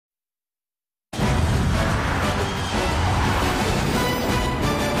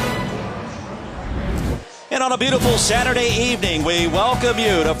And on a beautiful Saturday evening, we welcome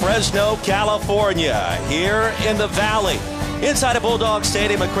you to Fresno, California, here in the Valley. Inside of Bulldog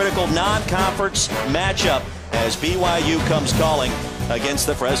Stadium, a critical non-conference matchup as BYU comes calling against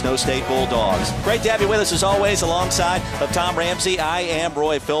the Fresno State Bulldogs. Great to have you with us as always, alongside of Tom Ramsey. I am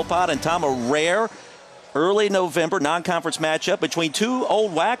Roy Philpott, and Tom, a rare early November non-conference matchup between two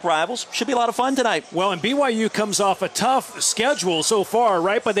old WAC rivals. Should be a lot of fun tonight. Well, and BYU comes off a tough schedule so far,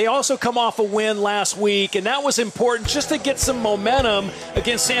 right? But they also come off a win last week, and that was important just to get some momentum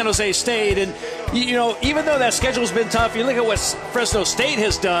against San Jose State. And, you know, even though that schedule's been tough, you look at what Fresno State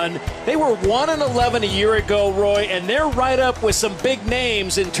has done. They were 1-11 a year ago, Roy, and they're right up with some big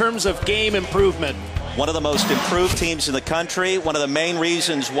names in terms of game improvement. One of the most improved teams in the country. One of the main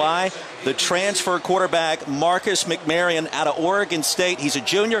reasons why, the transfer quarterback Marcus McMaryion out of Oregon State. He's a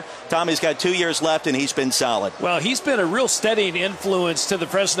junior. Tommy's got 2 years left, and he's been solid. Well, he's been a real steadying influence to the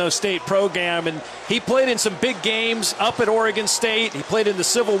Fresno State program, and he played in some big games up at Oregon State. He played in the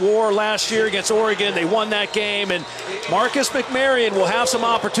Civil War last year against Oregon. They won that game, and Marcus McMaryion will have some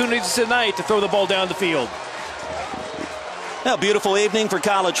opportunities tonight to throw the ball down the field. Now, beautiful evening for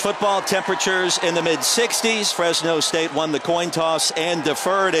college football. Temperatures in the mid-60s. Fresno State won the coin toss and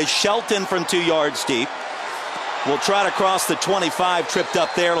deferred as Shelton from 2 yards deep will try to cross the 25, tripped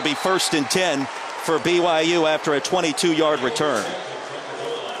up there. It'll be 1st and 10 for BYU after a 22-yard return.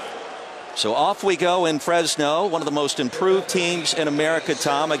 So off we go in Fresno, one of the most improved teams in America,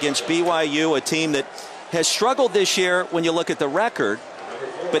 Tom, against BYU, a team that has struggled this year when you look at the record,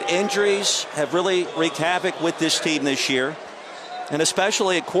 but injuries have really wreaked havoc with this team this year. And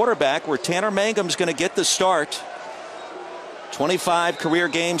especially at quarterback, where Tanner Mangum's going to get the start. 25 career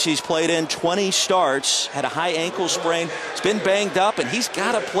games he's played in, 20 starts, had a high ankle sprain. He's been banged up, and he's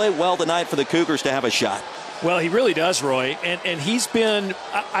got to play well tonight for the Cougars to have a shot. Well, he really does, Roy. And he's been,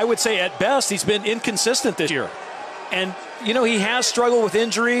 I would say at best, he's been inconsistent this year. And, you know, he has struggled with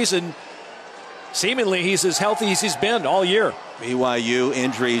injuries, and seemingly he's as healthy as he's been all year. BYU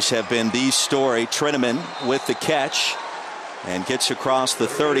injuries have been the story. Trineman with the catch and gets across the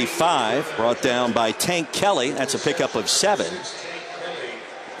 35, brought down by Tank Kelly. That's a pickup of 7.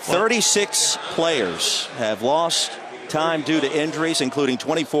 36 players have lost time due to injuries, including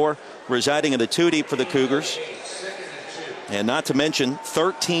 24 residing in the 2 deep for the Cougars. And not to mention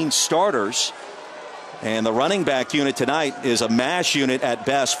 13 starters. And the running back unit tonight is a mash unit at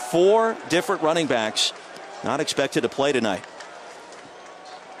best. 4 different running backs not expected to play tonight.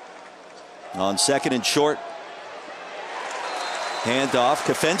 On 2nd and short, handoff,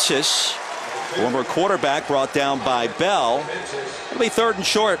 Kafensis, former quarterback, brought down by Bell. It'll be 3rd and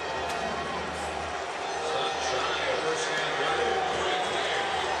short.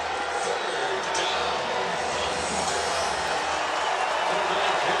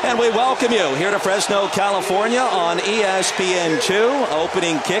 And we welcome you here to Fresno, California on ESPN2.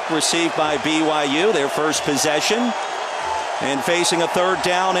 Opening kick received by BYU, their first possession, and facing a 3rd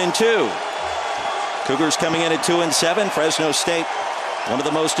down and 2. Cougars coming in at 2-7. Fresno State, one of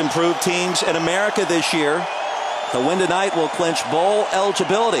the most improved teams in America this year. The win tonight will clinch bowl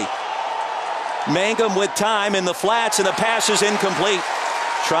eligibility. Mangum with time in the flats, and the pass is incomplete.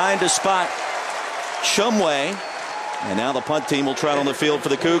 Trying to spot Shumway. And now the punt team will try it on the field for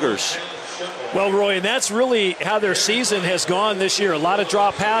the Cougars. Well, Roy, and that's really how their season has gone this year. A lot of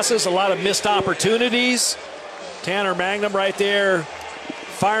drop passes, a lot of missed opportunities. Tanner Mangum right there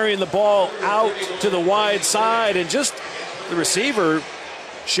firing the ball out to the wide side, and just the receiver,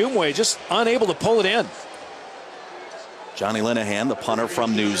 Shumway, just unable to pull it in. Johnny Linehan, the punter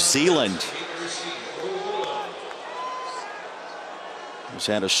from New Zealand. He's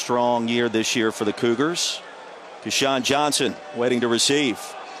had a strong year this year for the Cougars. Deshaun Johnson waiting to receive.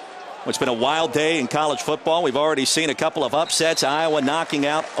 It's been a wild day in college football. We've already seen a couple of upsets. Iowa knocking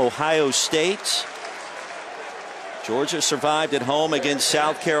out Ohio State. Georgia survived at home against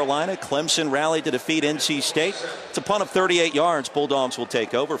South Carolina. Clemson rallied to defeat NC State. It's a punt of 38 yards. Bulldogs will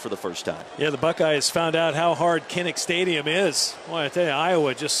take over for the first time. Yeah, the Buckeyes found out how hard Kinnick Stadium is. Well, I tell you,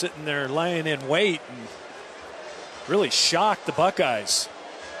 Iowa just sitting there laying in wait and really shocked the Buckeyes.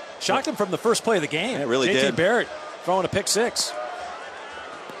 Shocked them from the first play of the game. Yeah, it really JT did. Barrett throwing a pick 6.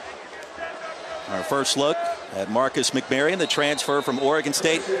 Our first look at Marcus McMaryion, the transfer from Oregon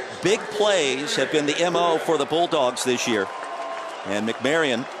State. Big plays have been the MO for the Bulldogs this year. And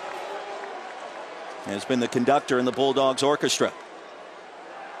McMaryion has been the conductor in the Bulldogs orchestra.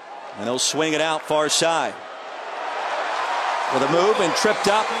 And he'll swing it out far side. With a move and tripped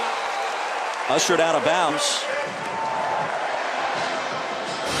up. Ushered out of bounds.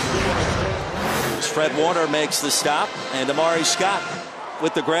 Fred Warner makes the stop, and Amari Scott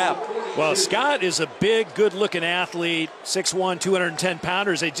with the grab. Well, Scott is a big, good-looking athlete, 6'1",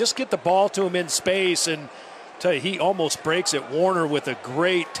 210-pounders. They just get the ball to him in space, and I tell you, he almost breaks it. Warner with a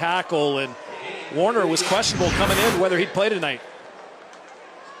great tackle, and Warner was questionable coming in whether he'd play tonight.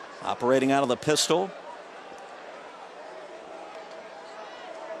 Operating out of the pistol.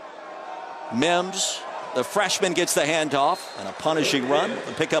 Mims, the freshman, gets the handoff and a punishing run.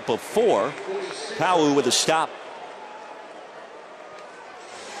 The pickup of 4. Powell with a stop.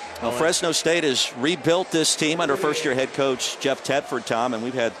 Well, Fresno State has rebuilt this team under first-year head coach Jeff Tedford, Tom, and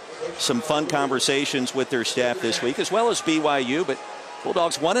we've had some fun conversations with their staff this week, as well as BYU. But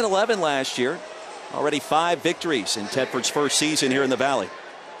Bulldogs 1-11 last year, already 5 victories in Tedford's first season here in the Valley.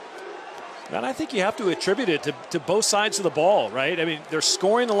 And I think you have to attribute it to both sides of the ball, right? I mean, they're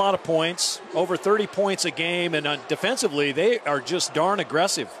scoring a lot of points, over 30 points a game, and defensively, they are just darn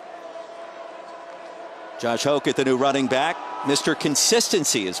aggressive. Josh Hokett, the new running back. Mr.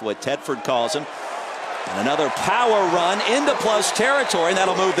 Consistency is what Tedford calls him. And another power run into plus territory, and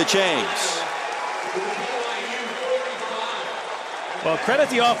that'll move the chains. Well,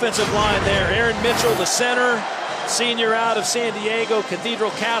 credit the offensive line there. Aaron Mitchell, the center, senior out of San Diego, Cathedral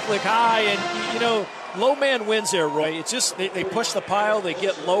Catholic High. And, you know, low man wins there, Roy. It's just they push the pile, they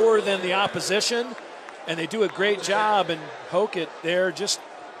get lower than the opposition, and they do a great job. And Hokett there just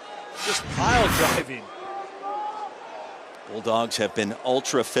pile driving. Bulldogs have been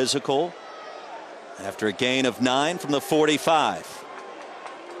ultra physical after a gain of 9 from the 45.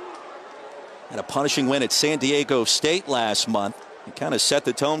 And a punishing win at San Diego State last month. It kind of set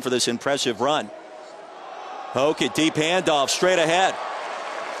the tone for this impressive run. Hokett, deep handoff straight ahead.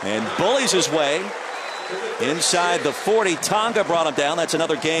 And bullies his way inside the 40. Tonga brought him down. That's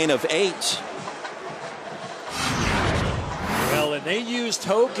another gain of 8. Well, and they used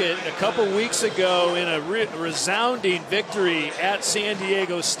Hokett a couple weeks ago in a resounding victory at San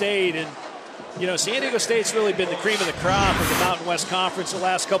Diego State. And, you know, San Diego State's really been the cream of the crop of the Mountain West Conference the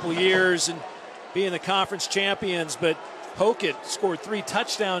last couple of years and being the conference champions. But Hokett scored 3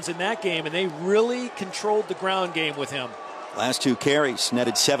 touchdowns in that game, and they really controlled the ground game with him. Last 2 carries,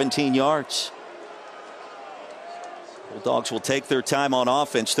 netted 17 yards. Bulldogs will take their time on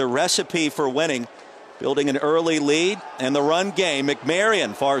offense. Their recipe for winning, building an early lead, and the run game.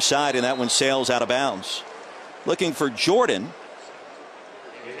 McMarion far side, and that one sails out of bounds. Looking for Jordan.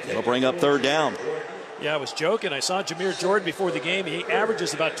 It'll bring up 3rd down. Yeah, I was joking. I saw Jameer Jordan before the game. He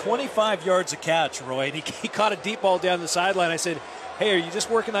averages about 25 yards a catch, Roy. And he caught a deep ball down the sideline. I said, "Hey, are you just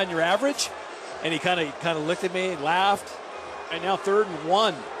working on your average?" And he kind of looked at me and laughed. And now 3rd and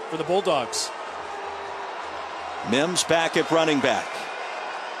 1 for the Bulldogs. Mims back at running back.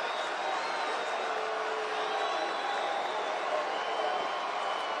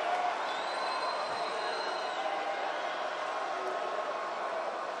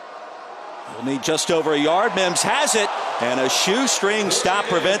 We'll need just over a yard. Mims has it, and a shoestring stop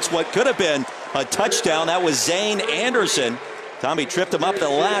prevents what could have been a touchdown. That was Zane Anderson. Tommy tripped him up at the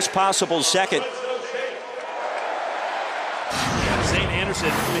last possible second. Zane Anderson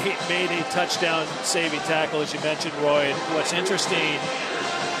made a touchdown saving tackle, as you mentioned, Roy. And what's interesting,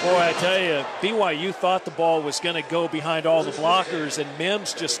 boy, I tell you, BYU thought the ball was going to go behind all the blockers, and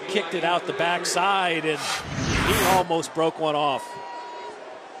Mims just kicked it out the backside, and he almost broke one off.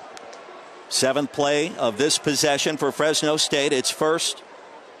 7th play of this possession for Fresno State. It's first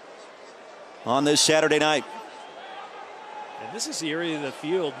on this Saturday night. And this is the area of the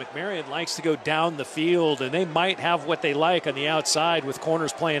field McMarion likes to go down the field, and they might have what they like on the outside with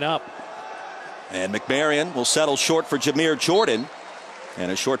corners playing up. And McMarion will settle short for Jameer Jordan,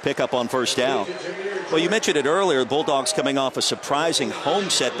 and a short pickup on 1st down. Well, you mentioned it earlier, the Bulldogs coming off a surprising home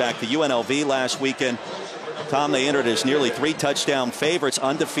setback to UNLV last weekend. Tom, they entered as nearly 3 touchdown favorites,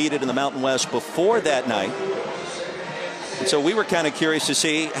 undefeated in the Mountain West before that night. And so we were kind of curious to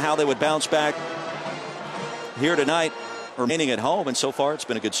see how they would bounce back here tonight, remaining at home, and so far it's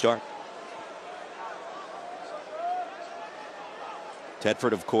been a good start.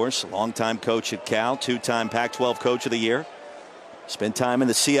 Tedford, of course, longtime coach at Cal, 2-time Pac-12 Coach of the Year. Spent time in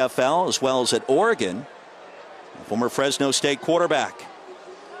the CFL as well as at Oregon. Former Fresno State quarterback.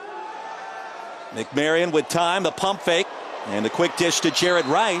 McMarion with time, the pump fake, and the quick dish to Jared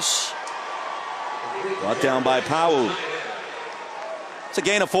Rice. Brought down by Powell. It's a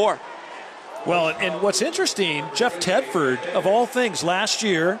gain of 4. Well, and what's interesting, Jeff Tedford, of all things, last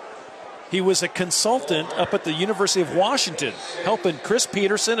year, he was a consultant up at the University of Washington, helping Chris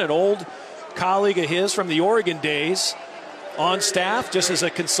Peterson, an old colleague of his from the Oregon days, on staff, just as a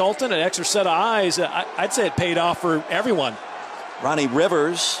consultant, an extra set of eyes. I'd say it paid off for everyone. Ronnie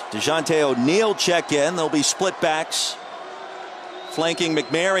Rivers, DeJounte O'Neal check in. There'll be split backs flanking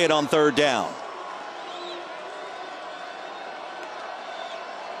McMarion on third down.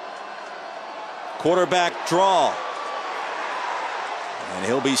 Quarterback draw. And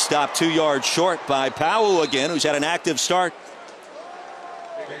he'll be stopped 2 yards short by Powell again, who's had an active start.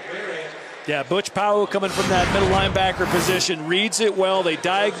 Yeah, Butch Powell coming from that middle linebacker position, reads it well. They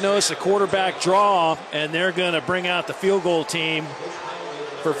diagnose a quarterback draw, and they're going to bring out the field goal team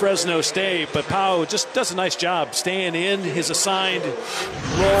for Fresno State. But Powell just does a nice job staying in his assigned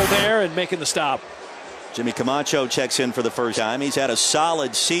role there and making the stop. Jimmy Camacho checks in for the first time. He's had a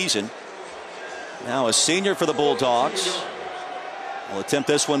solid season. Now a senior for the Bulldogs. Will attempt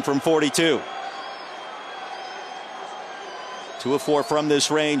this one from 42. 2 of 4 from this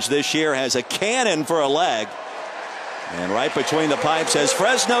range this year. Has a cannon for a leg. And right between the pipes as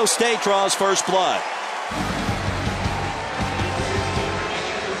Fresno State draws first blood.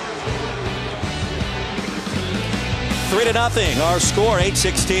 Three to nothing. Our score,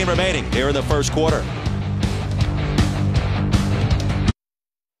 8:16 remaining here in the first quarter.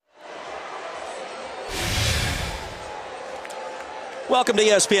 Welcome to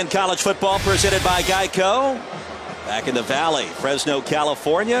ESPN College Football, presented by Geico. Back in the Valley, Fresno,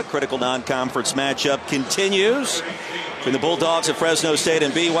 California. Critical non-conference matchup continues between the Bulldogs of Fresno State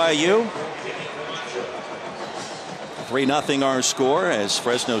and BYU. 3-0 our score as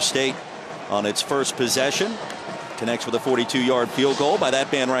Fresno State on its first possession connects with a 42-yard field goal by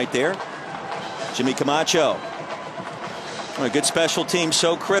that man right there, Jimmy Camacho. A good special team,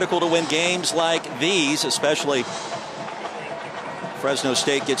 so critical to win games like these, especially Fresno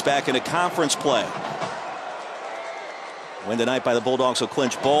State gets back into conference play. Win tonight by the Bulldogs will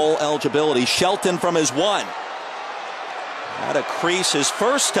clinch bowl eligibility. Shelton from his 1. Had a crease his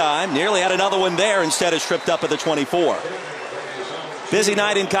first time. Nearly had another one there. Instead is tripped up at the 24. Busy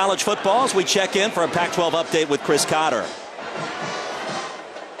night in college football as we check in for a Pac-12 update with Chris Cotter.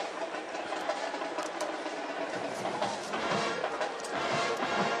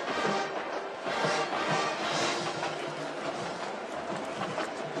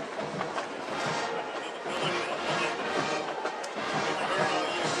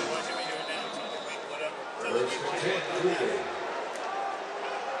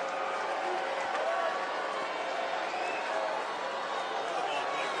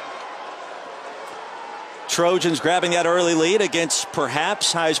 Trojans grabbing that early lead against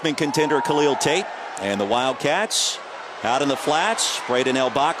perhaps Heisman contender Khalil Tate. And the Wildcats out in the flats. Braden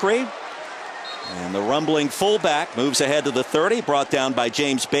El-Bakri. And the rumbling fullback moves ahead to the 30. Brought down by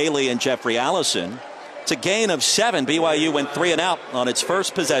James Bailey and Jeffrey Allison. It's a gain of 7. BYU went 3 and out on its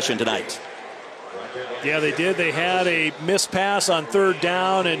first possession tonight. Yeah, they did. They had a missed pass on third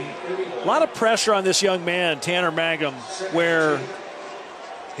down, and a lot of pressure on this young man, Tanner Mangum, where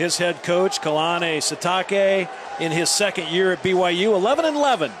his head coach, Kalani Sitake, in his second year at BYU,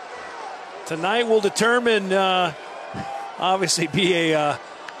 11-11. Tonight will determine, obviously, be a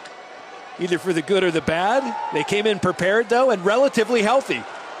either for the good or the bad. They came in prepared, though, and relatively healthy.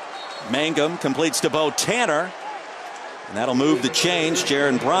 Mangum completes to Bo Tanner. And that'll move the change.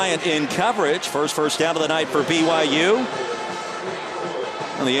 Jaron Bryant in coverage. First down of the night for BYU.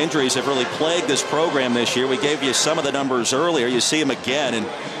 And the injuries have really plagued this program this year. We gave you some of the numbers earlier. You see them again. And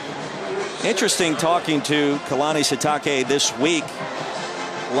interesting talking to Kalani Sitake this week.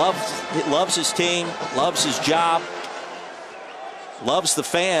 Loves his team, loves his job, loves the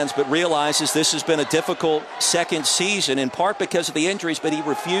fans, but realizes this has been a difficult second season, in part because of the injuries, but he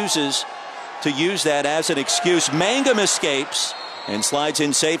refuses to use that as an excuse. Mangum escapes and slides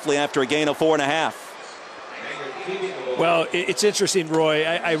in safely after a gain of 4.5. Well, it's interesting, Roy.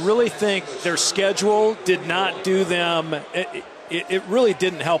 I really think their schedule did not do them. It really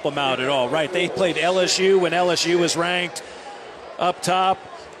didn't help them out at all, right? They played LSU when LSU was ranked up top.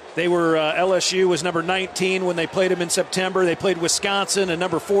 They were LSU was number 19 when they played them in September. They played Wisconsin, a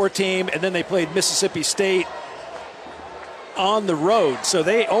number 4 team, and then they played Mississippi State on the road. So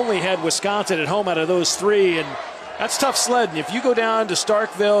they only had Wisconsin at home out of those 3, and that's tough sledding. If you go down to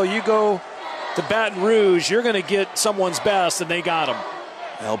Starkville, you go to Baton Rouge, you're going to get someone's best, and they got them.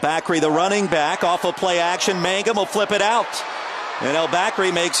 El-Bakri, the running back, off of play action. Mangum will flip it out. And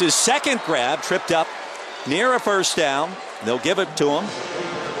El-Bakri makes his second grab, tripped up near a first down. They'll give it to him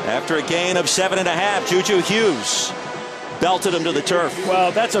after a gain of 7.5. Juju Hughes belted him to the turf.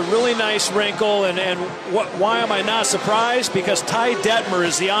 Well, that's a really nice wrinkle, and why am I not surprised? Because Ty Detmer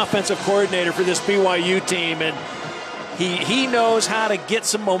is the offensive coordinator for this BYU team, and he knows how to get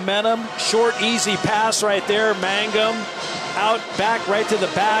some momentum. Short, easy pass right there. Mangum out back right to the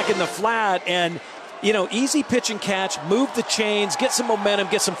back in the flat, and easy pitch and catch, move the chains, get some momentum,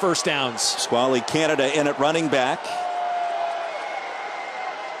 get some first downs. Squally Canada in at running back.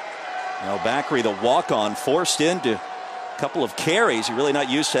 Now Bakri, the walk-on, forced into a couple of carries. He's really not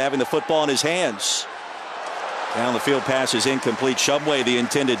used to having the football in his hands. Down the field pass is incomplete. Shumway, the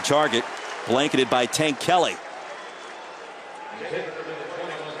intended target, blanketed by Tank Kelly.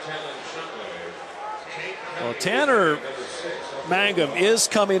 Well, Tanner Mangum is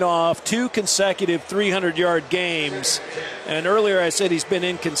coming off 2 consecutive 300-yard games. And earlier I said he's been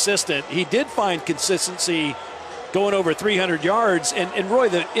inconsistent. He did find consistency going over 300 yards. And Roy,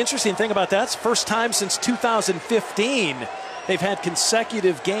 the interesting thing about that's first time since 2015 they've had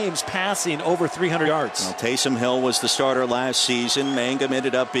consecutive games passing over 300 yards. Well, Taysom Hill was the starter last season. Mangum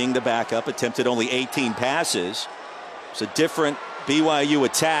ended up being the backup, attempted only 18 passes. It's a different BYU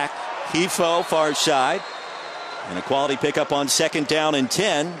attack. Hifo far side. And a quality pickup on 2nd down and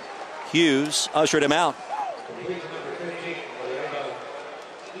 10. Hughes ushered him out.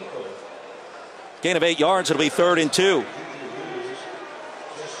 Gain of 8 yards. It'll be 3rd and 2.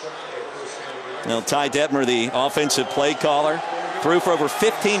 Now, Ty Detmer, the offensive play caller, threw for over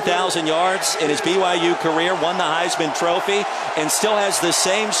 15,000 yards in his BYU career, won the Heisman Trophy, and still has the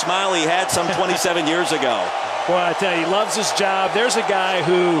same smile he had some 27 years ago. Boy, I tell you, he loves his job. There's a guy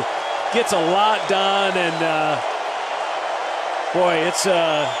who gets a lot done, and boy, it's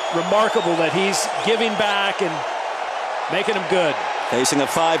remarkable that he's giving back and making them good. Facing a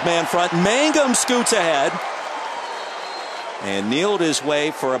 5-man front, Mangum scoots ahead and kneeled his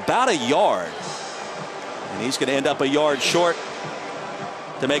way for about a yard. And he's going to end up a yard short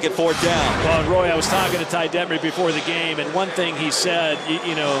to make it 4th down. Well, Roy, I was talking to Ty Detmer before the game, and one thing he said,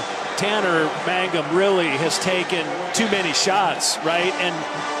 you know, Tanner Mangum really has taken too many shots, right? And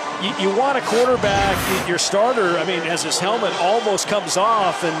you want a quarterback, your starter, I mean, as his helmet almost comes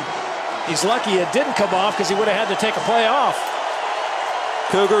off, and he's lucky it didn't come off because he would have had to take a play off.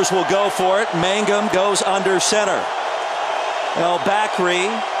 Cougars will go for it. Mangum goes under center. El Bakri,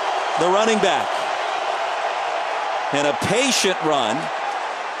 the running back. And a patient run.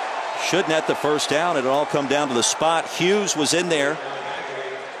 Should net the 1st down. It'll all come down to the spot. Hughes was in there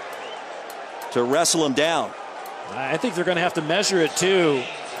to wrestle him down. I think they're going to have to measure it too.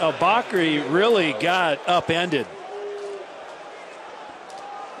 El Bakri really got upended.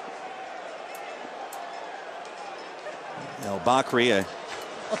 El Bakri, a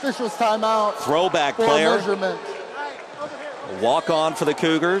officials timeout. Throwback player. Walk on for the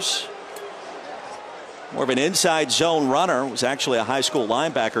Cougars. More of an inside zone runner. Was actually a high school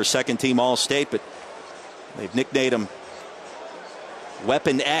linebacker, 2nd team All-State, but they've nicknamed him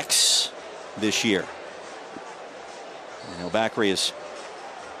Weapon X this year. And El Bakri is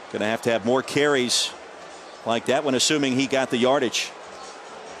going to have more carries like that one, assuming he got the yardage.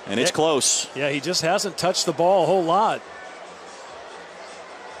 And it's close. Yeah, he just hasn't touched the ball a whole lot.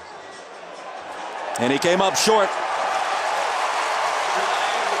 And he came up short.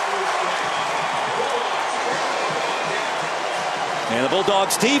 And the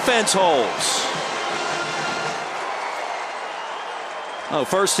Bulldogs defense holds. Oh,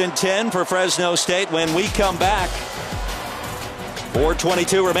 1st and 10 for Fresno State when we come back.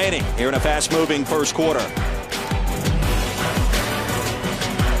 4:22 remaining here in a fast-moving 1st quarter.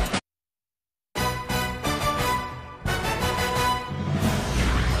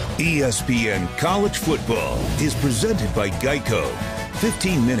 ESPN College Football is presented by Geico.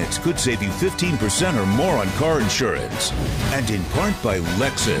 15 minutes could save you 15% or more on car insurance. And in part by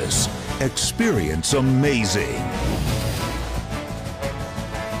Lexus. Experience amazing.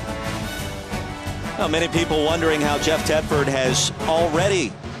 Well, many people wondering how Jeff Tedford has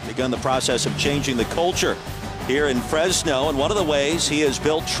already begun the process of changing the culture here in Fresno. And one of the ways he has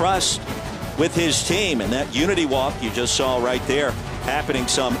built trust with his team. And that unity walk you just saw right there happening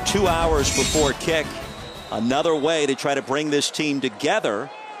some 2 hours before kick. Another way to try to bring this team together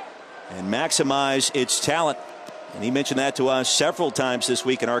and maximize its talent. And he mentioned that to us several times this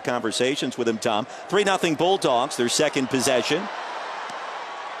week in our conversations with him, Tom. 3-0 Bulldogs, their 2nd possession.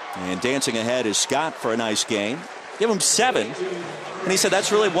 And dancing ahead is Scott for a nice gain. Give him 7. And he said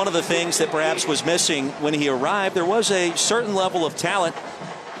that's really one of the things that perhaps was missing when he arrived. There was a certain level of talent,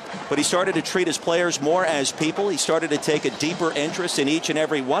 but he started to treat his players more as people. He started to take a deeper interest in each and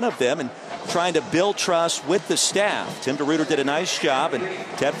every one of them and trying to build trust with the staff. Tim DeRuyter did a nice job, and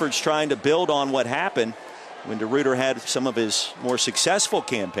Tedford's trying to build on what happened when DeRuyter had some of his more successful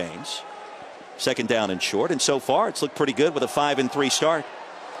campaigns. 2nd down and short, and so far it's looked pretty good with a 5-3 start.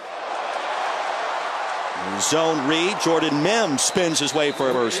 Zone read. Jordan Mims spins his way for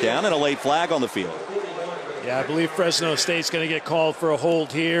a 1st down and a late flag on the field. Yeah, I believe Fresno State's going to get called for a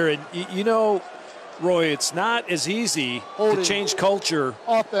hold here. And, you know, Roy, it's not as easy to change culture.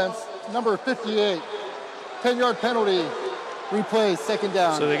 Offense, number 58. 10-yard penalty. Replay, second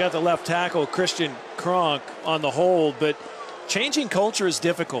down. So they got the left tackle, Christian Kronk, on the hold, but changing culture is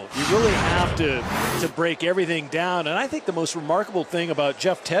difficult. You really have to break everything down. And I think the most remarkable thing about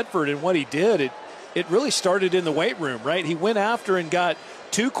Jeff Tedford and what he did, it really started in the weight room, right? He went after and got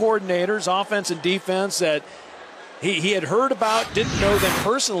two coordinators, offense and defense, that he had heard about, didn't know them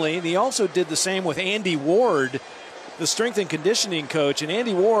personally. And he also did the same with Andy Ward, the strength and conditioning coach. And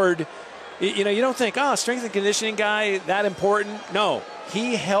Andy Ward, you don't think, strength and conditioning guy, that important? No,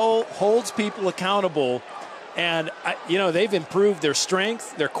 he holds people accountable. And, they've improved their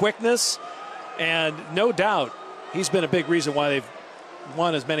strength, their quickness, and no doubt he's been a big reason why they've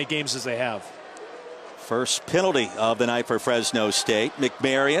won as many games as they have. First penalty of the night for Fresno State.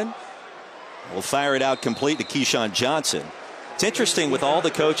 McMarion will fire it out complete to Keyshawn Johnson. It's interesting with all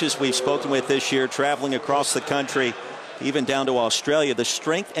the coaches we've spoken with this year, traveling across the country, even down to Australia, the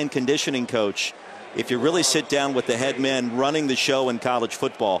strength and conditioning coach, if you really sit down with the head men running the show in college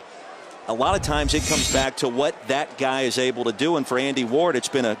football, a lot of times it comes back to what that guy is able to do. And for Andy Ward, it's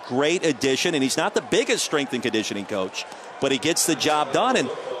been a great addition. And he's not the biggest strength and conditioning coach, but he gets the job done. And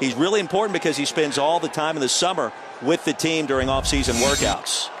he's really important because he spends all the time in the summer with the team during off-season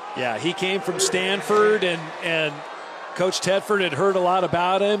workouts. Yeah, he came from Stanford, and Coach Tedford had heard a lot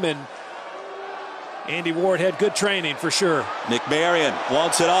about him, and Andy Ward had good training for sure. McMarion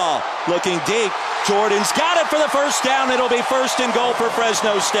wants it all. Looking deep. Jordan's got it for the first down. It'll be 1st and goal for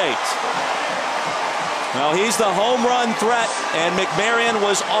Fresno State. Well, he's the home run threat, and McMarion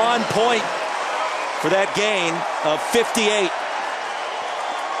was on point for that gain of 58.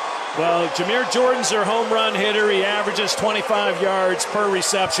 Well, Jameer Jordan's their home run hitter. He averages 25 yards per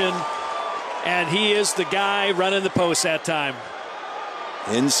reception, and he is the guy running the post that time.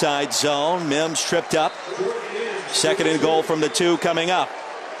 Inside zone. Mims tripped up. 2nd and goal from the 2 coming up.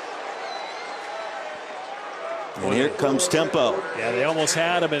 And here comes tempo. Yeah, they almost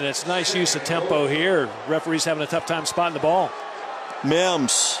had him, and it's nice use of tempo here. Referee's having a tough time spotting the ball.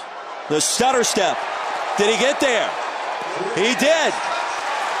 Mims, the stutter step. Did he get there? He did.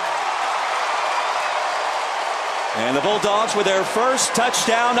 And the Bulldogs with their first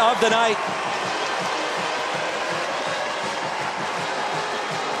touchdown of the night.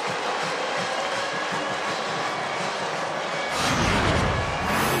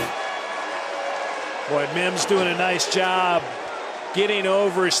 Boy, Mims doing a nice job getting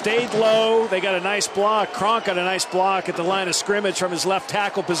over. Stayed low. They got a nice block. Kronk got a nice block at the line of scrimmage from his left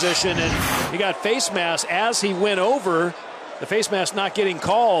tackle position, and he got face mask as he went over. The face mask not getting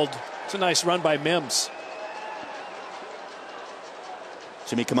called. It's a nice run by Mims.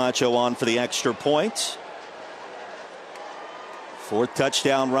 Jimmy Camacho on for the extra point. 4th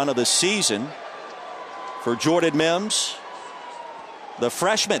touchdown run of the season for Jordan Mims, the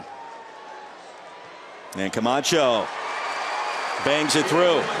freshman. And Camacho bangs it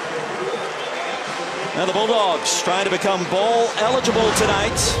through. Now the Bulldogs trying to become bowl eligible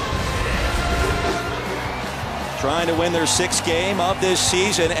tonight. Trying to win their 6th game of this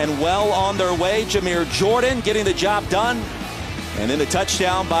season, and well on their way. Jameer Jordan getting the job done. And then the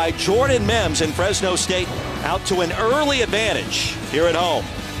touchdown by Jordan Mims, and Fresno State out to an early advantage here at home.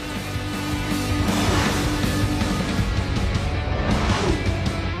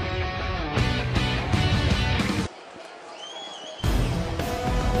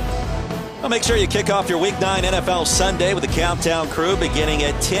 Well, make sure you kick off your Week 9 NFL Sunday with the Countdown Crew beginning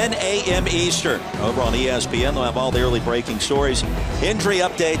at 10 a.m. Eastern. Over on ESPN, they'll have all the early breaking stories, injury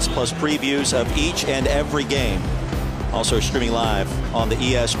updates, plus previews of each and every game. Also streaming live on the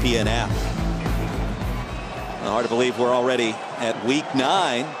ESPN app. Hard to believe we're already at Week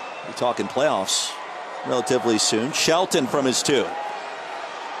 9. We're talking playoffs relatively soon. Shelton from his 2.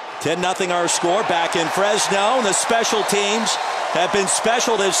 10-0 our score back in Fresno. And the special teams have been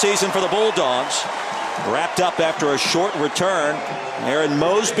special this season for the Bulldogs. Wrapped up after a short return. Aaron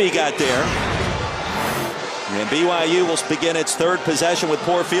Mosby got there. And BYU will begin its 3rd possession with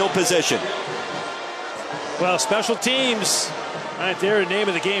poor field position. Well, special teams, right there, the name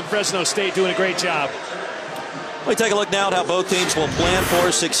of the game. Fresno State doing a great job. We take a look now at how both teams will plan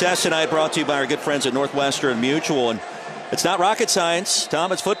for success tonight, brought to you by our good friends at Northwestern Mutual. And it's not rocket science,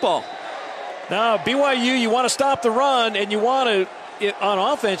 Tom, it's football. Now, BYU, you want to stop the run, and you want to, on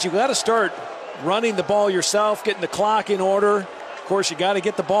offense, you've got to start running the ball yourself, getting the clock in order. Of course, you got to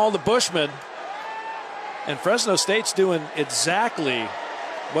get the ball to Bushman. And Fresno State's doing exactly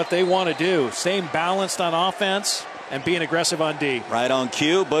what they want to do. Staying balanced on offense and being aggressive on D. Right on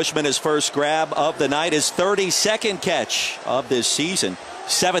cue. Bushman, his first grab of the night, his 32nd catch of this season.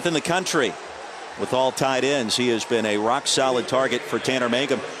 7th in the country. With all tight ends, he has been a rock-solid target for Tanner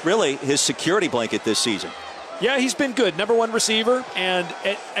Mangum. Really, his security blanket this season. Yeah, he's been good. Number one receiver. And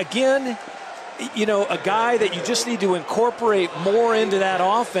again, you know, a guy that you just need to incorporate more into that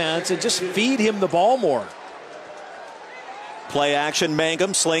offense and just feed him the ball more. Play action,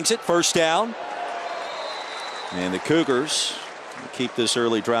 Mangum slings it, first down. And the Cougars keep this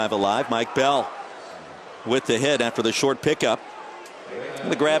early drive alive. Mike Bell with the hit after the short pickup.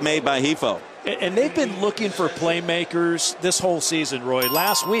 The grab made by Hefo. And they've been looking for playmakers this whole season, Roy.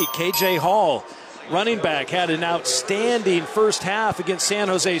 Last week, KJ Hall, running back, had an outstanding first half against San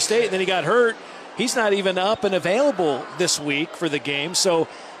Jose State, and then he got hurt. He's not even up and available this week for the game. So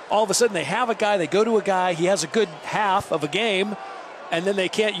all of a sudden they have a guy, they go to a guy, he has a good half of a game, and then they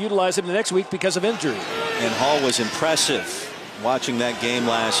can't utilize him the next week because of injury. And Hall was impressive watching that game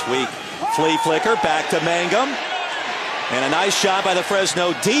last week. Flea flicker, back to Mangum. And a nice job by the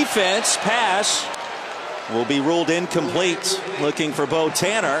Fresno defense. Pass will be ruled incomplete. Looking for Bo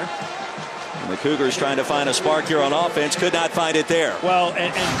Tanner. And the Cougars trying to find a spark here on offense. Could not find it there. Well,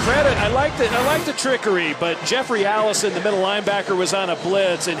 and credit, I like the trickery, but Jeffrey Allison, the middle linebacker, was on a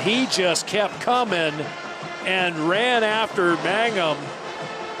blitz, and he just kept coming and ran after Mangum.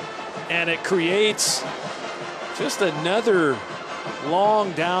 And it creates just another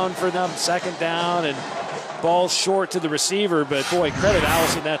long down for them, second down, and ball short to the receiver. But boy, credit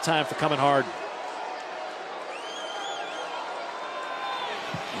Allison that time for coming hard.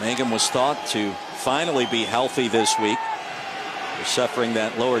 Mangum was thought to finally be healthy this week. They're suffering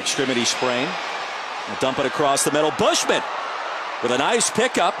that lower extremity sprain. They'll dump it across the middle. Bushman with a nice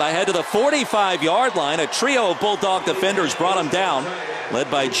pickup ahead to the 45-yard line. A trio of Bulldog defenders brought him down,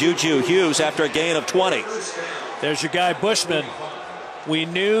 led by Juju Hughes after a gain of 20. There's your guy, Bushman. We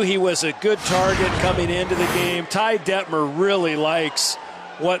knew he was a good target coming into the game. Ty Detmer really likes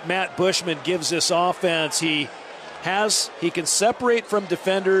what Matt Bushman gives this offense. He can separate from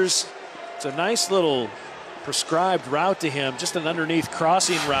defenders. It's a nice little prescribed route to him, just an underneath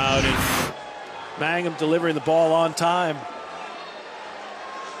crossing route, and Mangum delivering the ball on time.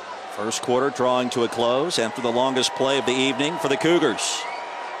 First quarter drawing to a close after the longest play of the evening for the Cougars.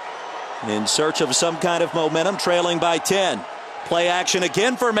 In search of some kind of momentum, trailing by 10. Play action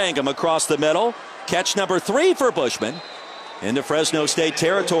again for Mangum across the middle. Catch number 3 for Bushman into Fresno State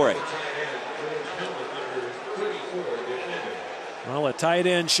territory. Well, a tight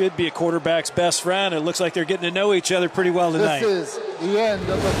end should be a quarterback's best friend. It looks like they're getting to know each other pretty well tonight. This is the end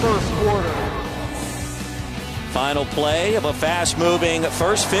of the first quarter. Final play of a fast-moving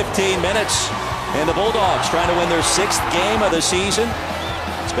first 15 minutes. And the Bulldogs trying to win their 6th game of the season.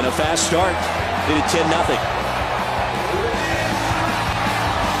 It's been a fast start. Lead at 10-0.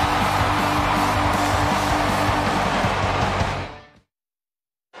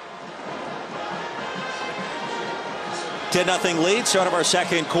 Nothing lead, start of our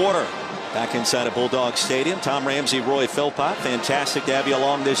second quarter. Back inside of Bulldog Stadium. Tom Ramsey, Roy Philpott. Fantastic to have you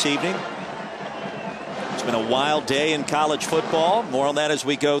along this evening. It's been a wild day in college football. More on that as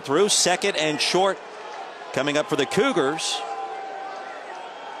we go through. Second and short coming up for the Cougars.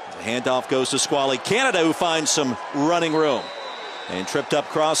 The handoff goes to Squally Canada, who finds some running room. And tripped up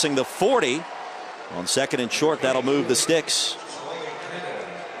crossing the 40. On second and short, that'll move the sticks.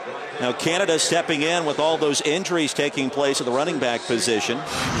 Now Canada stepping in with all those injuries taking place at the running back position.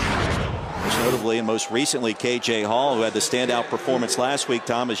 Most notably and most recently KJ Hall, who had the standout performance last week,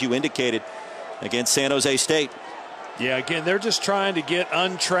 Tom, as you indicated, against San Jose State. Yeah, again, they're just trying to get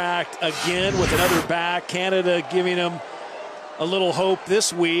untracked again with another back. Canada giving them a little hope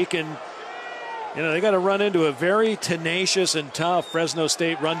this week. And, you know, they got to run into a very tenacious and tough Fresno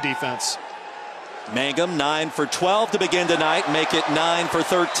State run defense. Mangum 9 for 12 to begin tonight. Make it 9 for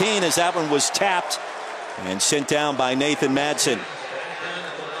 13 as that one was tapped and sent down by Nathan Madsen.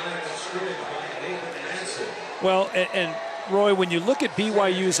 Well, and Roy, when you look at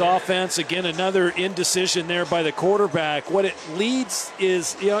BYU's offense, again, another indecision there by the quarterback. What it leads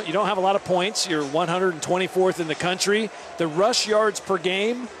is, you know, you don't have a lot of points. You're 124th in the country. The rush yards per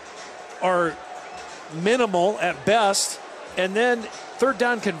game are minimal at best. And then third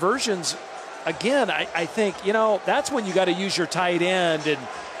down conversions, again, I think, you know, that's when you got to use your tight end and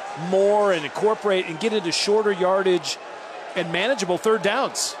more and incorporate and get into shorter yardage and manageable third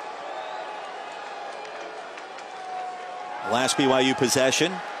downs. Last BYU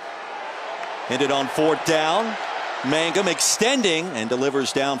possession. Ended on fourth down. Mangum extending and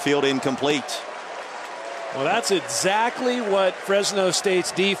delivers downfield incomplete. Well, that's exactly what Fresno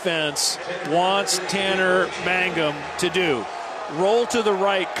State's defense wants Tanner Mangum to do. Roll to the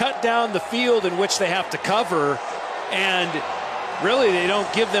right, cut down the field in which they have to cover, and really they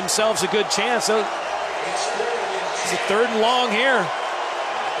don't give themselves a good chance. So it's a third and long here.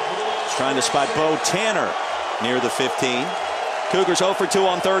 Trying to spot Bo Tanner near the 15. Cougars 0 for 2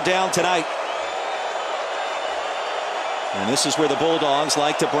 on third down tonight. And this is where the Bulldogs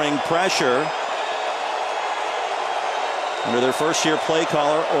like to bring pressure under their first-year play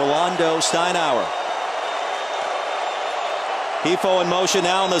caller, Orlando Steinauer. Hefo in motion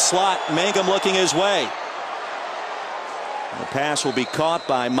now in the slot. Mangum looking his way. The pass will be caught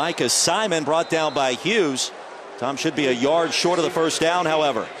by Micah Simon, brought down by Hughes. Tom should be a yard short of the first down,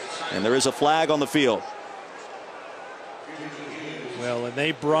 however. And there is a flag on the field. Well, and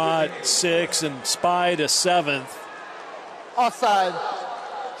they brought 6 and spied a 7th. Offside.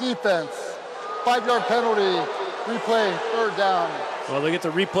 Defense. 5-yard penalty. Replay. Third down. Well, they get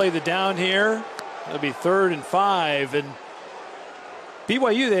to replay the down here. It'll be 3rd and 5. And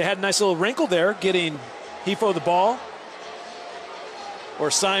BYU, they had a nice little wrinkle there, getting Hefo the ball. Or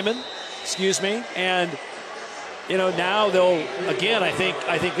Simon, excuse me. And, you know, now they'll, again, I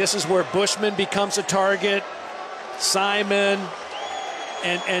think this is where Bushman becomes a target. Simon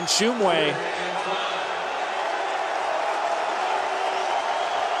and Shumway.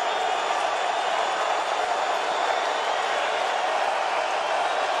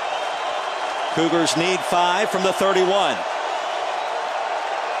 Cougars need 5 from the 31.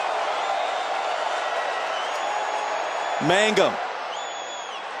 Mangum.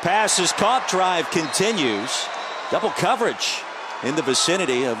 Pass is caught. Drive continues. Double coverage in the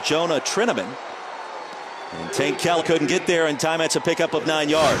vicinity of Jonah Trineman. And Tank Kell couldn't get there in time. That's a pickup of 9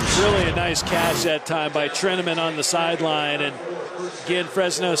 yards. Really a nice catch that time by Trineman on the sideline. And again,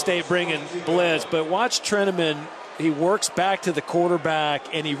 Fresno State bringing blitz. But watch Trineman. He works back to the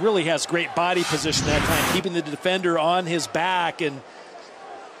quarterback, and he really has great body position that time, keeping the defender on his back. And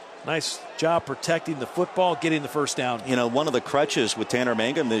nice job protecting the football, getting the first down. You know, one of the crutches with Tanner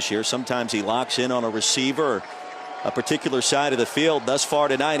Mangum this year, sometimes he locks in on a receiver or a particular side of the field. Thus far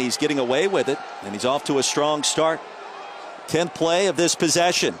tonight, he's getting away with it, and he's off to a strong start. 10th play of this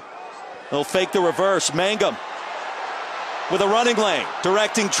possession. He'll fake the reverse. Mangum with a running lane,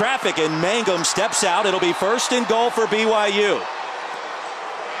 directing traffic, and Mangum steps out. It'll be 1st and goal for BYU.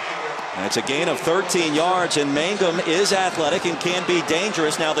 And it's a gain of 13 yards, and Mangum is athletic and can be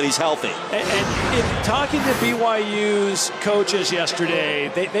dangerous now that he's healthy. And in talking to BYU's coaches yesterday,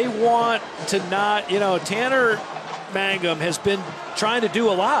 they want to not, you know, Tanner Mangum has been trying to do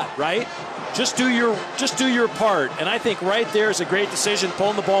a lot, right? Just do your part. And I think right there is a great decision,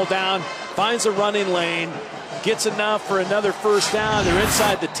 pulling the ball down, finds a running lane, gets enough for another first down. They're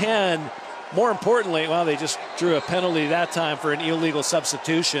inside the 10. More importantly, well, they just drew a penalty that time for an illegal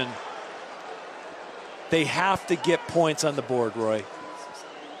substitution. They have to get points on the board, Roy.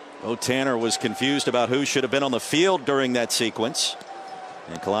 Oh, Tanner was confused about who should have been on the field during that sequence.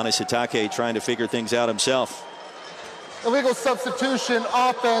 And Kalani Sitake trying to figure things out himself. Illegal substitution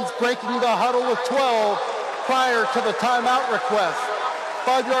offense breaking the huddle with 12 prior to the timeout request.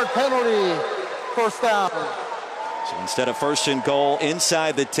 5-yard penalty. First down. So instead of 1st and goal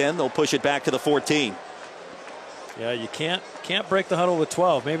inside the 10, they'll push it back to the 14. Yeah, you can't break the huddle with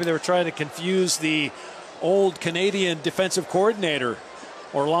 12. Maybe they were trying to confuse the old Canadian defensive coordinator,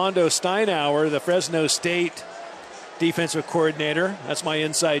 Orlando Steinauer, the Fresno State defensive coordinator. That's my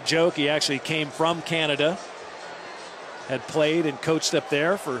inside joke. He actually came from Canada, had played and coached up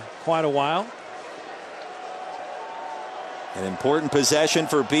there for quite a while. An important possession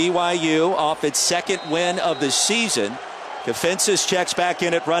for BYU off its 2nd win of the season. Kafensis checks back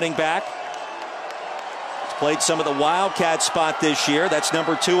in at running back. He's played some of the Wildcat spot this year. That's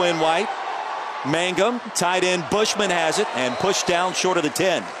number 2 in white. Mangum, tight end Bushman has it and pushed down short of the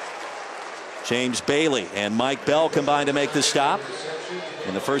 10. James Bailey and Mike Bell combined to make the stop.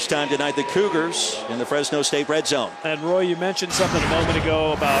 And the first time tonight, the Cougars in the Fresno State red zone. And Roy, you mentioned something a moment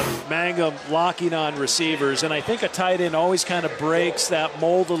ago about Mangum locking on receivers. And I think a tight end always kind of breaks that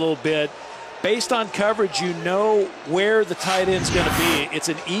mold a little bit. Based on coverage, you know where the tight end's going to be. It's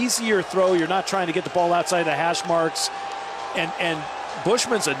an easier throw. You're not trying to get the ball outside the hash marks. And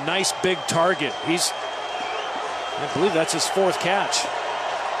Bushman's a nice big target. I believe that's his 4th catch.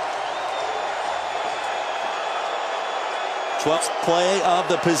 12th play of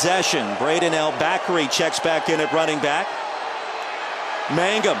the possession. Braden El-Bakri checks back in at running back.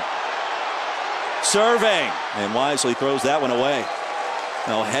 Mangum surveying and wisely throws that one away.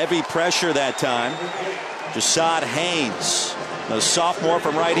 No heavy pressure that time. Jasad Haynes, a sophomore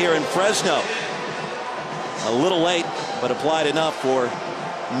from right here in Fresno. A little late, but applied enough for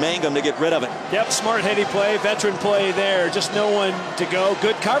Mangum to get rid of it. Yep, smart heady play, veteran play there. Just no one to go.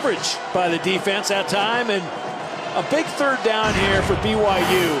 Good coverage by the defense that time. And a big 3rd down here for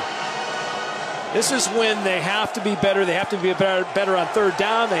BYU. This is when they have to be better. They have to be better on 3rd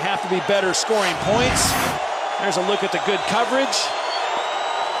down. They have to be better scoring points. There's a look at the good coverage.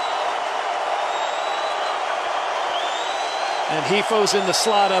 And Hifo's in the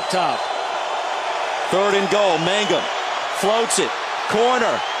slot up top. 3rd and goal. Mangum floats it.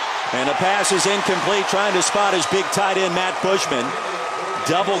 Corner. And the pass is incomplete. Trying to spot his big tight end, Matt Bushman.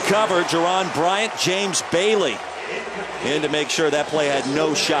 Double cover. Jerron Bryant, James Bailey in to make sure that play had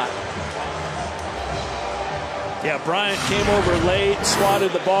no shot. Yeah, Bryant came over late,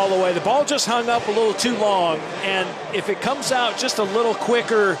 swatted the ball away. The ball just hung up a little too long. And if it comes out just a little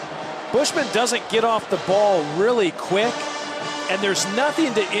quicker, Bushman doesn't get off the ball really quick. And there's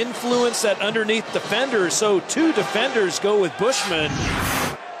nothing to influence that underneath defender. So 2 defenders go with Bushman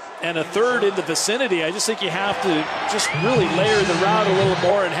and a 3rd in the vicinity. I just think you have to just really layer the route a little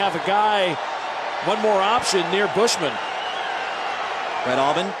more and have a guy, one more option near Bushman. Red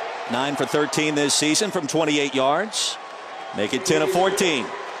Auburn, 9 for 13 this season from 28 yards. Make it 10 of 14.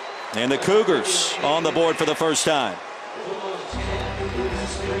 And the Cougars on the board for the first time.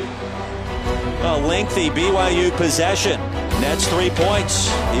 A lengthy BYU possession. Nets 3 points.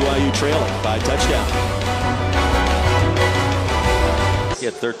 BYU trailing by touchdown. He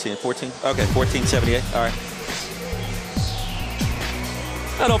had 13, 14. Okay, 1478. All right.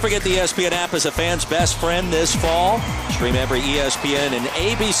 Now don't forget the ESPN app is a fan's best friend this fall. Stream every ESPN and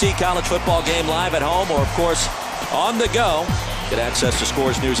ABC college football game live at home or, of course, on the go. Get access to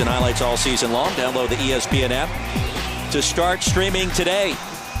scores, news, and highlights all season long. Download the ESPN app to start streaming today.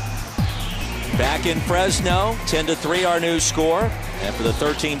 Back in Fresno, 10-3 our new score. After the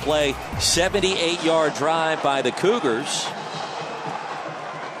 13-play, 78-yard drive by the Cougars.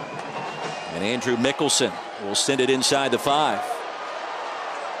 And Andrew Mickelson will send it inside the 5.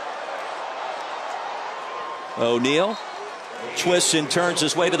 O'Neal twists and turns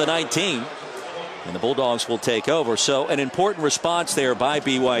his way to the 19. And the Bulldogs will take over. So an important response there by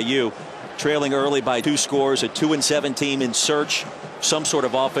BYU. Trailing early by 2 scores, a 2-7 team in search some sort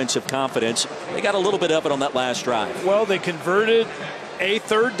of offensive confidence. They got a little bit of it on that last drive. Well, they converted a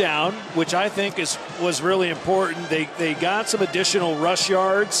 3rd down, which I think was really important. They got some additional rush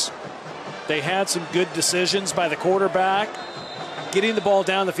yards. They had some good decisions by the quarterback. Getting the ball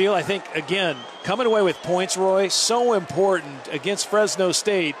down the field, I think, again, coming away with points, Roy, so important against Fresno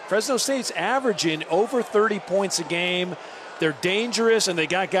State. Fresno State's averaging over 30 points a game. They're dangerous, and they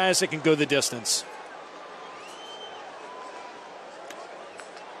got guys that can go the distance.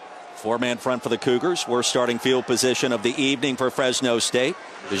 4-man front for the Cougars. Worst starting field position of the evening for Fresno State.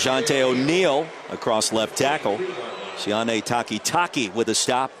 DeJounte O'Neal across left tackle. Sione Takitaki with a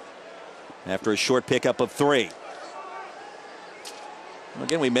stop after a short pickup of 3.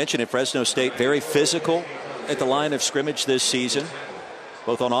 Again, we mentioned it, Fresno State very physical at the line of scrimmage this season,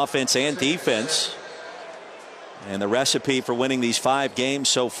 both on offense and defense. And the recipe for winning these 5 games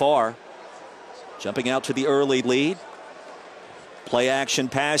so far, jumping out to the early lead. Play action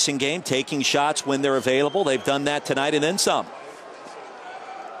passing game, taking shots when they're available. They've done that tonight and then some.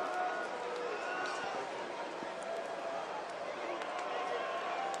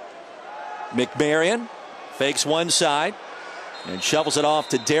 McMarion fakes one side and shovels it off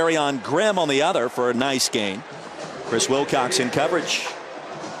to Darion Grimm on the other for a nice gain. Chris Wilcox in coverage.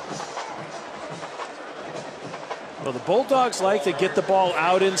 Well, the Bulldogs like to get the ball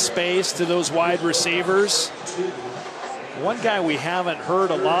out in space to those wide receivers. One guy we haven't heard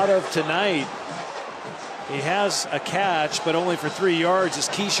a lot of tonight, he has a catch, but only for 3 yards, is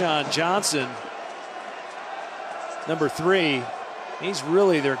Keyshawn Johnson. Number 3. He's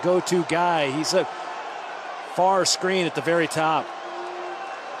really their go-to guy. He's a far screen at the very top.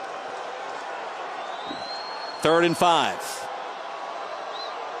 3rd and 5.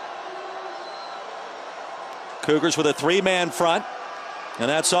 Cougars with a 3-man front. And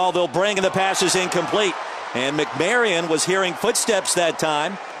that's all they'll bring, and the pass is incomplete. And McMarion was hearing footsteps that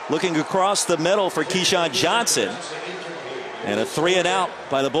time, looking across the middle for Keyshawn Johnson. And a 3-and-out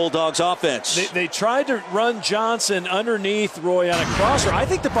by the Bulldogs offense. They tried to run Johnson underneath, Roy, on a crosser. I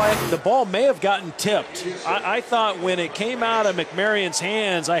think the ball may have gotten tipped. I thought when it came out of McMarion's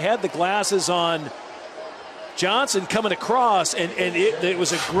hands, I had the glasses on Johnson coming across, and it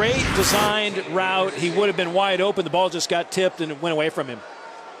was a great designed route. He would have been wide open. The ball just got tipped and it went away from him.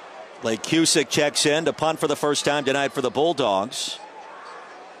 Blake Cusick checks in to punt for the first time tonight for the Bulldogs.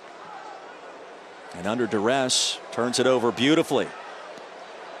 And under duress, turns it over beautifully.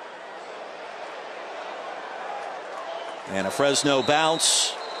 And a Fresno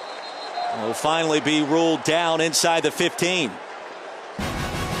bounce will finally be ruled down inside the 15.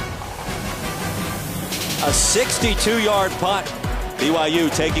 A 62-yard punt.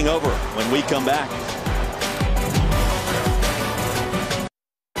 BYU taking over when we come back.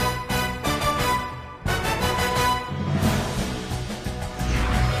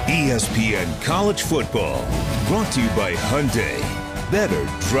 ESPN College Football. Brought to you by Hyundai. Better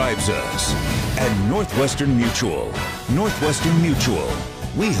drives us. And Northwestern Mutual. Northwestern Mutual.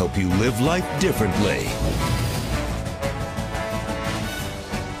 We help you live life differently.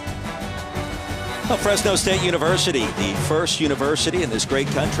 Well, Fresno State University, the first university in this great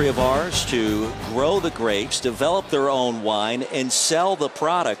country of ours to grow the grapes, develop their own wine, and sell the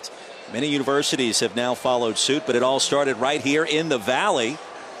product. Many universities have now followed suit, but it all started right here in the Valley.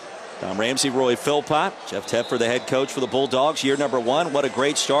 Tom Ramsey, Roy Philpott, Jeff Tepper, the head coach for the Bulldogs, year number 1. What a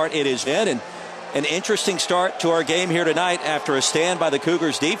great start it has been, and an interesting start to our game here tonight after a stand by the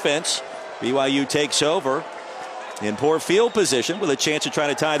Cougars defense. BYU takes over in poor field position with a chance of trying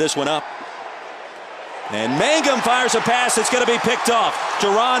to tie this one up. And Mangum fires a pass that's going to be picked off.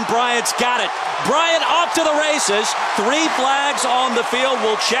 Jerron Bryant's got it. Bryant off to the races. 3 flags on the field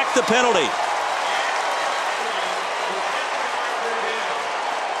will check the penalty.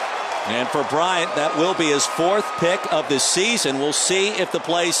 And for Bryant, that will be his 4th pick of the season. We'll see if the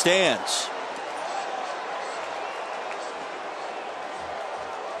play stands.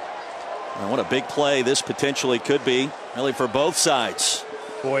 And what a big play this potentially could be, really, for both sides.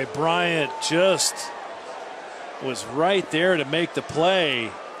 Boy, Bryant just was right there to make the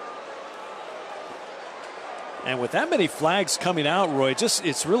play. And with that many flags coming out, Roy,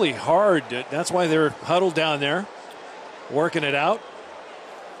 it's really hard. That's why they're huddled down there, working it out.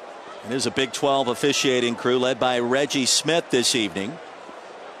 It is a Big 12 officiating crew led by Reggie Smith this evening.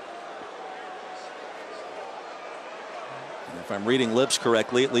 And if I'm reading lips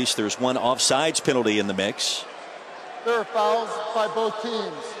correctly, at least there's 1 offsides penalty in the mix. There are fouls by both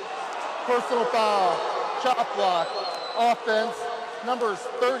teams. Personal foul, chop block, offense, numbers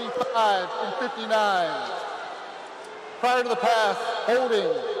 35 and 59. Prior to the pass,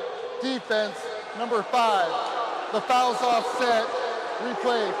 holding, defense, number 5. The foul's offset,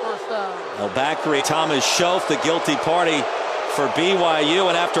 replay, first down. El-Bakri, Thomas Schoaf, the guilty party for BYU,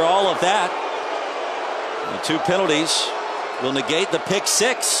 and after all of that, the 2 penalties will negate the pick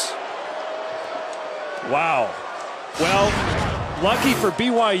 6. Wow. Well, lucky for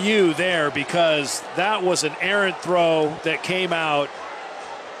BYU there, because that was an errant throw that came out.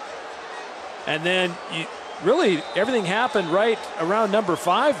 And then really everything happened right around number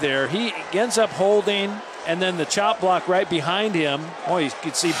 5 there. He ends up holding, and then the chop block right behind him. Oh, you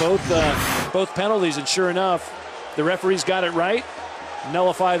could see both penalties, and sure enough, the referees got it right.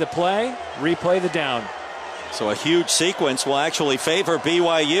 Nullify the play, replay the down. So a huge sequence will actually favor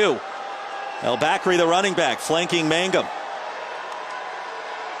BYU. El-Bakri, the running back, flanking Mangum.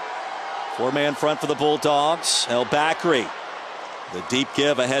 4-man front for the Bulldogs. El-Bakri, the deep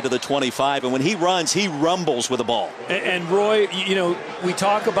give ahead of the 25. And when he runs, he rumbles with the ball. And Roy, you know, we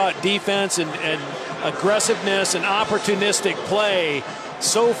talk about defense and aggressiveness and opportunistic play.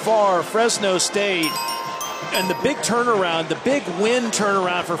 So far, Fresno State, and the big turnaround, the big win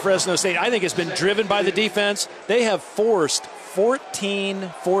turnaround for Fresno State, I think has been driven by the defense. They have forced 14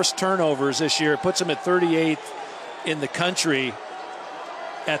 forced turnovers this year. It puts them at 38th in the country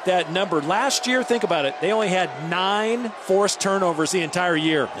at that number. Last year, think about it, they only had 9 forced turnovers the entire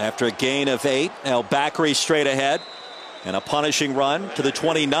year. After a gain of 8, El-Bakri straight ahead, and a punishing run to the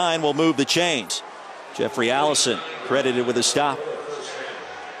 29 will move the chains. Jeffrey Allison credited with a stop.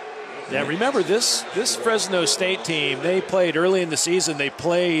 Yeah, remember this Fresno State team, they played early in the season. They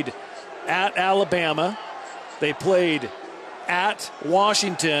played at Alabama. They played at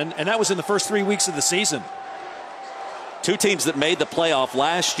Washington, and that was in the first 3 weeks of the season. 2 teams that made the playoff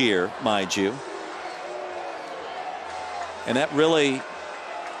last year, mind you. And that really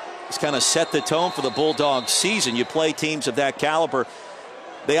has kind of set the tone for the Bulldogs season. You play teams of that caliber.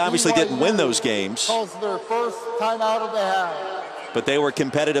 They obviously didn't win those games. Calls their first timeout of the half. But they were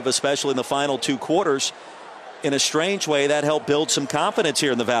competitive, especially in the final 2 quarters. In a strange way, that helped build some confidence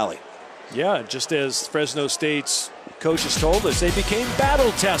here in the Valley. Yeah, just as Fresno State's coaches told us, they became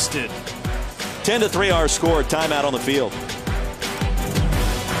battle-tested. 10-3 our score, timeout on the field.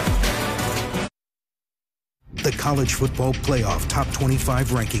 The College Football Playoff Top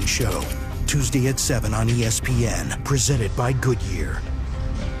 25 Ranking Show. Tuesday at 7 on ESPN. Presented by Goodyear.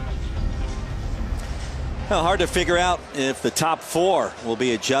 Well, hard to figure out if the top 4 will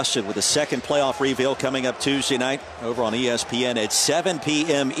be adjusted with the second playoff reveal coming up Tuesday night over on ESPN at 7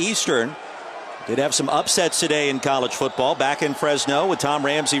 p.m. Eastern. Did have some upsets today in college football. Back in Fresno with Tom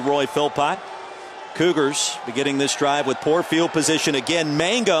Ramsey, Roy Philpott. Cougars beginning this drive with poor field position again.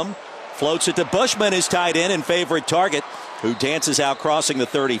 Mangum floats it to Bushman, his tight end and favorite target, who dances out crossing the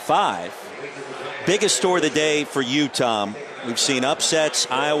 35. Biggest story of the day for you, Tom. We've seen upsets.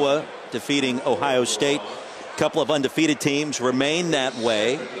 Iowa defeating Ohio State. A couple of undefeated teams remain that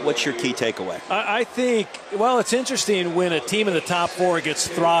way. What's your key takeaway? I think, well, it's interesting when a team in the top 4 gets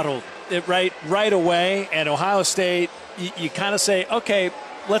throttled right away, and Ohio State, you kind of say, okay,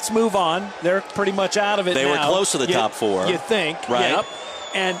 let's move on. They're pretty much out of it now. They were close to the top 4. You think. Right.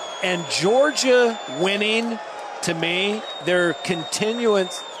 Yep. And Georgia winning, to me, their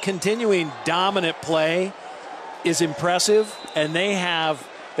continuing dominant play is impressive, and they have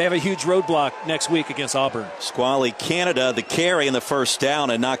a huge roadblock next week against Auburn. Squally Canada, the carry in the first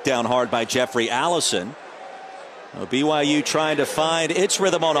down, and knocked down hard by Jeffrey Allison. BYU trying to find its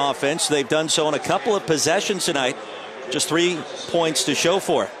rhythm on offense. They've done so in a couple of possessions tonight. Just 3 points to show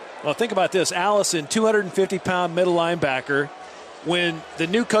for it. Well, think about this. Allison, 250-pound middle linebacker. When the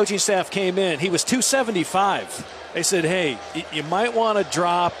new coaching staff came in, he was 275. They said, hey, you might want to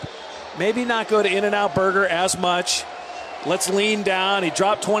drop, maybe not go to In-N-Out Burger as much. Let's lean down. He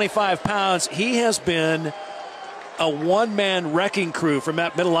dropped 25 pounds. He has been a one-man wrecking crew from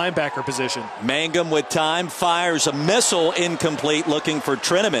that middle linebacker position. Mangum with time fires a missile incomplete, looking for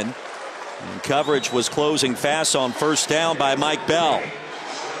Treneman. And coverage was closing fast on first down by Mike Bell.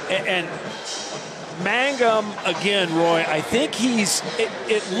 And Mangum, again, Roy, I think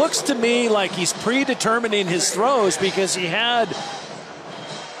it looks to me like he's predetermining his throws, because he had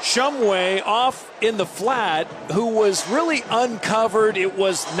Shumway off in the flat, who was really uncovered. It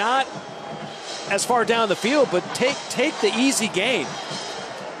was not as far down the field, but take the easy gain.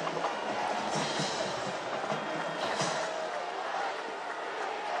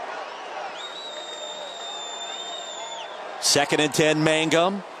 Second and 10,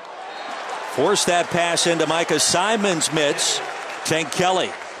 Mangum. Forced that pass into Micah Simon's mitts. Tank Kelly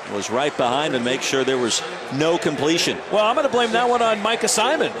was right behind to make sure there was no completion. Well, I'm going to blame that one on Micah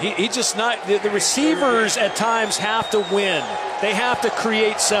Simon. He just not, the receivers at times have to win. They have to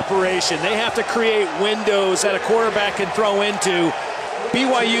create separation. They have to create windows that a quarterback can throw into.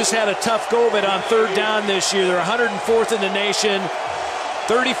 BYU's had a tough go of it on third down this year. They're 104th in the nation,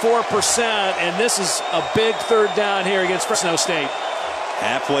 34%, and this is a big third down here against Fresno State.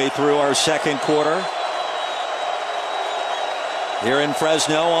 Halfway through our second quarter. Here in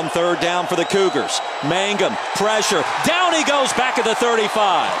Fresno on third down for the Cougars. Mangum, pressure. Down he goes back at the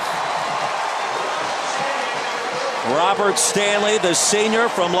 35. Robert Stanley, the senior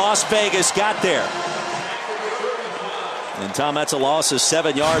from Las Vegas, got there. And Tom, that's a loss of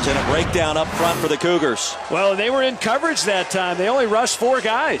 7 yards and a breakdown up front for the Cougars. Well, they were in coverage that time. They only rushed 4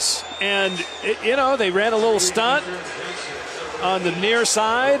 guys. And, they ran a little stunt on the near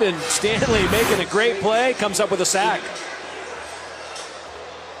side, and Stanley making a great play, comes up with a sack.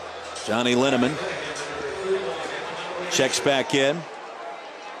 Johnny Linneman checks back in.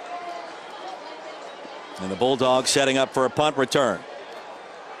 And the Bulldogs setting up for a punt return.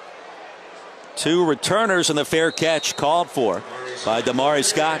 2 returners, and the fair catch called for by Damari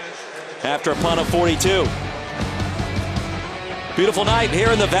Scott after a punt of 42. Beautiful night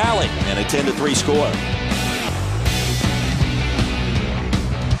here in the Valley, and a 10-3 score.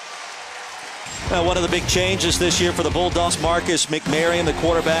 One of the big changes this year for the Bulldogs, Marcus McMarion, the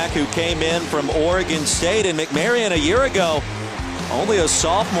quarterback who came in from Oregon State. And McMarion, a year ago, only a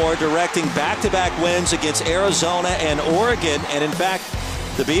sophomore, directing back-to-back wins against Arizona and Oregon. And in fact,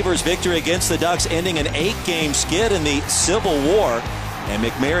 the Beavers' victory against the Ducks ending an 8-game skid in the Civil War. And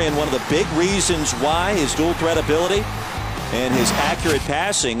McMarion, one of the big reasons why, his dual threat ability and his accurate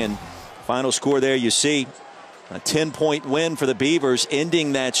passing. And final score there, you see a 10-point win for the Beavers,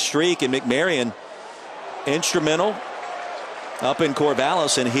 ending that streak. And McMarion, instrumental up in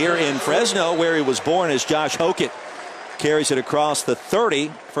Corvallis and here in Fresno, where he was born, as Josh Hokett carries it across the 30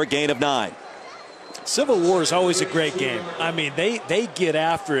 for a gain of 9. Civil War is always a great game. I mean, they get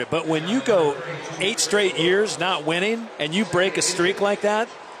after it. But when you go 8 straight years not winning and you break a streak like that,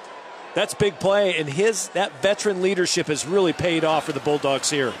 that's big play. And that veteran leadership has really paid off for the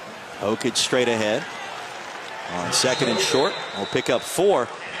Bulldogs here. Hokett straight ahead on second and short. We'll pick up 4.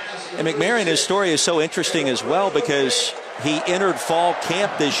 And McMarion, his story is so interesting as well, because he entered fall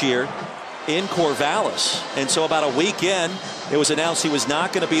camp this year in Corvallis. And so about a week in, it was announced he was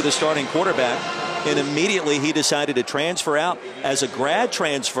not going to be the starting quarterback. And immediately he decided to transfer out as a grad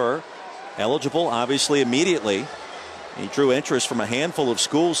transfer, eligible obviously immediately. He drew interest from a handful of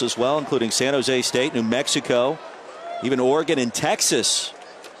schools as well, including San Jose State, New Mexico, even Oregon and Texas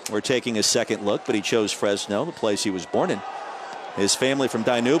were taking a second look, but he chose Fresno, the place he was born in. His family from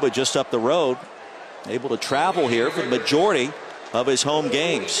Dinuba, just up the road, able to travel here for the majority of his home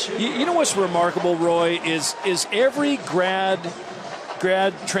games. You know what's remarkable, Roy, is every grad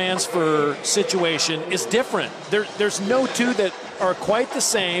transfer situation is different. There's no two that are quite the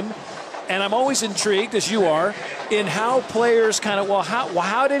same. And I'm always intrigued, as you are, in how players kind of,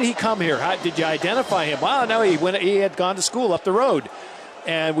 how did he come here? How did you identify him? Well, no, he had gone to school up the road.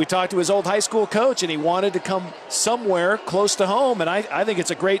 And we talked to his old high school coach, and he wanted to come somewhere close to home. And I think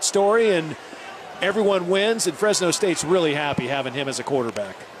it's a great story, and everyone wins, and Fresno State's really happy having him as a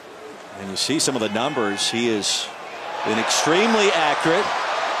quarterback. And you see some of the numbers. He has been extremely accurate.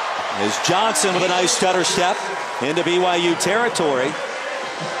 As Johnson with a nice stutter step into BYU territory.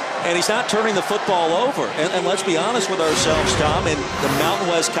 And he's not turning the football over. And let's be honest with ourselves, Tom. In the Mountain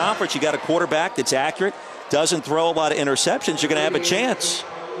West Conference, you got a quarterback that's accurate, doesn't throw a lot of interceptions. You're going to have a chance.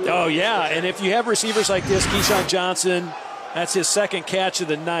 Oh, yeah. And if you have receivers like this, Keyshawn Johnson, that's his second catch of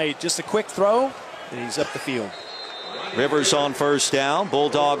the night. Just a quick throw, and he's up the field. Rivers on first down.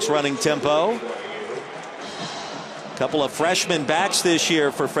 Bulldogs running tempo. A couple of freshman backs this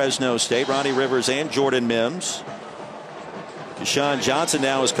year for Fresno State, Ronnie Rivers and Jordan Mims. Keyshawn Johnson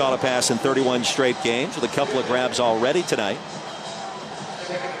now has caught a pass in 31 straight games with a couple of grabs already tonight.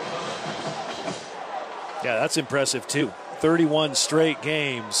 Yeah, that's impressive too. 31 straight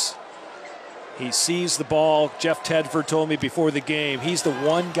games. He sees the ball. Jeff Tedford told me before the game, he's the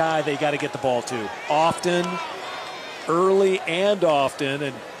one guy they got to get the ball to. Often, early and often,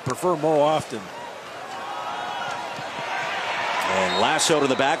 and prefer more often. And lassoed in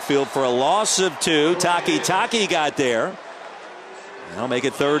the backfield for a loss of 2. Taki got there. I'll make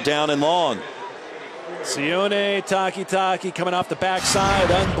it third down and long. Sione Taki coming off the backside,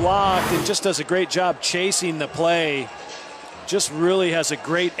 unblocked, and just does a great job chasing the play. Just really has a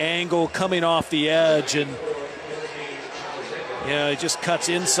great angle coming off the edge, and he just cuts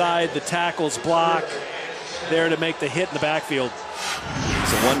inside the tackle's block there to make the hit in the backfield.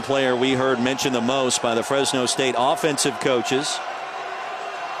 It's the one player we heard mentioned the most by the Fresno State offensive coaches,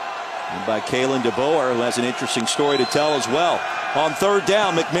 and by Kalen DeBoer, who has an interesting story to tell as well. On third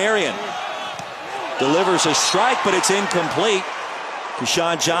down, McMarion delivers a strike, but it's incomplete.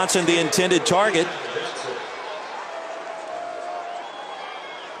 Keyshawn Johnson, the intended target.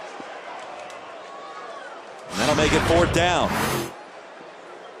 And that'll make it fourth down.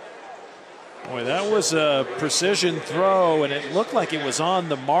 Boy, that was a precision throw, and it looked like it was on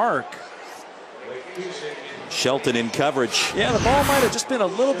the mark. Shelton in coverage. Yeah, the ball might have just been a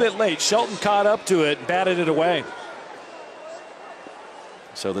little bit late. Shelton caught up to it and batted it away.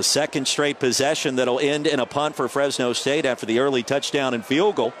 So the second straight possession that'll end in a punt for Fresno State after the early touchdown and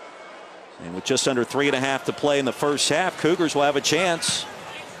field goal. And with just under 3.5 to play in the first half, Cougars will have a chance.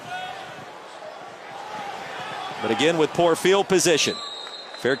 But again, with poor field position.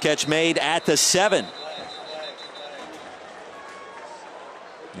 Fair catch made at the 7.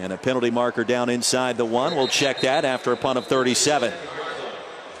 And a penalty marker down inside the 1. We'll check that after a punt of 37.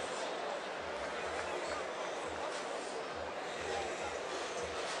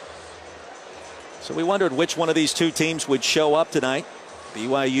 So we wondered which one of these two teams would show up tonight.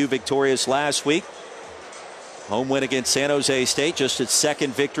 BYU victorious last week. Home win against San Jose State, just its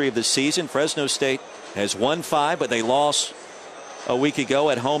second victory of the season. Fresno State has won 5, but they lost a week ago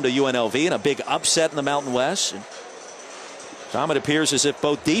at home to UNLV in a big upset in the Mountain West. And Tom, it appears as if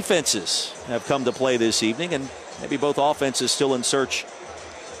both defenses have come to play this evening, and maybe both offenses still in search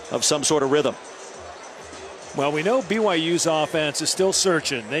of some sort of rhythm. Well, we know BYU's offense is still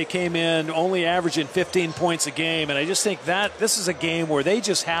searching. They came in only averaging 15 points a game, and I just think that this is a game where they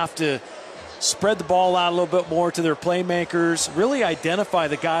just have to spread the ball out a little bit more to their playmakers, really identify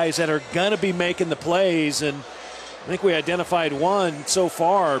the guys that are going to be making the plays. And I think we identified one so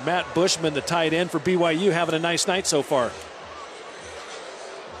far, Matt Bushman, the tight end for BYU, having a nice night so far.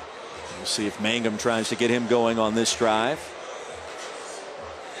 We'll see if Mangum tries to get him going on this drive.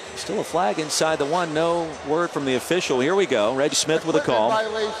 Still a flag inside the 1. No word from the official. Here we go. Reggie Smith with a call.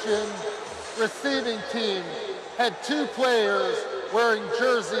 Violation. Receiving team had 2 players wearing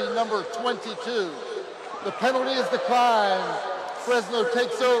jersey number 22. The penalty is declined. Fresno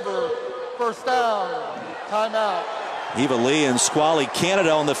takes over. First down. Timeout. Eva Lee and Squally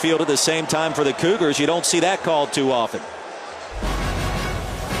Canada on the field at the same time for the Cougars. You don't see that called too often.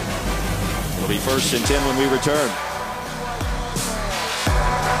 It'll be 1st and 10 when we return.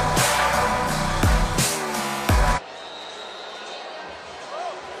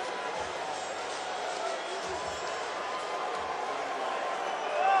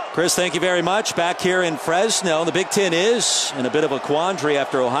 Chris, thank you very much. Back here in Fresno, the Big Ten is in a bit of a quandary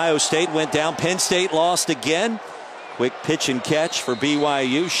after Ohio State went down. Penn State lost again. Quick pitch and catch for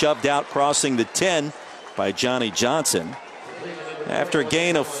BYU, shoved out crossing the 10 by Johnny Johnson. After a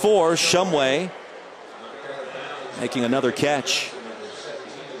gain of 4, Shumway making another catch.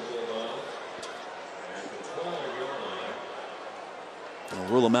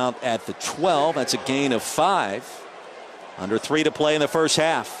 rule them out at the 12. That's a gain of 5. Under 3 to play in the first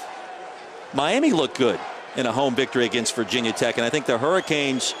half. Miami looked good in a home victory against Virginia Tech, and I think the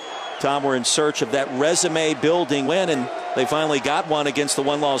Hurricanes, Tom, were in search of that resume-building win, and they finally got one against the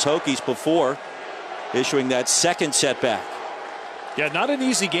one-loss Hokies before issuing that second setback. Yeah, not an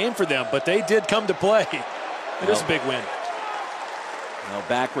easy game for them, but they did come to play. It is a big win. Now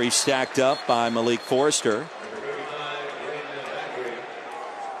Backery stacked up by Malik Forrester.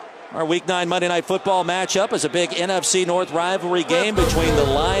 Our Week 9 Monday Night Football matchup is a big NFC North rivalry game between the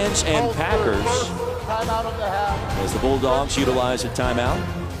Lions and Packers, as the Bulldogs utilize a timeout.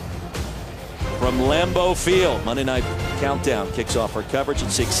 From Lambeau Field, Monday Night Countdown kicks off our coverage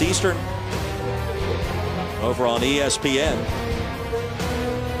at 6 Eastern over on ESPN.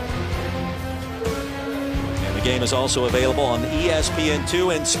 And the game is also available on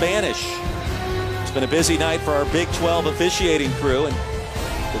ESPN2 in Spanish. It's been a busy night for our Big 12 officiating crew, and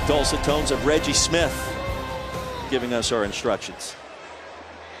the dulcet tones of Reggie Smith giving us our instructions.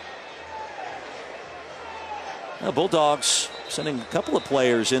 Now, Bulldogs sending a couple of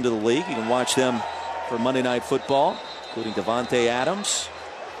players into the league. You can watch them for Monday Night Football, including Devontae Adams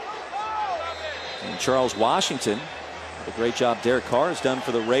and Charles Washington. The great job Derek Carr has done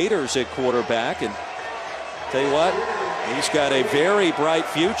for the Raiders at quarterback. And tell you what, he's got a very bright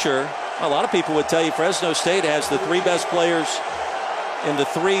future. A lot of people would tell you Fresno State has the 3 best players in the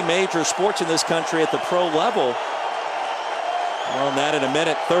 3 major sports in this country at the pro level. More on that in a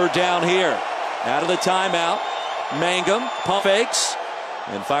minute. Third down here. Out of the timeout. Mangum pump fakes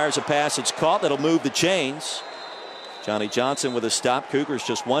and fires a pass. It's caught. That'll move the chains. Johnny Johnson with a stop. Cougars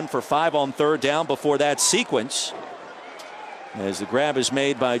just 1 for 5 on third down before that sequence, as the grab is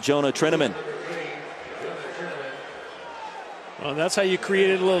made by Jonah Trineman. Well, that's how you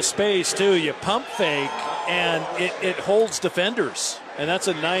created a little space too. You pump fake and it holds defenders, and that's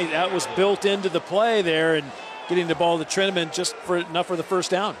a nice, that was built into the play there, and getting the ball to Trineman just for enough for the first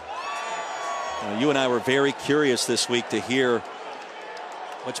down. You and I were very curious this week to hear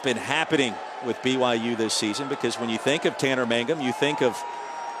what's been happening with BYU this season, because when you think of Tanner Mangum, you think of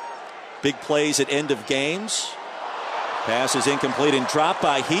big plays at end of games. Pass is incomplete and dropped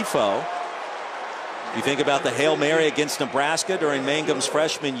by Hefo. You think about the Hail Mary against Nebraska during Mangum's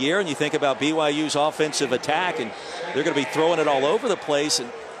freshman year, and you think about BYU's offensive attack, and they're going to be throwing it all over the place.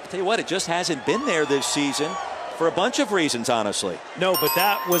 And I'll tell you what, it just hasn't been there this season for a bunch of reasons, honestly. No, but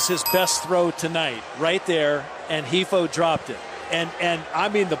that was his best throw tonight, right there, and Hefo dropped it. And I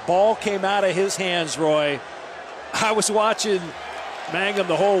mean, the ball came out of his hands, Roy. I was watching Mangum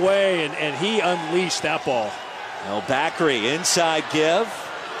the whole way, and he unleashed that ball. Now Backery inside give.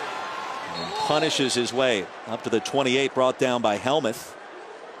 And punishes his way up to the 28, brought down by Helmuth.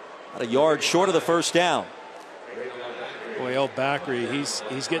 About a yard short of the first down. Boy, Backery,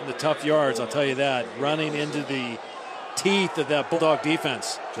 he's getting the tough yards, I'll tell you that. Running into the teeth of that Bulldog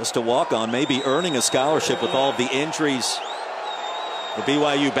defense. Just a walk-on, maybe earning a scholarship with all of the injuries. The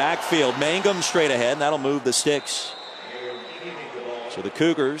BYU backfield. Mangum straight ahead, and that'll move the sticks. So the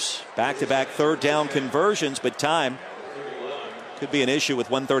Cougars back-to-back third down conversions, but time could be an issue with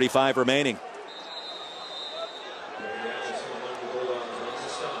 1:35 remaining.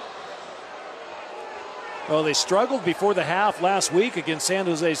 Well, they struggled before the half last week against San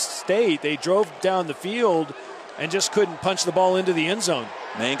Jose State. They drove down the field and just couldn't punch the ball into the end zone.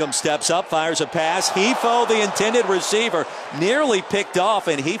 Mangum steps up, fires a pass. Hefo, the intended receiver, nearly picked off,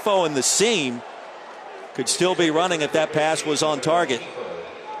 and Hefo in the seam could still be running if that pass was on target.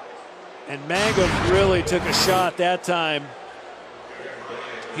 And Mangum really took a shot that time.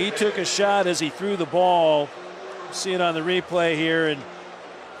 He took a shot as he threw the ball. See it on the replay here, and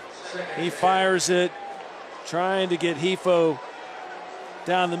he fires it, trying to get Hefo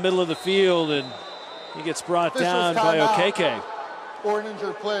down the middle of the field, and he gets brought down by Okeke. For an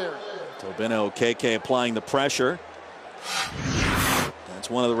injured player. Tobino Okeke applying the pressure. That's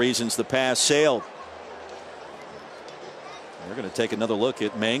one of the reasons the pass sailed. We're going to take another look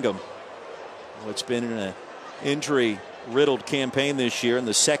at Mangum. It's been an injury-riddled campaign this year in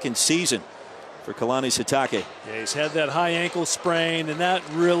the second season for Kalani Sitake. Yeah, he's had that high ankle sprain, and that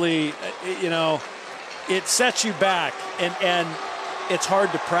really, you know, it sets you back, and it's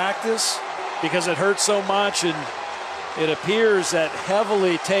hard to practice because it hurts so much, and it appears that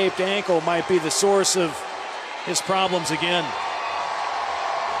heavily taped ankle might be the source of his problems again.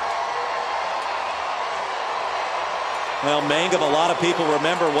 Well, Mangum, a lot of people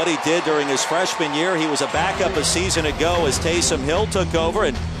remember what he did during his freshman year. He was a backup a season ago as Taysom Hill took over,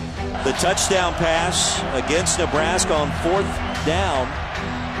 and the touchdown pass against Nebraska on 4th down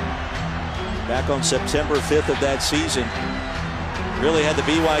back on September 5th of that season Really had the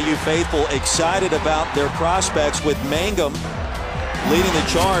BYU faithful excited about their prospects, with Mangum leading the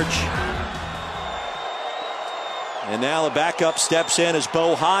charge. And now the backup steps in as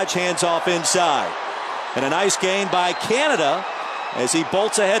Bo Hodge hands off inside. And a nice gain by Canada as he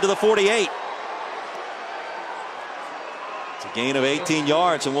bolts ahead to the 48. It's a gain of 18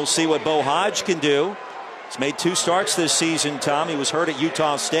 yards, and we'll see what Bo Hodge can do. He's made 2 starts this season, Tom. He was hurt at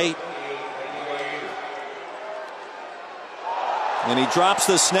Utah State. And he drops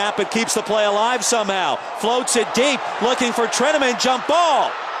the snap and keeps the play alive somehow. Floats it deep, looking for Treneman. Jump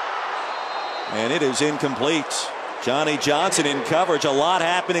ball. And it is incomplete. Johnny Johnson in coverage. A lot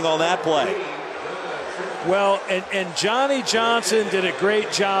happening on that play. Well, and Johnny Johnson did a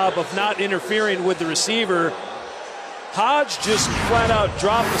great job of not interfering with the receiver. Hodge just flat out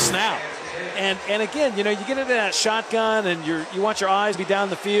dropped the snap. And again, you know, you get into that shotgun and you want your eyes to be down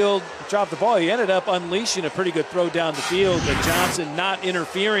the field, drop the ball. You ended up unleashing a pretty good throw down the field, but Johnson not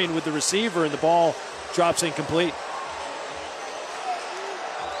interfering with the receiver, and the ball drops incomplete.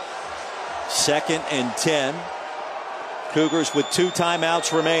 2nd and 10. Cougars with 2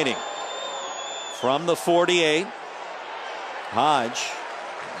 timeouts remaining. From the 48, Hodge,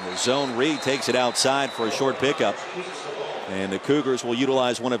 the zone read, takes it outside for a short pickup. And the Cougars will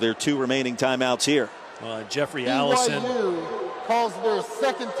utilize one of their 2 remaining timeouts here. Jeffrey Allison. BYU calls their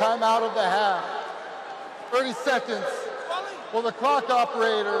 2nd timeout of the half. 30 seconds. Will the clock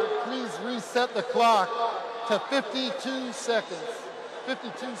operator please reset the clock to 52 seconds?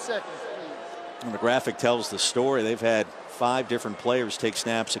 52 seconds, please. And the graphic tells the story. They've had 5 different players take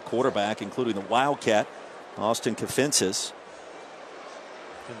snaps at quarterback, including the Wildcat, Austin Kafensis.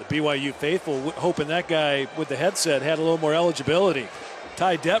 And the BYU faithful hoping that guy with the headset had a little more eligibility.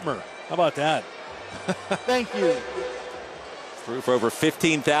 Ty Detmer, how about that? Thank you. Threw for over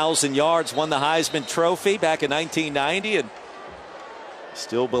 15,000 yards, won the Heisman Trophy back in 1990, and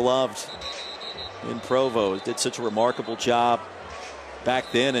still beloved in Provo. Did such a remarkable job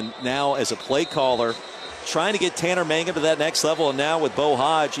back then, and now as a play caller, trying to get Tanner Mangum to that next level. And now with Bo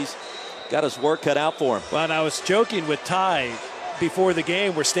Hodge, he's got his work cut out for him. Well, and I was joking with Ty before the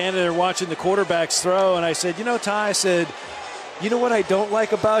game. We're standing there watching the quarterbacks throw, and I said, you know, Ty, I said, you know what I don't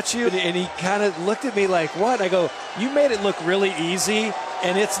like about you? And he kind of looked at me like, what? I go, you made it look really easy,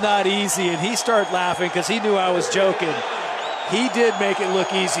 and it's not easy. And he started laughing because he knew I was joking. He did make it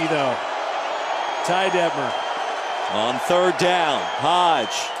look easy, though. Ty Detmer. On 3rd down,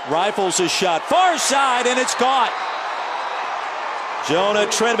 Hodge rifles a shot, far side, and it's caught. Jonah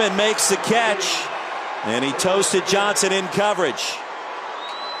Treneman makes the catch, and he toasted Johnson in coverage.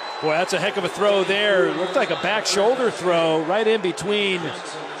 Boy, that's a heck of a throw there. It looked like a back shoulder throw right in between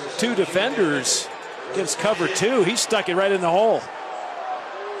 2 defenders. Gives cover 2. He stuck it right in the hole.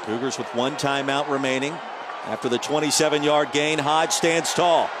 Cougars with 1 timeout remaining. After the 27-yard gain, Hodge stands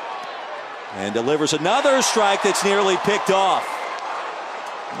tall and delivers another strike that's nearly picked off.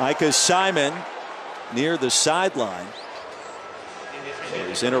 Micah Simon near the sideline.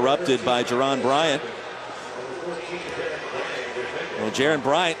 He's interrupted by Jaron Bryant. Well, Jaron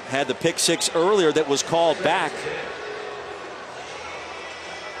Bryant had the pick 6 earlier that was called back.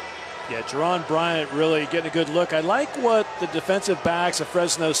 Yeah, Jaron Bryant really getting a good look. I like what the defensive backs of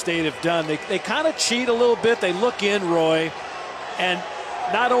Fresno State have done. They kind of cheat a little bit. They look in, Roy, and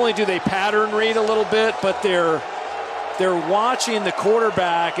not only do they pattern read a little bit, but they're watching the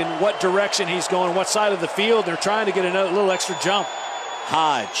quarterback and what direction he's going, what side of the field. They're trying to get a little extra jump.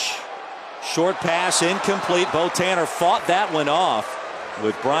 Hodge, short pass incomplete. Bo Tanner fought that one off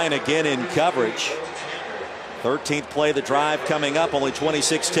with Bryant again in coverage. 13th play of the drive coming up. Only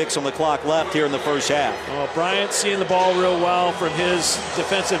 26 ticks on the clock left here in the first half. Oh, Bryant seeing the ball real well from his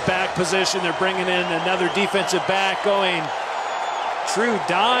defensive back position. They're bringing in another defensive back going true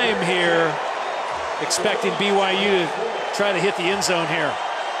dime here, expecting BYU to try to hit the end zone here.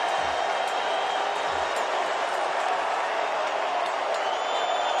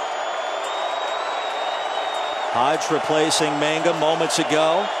 Hodge replacing Mangum moments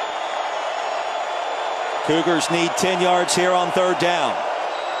ago. Cougars need 10 yards here on 3rd down.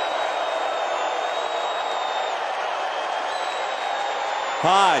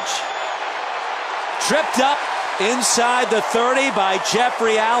 Hodge tripped up inside the 30 by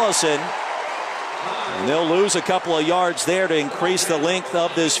Jeffrey Allison. And they'll lose a couple of yards there to increase the length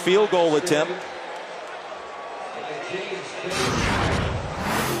of this field goal attempt.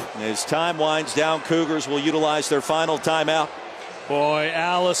 As time winds down, Cougars will utilize their final timeout. Boy,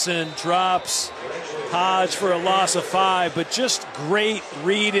 Allison drops Hodge for a loss of 5, but just great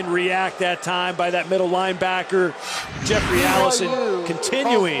read and react that time by that middle linebacker. Jeffrey Allison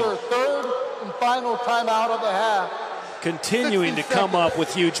continuing. Their 3rd and final timeout of the half. continuing to come up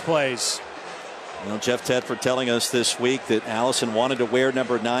with huge plays. Well, Jeff Tedford telling us this week that Allison wanted to wear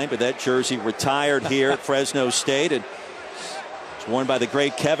number 9, but that jersey retired here at Fresno State, and it's worn by the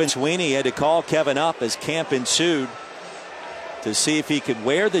great Kevin Sweeney. He had to call Kevin up as camp ensued to see if he could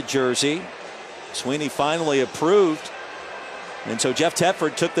wear the jersey. Sweeney finally approved. And so Jeff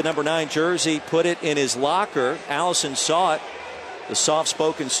Tedford took the number 9 jersey, put it in his locker. Allison saw it. The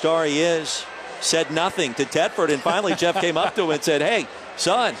soft-spoken star he is, said nothing to Tedford. And finally Jeff came up to him and said, "Hey,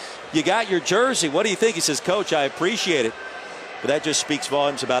 son, you got your jersey. What do you think?" He says, "Coach, I appreciate it." But that just speaks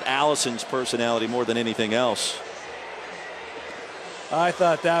volumes about Allison's personality more than anything else. I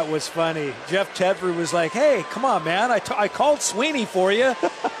thought that was funny. Jeff Tedford was like, "Hey, come on, man. I called Sweeney for you.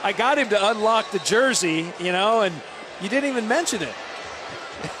 I got him to unlock the jersey, you know, and you didn't even mention it."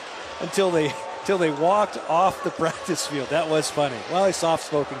 until they walked off the practice field. That was funny. Well, a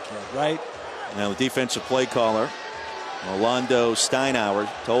soft-spoken kid, right? Now the defensive play caller, Orlando Steinauer,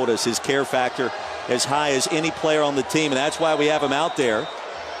 told us his care factor as high as any player on the team, and that's why we have him out there.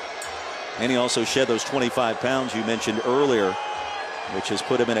 And he also shed those 25 pounds you mentioned earlier, which has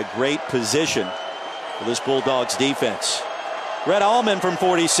put him in a great position for this Bulldogs defense. Red Allman from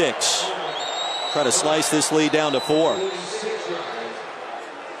 46. Try to slice this lead down to 4.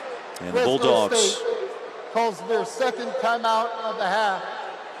 And the Bulldogs State calls their second timeout of the half.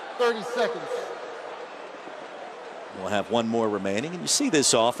 30 seconds. will have one more remaining, and you see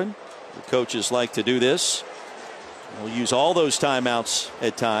this often. The coaches like to do this. We'll use all those timeouts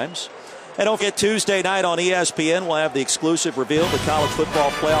at times. And don't forget, Tuesday night on ESPN, we'll have the exclusive reveal, the college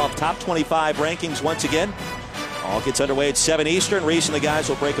football playoff top 25 rankings once again. All gets underway at 7 Eastern. Reese and the guys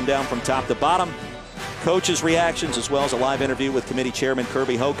will break them down from top to bottom. Coaches' reactions, as well as a live interview with committee chairman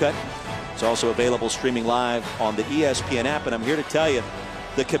Kirby Hocutt. It's also available streaming live on the ESPN app. And I'm here to tell you,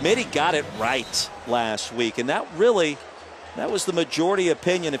 the committee got it right last week. And that was the majority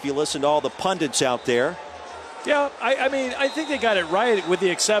opinion if you listen to all the pundits out there. Yeah, I mean, I think they got it right with the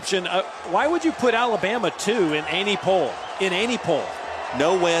exception. Why would you put Alabama 2 in any poll? In any poll.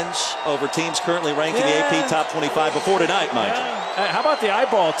 No wins over teams currently ranked in the AP top 25 before tonight, Mike. How about the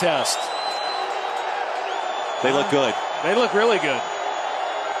eyeball test? They look good. They look really good.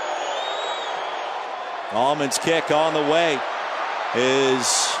 Allman's kick on the way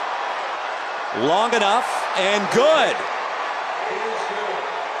is long enough and good.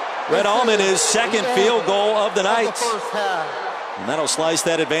 Red Allman his second field goal of the night. And that'll slice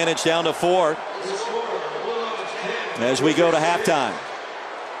that advantage down to 4 as we go to halftime.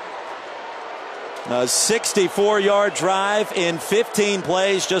 A 64-yard drive in 15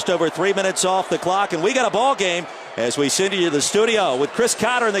 plays, just over 3 minutes off the clock. And we got a ball game as we send you to the studio with Chris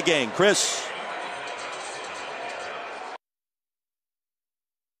Cotter in the game. Chris.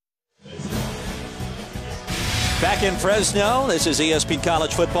 Back in Fresno, this is ESPN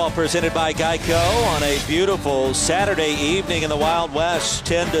College Football presented by Geico on a beautiful Saturday evening in the Wild West.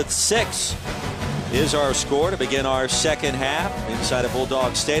 10-6 is our score to begin our second half inside of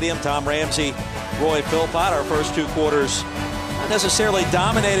Bulldog Stadium. Tom Ramsey, Roy Philpott. Our first 2 quarters not necessarily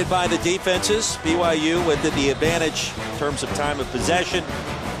dominated by the defenses. BYU with the advantage in terms of time of possession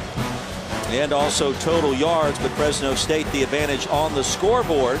and also total yards, but Fresno State the advantage on the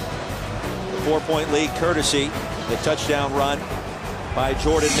scoreboard. The 4-point lead courtesy the touchdown run by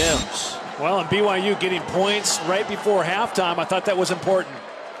Jordan Mims. Well, and BYU getting points right before halftime. I thought that was important.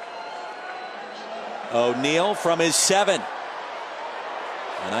 O'Neal from his 7.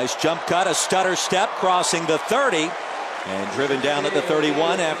 A nice jump cut, a stutter step, crossing the 30 and driven down at the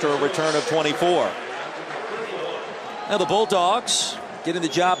 31 after a return of 24. Now the Bulldogs getting the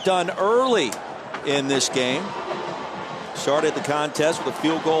job done early in this game. Started the contest with a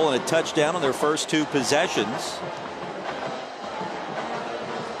field goal and a touchdown on their first 2 possessions.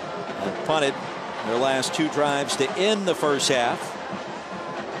 And punted their last 2 drives to end the first half.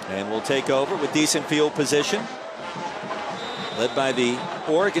 And will take over with decent field position, led by the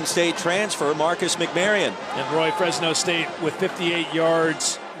Oregon State transfer Marcus McMarion. And Roy, Fresno State with 58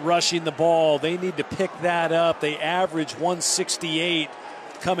 yards rushing the ball. They need to pick that up. They average 168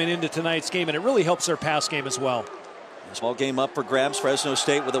 coming into tonight's game, and it really helps their pass game as well. Small game up for grabs. Fresno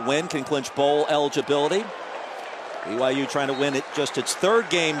State with a win can clinch bowl eligibility. BYU trying to win it just its 3rd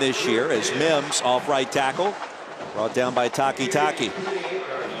game this year as Mims off right tackle, brought down by Taki.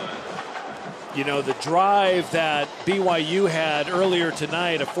 You know, the drive that BYU had earlier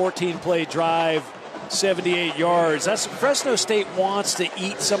tonight, a 14-play drive, 78 yards. That's Fresno State wants to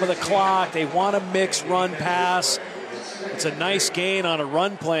eat some of the clock. They want to mix run pass. It's a nice gain on a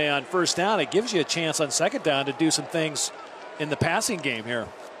run play on first down. It gives you a chance on second down to do some things in the passing game here.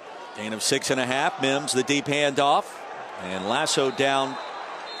 Gain of 6.5. Mims the deep handoff. And lassoed down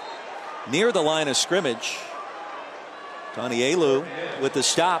near the line of scrimmage. Tanielu with the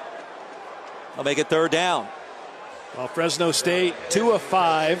stop. I'll make it third down. Well, Fresno State 2 of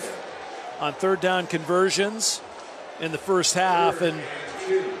 5 on third down conversions in the first half. And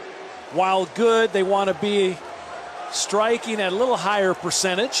while good, they want to be striking at a little higher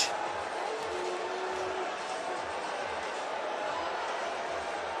percentage.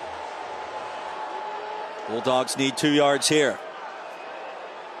 Bulldogs need 2 yards here.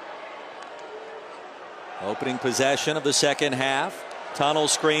 Opening possession of the second half. Tunnel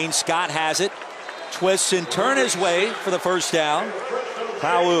screen. Scott has it. Twists and turn his way for the first down.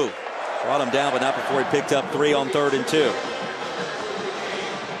 Pau'u brought him down, but not before he picked up 3 on 3rd and 2.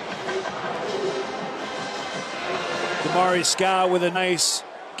 Damari Scott with a nice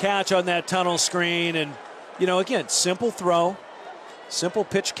catch on that tunnel screen. And, you know, again, simple throw, simple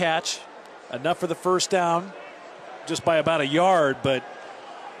pitch catch. Enough for the first down, just by about a yard, but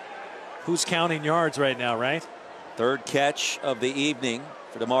who's counting yards right now, right? Third catch of the evening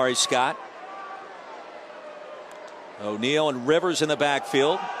for Damari Scott. O'Neal and Rivers in the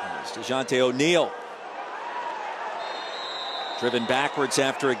backfield. It's DeJounte O'Neal. Driven backwards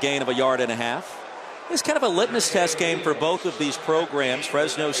after a gain of 1.5 yards. It's kind of a litmus test game for both of these programs.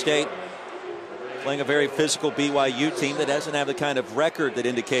 Fresno State playing a very physical BYU team that doesn't have the kind of record that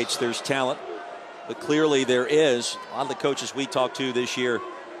indicates there's talent. But clearly there is. A lot of the coaches we talked to this year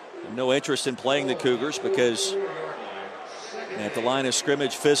have no interest in playing the Cougars because at the line of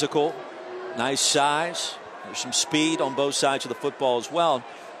scrimmage, physical, nice size. There's some speed on both sides of the football as well.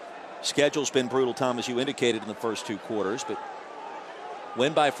 Schedule's been brutal, Tom, as you indicated in the first 2 quarters. But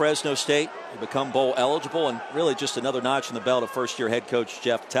win by Fresno State, they become bowl eligible, and really just another notch in the belt of first-year head coach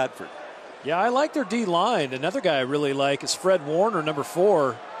Jeff Tedford. Yeah, I like their D-line. Another guy I really like is Fred Warner, number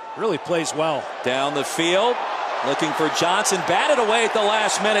 4. Really plays well. Down the field, looking for Johnson. Batted away at the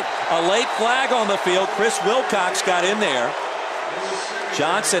last minute. A late flag on the field. Chris Wilcox got in there.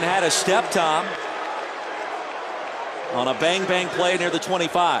 Johnson had a step, Tom, on a bang-bang play near the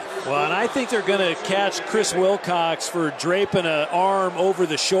 25. Well, and I think they're going to catch Chris Wilcox for draping an arm over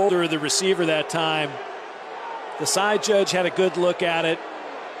the shoulder of the receiver that time. The side judge had a good look at it.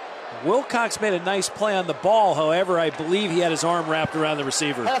 Wilcox made a nice play on the ball. However, I believe he had his arm wrapped around the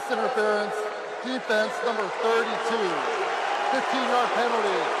receiver. Pass interference, defense, number 32. 15-yard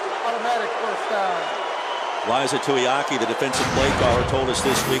penalty, automatic first down. Liza Tuiaki, the defensive play caller, told us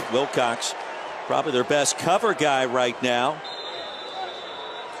this week Wilcox probably their best cover guy right now,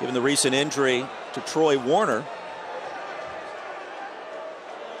 given the recent injury to Troy Warner.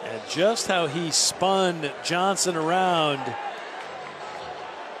 And just how he spun Johnson around.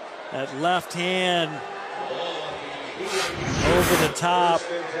 That left hand over the top.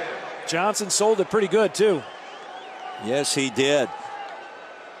 Johnson sold it pretty good, too. Yes, he did.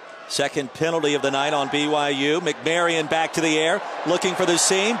 Second penalty of the night on BYU. McMarion back to the air, looking for the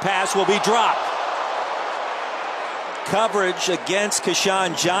seam. Pass will be dropped. Coverage against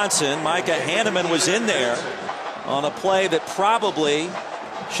Keshawn Johnson. Micah Hanneman was in there on a play that probably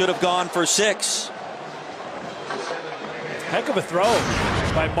should have gone for 6. Heck of a throw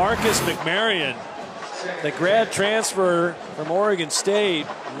by Marcus McMarion. The grad transfer from Oregon State,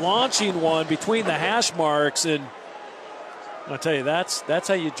 launching one between the hash marks. And I'll tell you, that's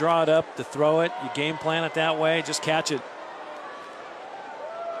how you draw it up to throw it. You game plan it that way. Just catch it.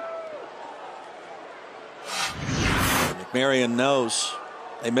 McMarion knows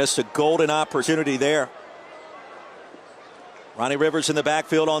they missed a golden opportunity there. Ronnie Rivers in the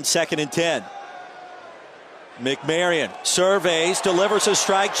backfield on 2nd and 10. McMarion surveys, delivers a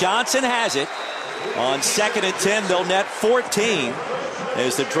strike. Johnson has it. On 2nd and 10, they'll net 14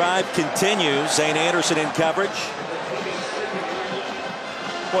 as the drive continues. Zane Anderson in coverage.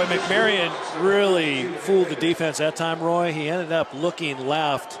 Boy, McMarion really fooled the defense that time, Roy. He ended up looking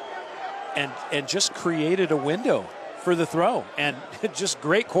left and just created a window for the throw. And just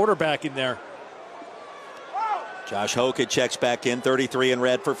great quarterbacking there. Josh Hokett checks back in, 33 in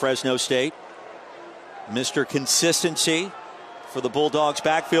red for Fresno State. Mr. Consistency for the Bulldogs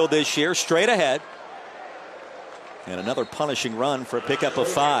backfield this year, straight ahead. And another punishing run for a pickup of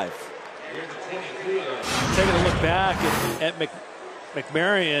 5. Taking a look back at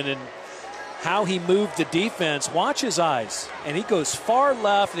McMarion and how he moved the defense. Watch his eyes. And he goes far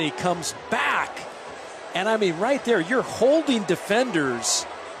left and he comes back. And I mean, right there, you're holding defenders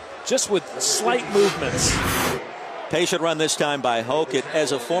just with slight movements. Patient run this time by Hokett.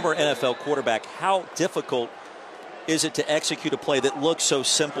 As a former NFL quarterback, how difficult is it to execute a play that looks so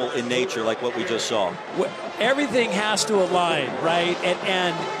simple in nature like what we just saw? Everything has to align, right?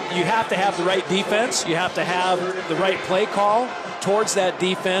 And you have to have the right defense. You have to have the right play call towards that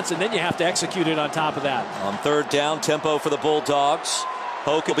defense, and then you have to execute it on top of that. On third down, tempo for the Bulldogs.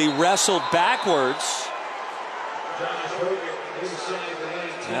 Hoke will be wrestled backwards.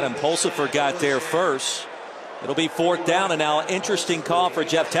 Adam Pulsifer got there first. It'll be fourth down, and now interesting call for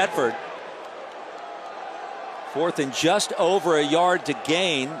Jeff Tedford. Fourth and just over a yard to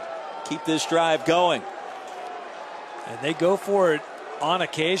gain. Keep this drive going. And they go for it on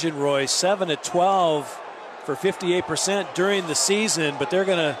occasion, Roy. 7-12 for 58% during the season, but they're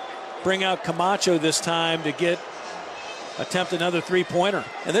going to bring out Camacho this time to attempt another three-pointer.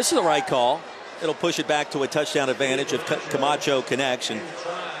 And this is the right call. It'll push it back to a touchdown advantage if Camacho connects. And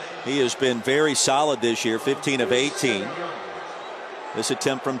he has been very solid this year, 15 of 18. This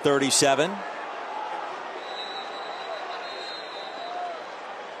attempt from 37.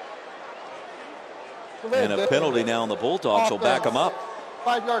 And a penalty now on the Bulldogs will back them up.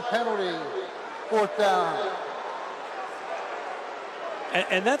 5-yard penalty, fourth down.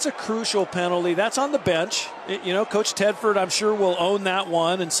 And that's a crucial penalty. That's on the bench. You know, Coach Tedford, I'm sure, will own that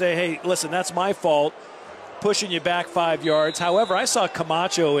one and say, hey, listen, that's my fault, pushing you back 5 yards. However, I saw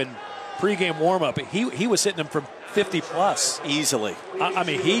Camacho in pregame warm-up. He was hitting him from 50-plus. Easily. I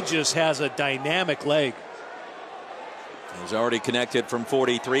mean, he just has a dynamic leg. He's already connected from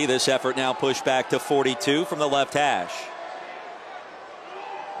 43. This effort now pushed back to 42 from the left hash.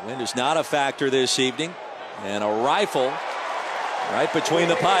 Wind is not a factor this evening. And a rifle right between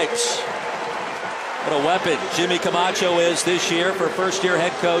the pipes. What a weapon Jimmy Camacho is this year for first-year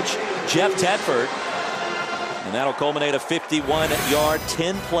head coach Jeff Tedford. And that'll culminate a 51-yard,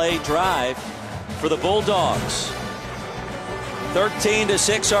 10-play drive for the Bulldogs.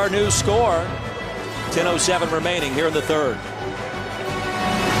 13-6 our new score. 10:07 remaining here in the third.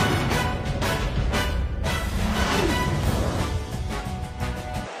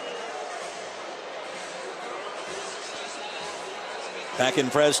 Back in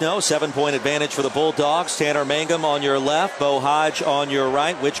Fresno, 7-point advantage for the Bulldogs. Tanner Mangum on your left, Bo Hodge on your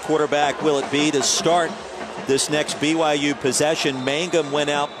right. Which quarterback will it be to start this next BYU possession? Mangum went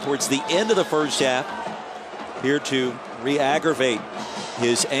out towards the end of the first half here to re-aggravate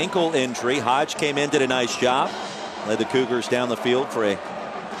his ankle injury. Hodge came in, did a nice job, led the Cougars down the field for a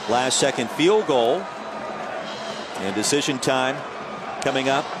last-second field goal. And decision time coming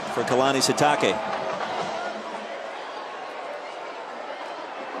up for Kalani Sitake.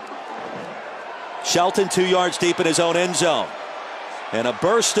 Shelton 2 yards deep in his own end zone. And a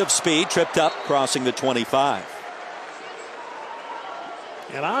burst of speed, tripped up, crossing the 25.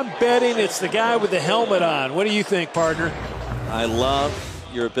 And I'm betting it's the guy with the helmet on. What do you think, partner? I love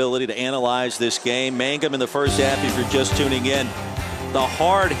your ability to analyze this game. Mangum in the first half, if you're just tuning in. The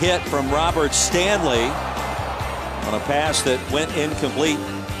hard hit from Robert Stanley on a pass that went incomplete.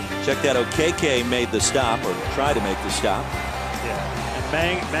 Check that, Okeke made the stop, or tried to make the stop.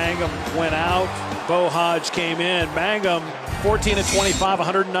 Yeah, and Mangum went out. Bo Hodge came in. Mangum, 14 of 25,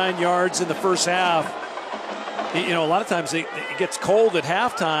 109 yards in the first half. You know, a lot of times it gets cold at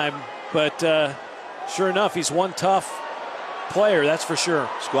halftime, but sure enough, he's one tough player, that's for sure.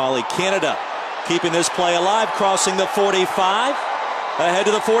 Squally Canada keeping this play alive, crossing the 45, ahead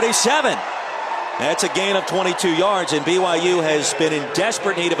to the 47. That's a gain of 22 yards, and BYU has been in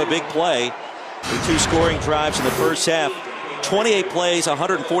desperate need of a big play with 2 scoring drives in the first half. 28 plays,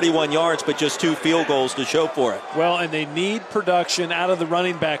 141 yards, but just 2 field goals to show for it. Well, and they need production out of the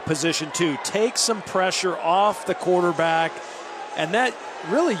running back position too. Take some pressure off the quarterback, and that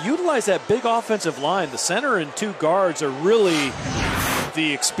really utilize that big offensive line. The center and 2 guards are really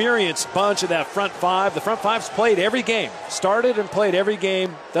the experienced bunch of that front 5. The front 5's played every game, started and played every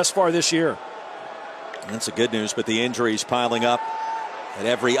game thus far this year. That's the good news, but the injuries piling up at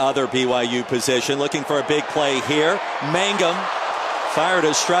every other BYU position. Looking for a big play here. Mangum fired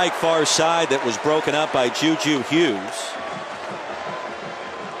a strike far side that was broken up by Juju Hughes.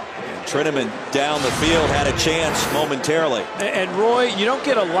 And Trineman down the field had a chance momentarily. And Roy, you don't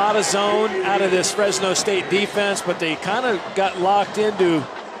get a lot of zone out of this Fresno State defense, but they kind of got locked into,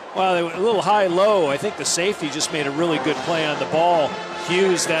 well, they went a little high-low. I think the safety just made a really good play on the ball.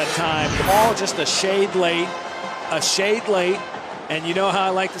 Hughes that time. The ball just a shade late. And you know how I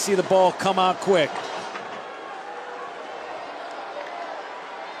like to see the ball come out quick.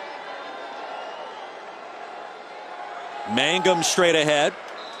 Mangum straight ahead.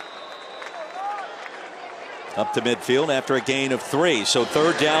 Up to midfield after a gain of 3. So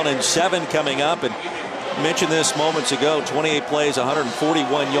 3rd down and 7 coming up. And Mentioned this moments ago. 28 plays,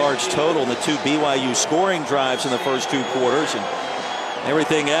 141 yards total in the 2 BYU scoring drives in the first 2 quarters, and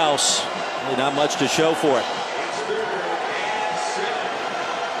everything else, really not much to show for it.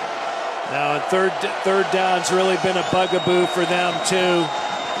 Now, third down's really been a bugaboo for them too.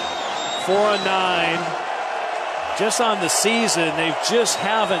 4 of 9. Just on the season, they just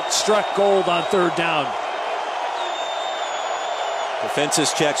haven't struck gold on third down.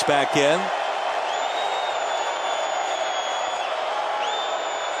 Defenses checks back in.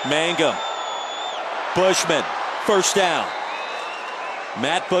 Mangum. Bushman. First down.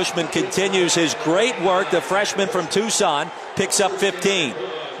 Matt Bushman continues his great work. The freshman from Tucson picks up 15.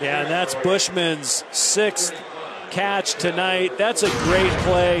 Yeah, and that's Bushman's 6th catch tonight. That's a great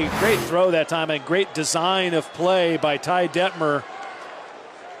play, great throw that time, and great design of play by Ty Detmer.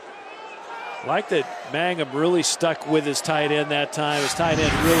 Like that Mangum really stuck with his tight end that time. His tight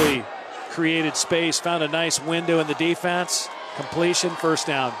end really created space, found a nice window in the defense. Completion, first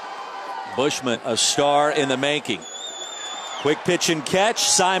down. Bushman, a star in the making. Quick pitch and catch.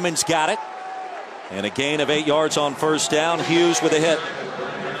 Simon's got it. And a gain of 8 yards on first down. Hughes with a hit.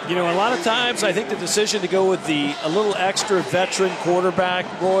 You know, a lot of times I think the decision to go with a little extra veteran quarterback,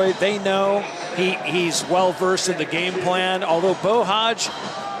 Roy, they know he's well versed in the game plan. Although Bo Hodge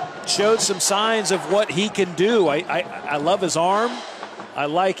showed some signs of what he can do. I love his arm. I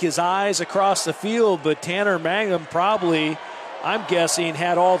like his eyes across the field, but Tanner Mangum probably, I'm guessing,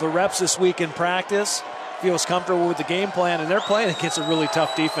 had all the reps this week in practice, feels comfortable with the game plan, and they're playing against a really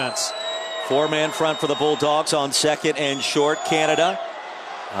tough defense. 4-man front for the Bulldogs on 2nd and short. Canada,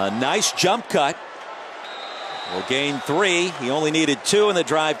 a nice jump cut. Will gain 3. He only needed 2, and the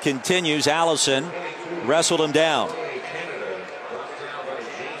drive continues. Allison wrestled him down.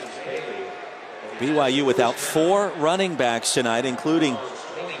 BYU without 4 running backs tonight, including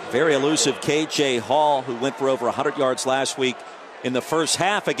very elusive KJ Hall, who went for over 100 yards last week in the first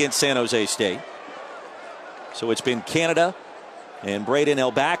half against San Jose State. So it's been Canada and Braden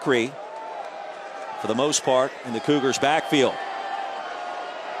El-Bakri for the most part in the Cougars' backfield.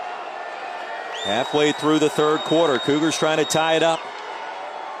 Halfway through the 3rd quarter, Cougars trying to tie it up.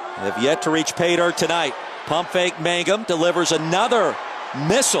 They have yet to reach pay dirt tonight. Pump fake. Mangum delivers another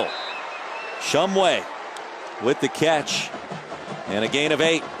missile. Shumway with the catch and a gain of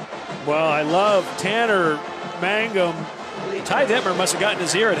 8. Well, I love Tanner Mangum. Ty Detmer must have gotten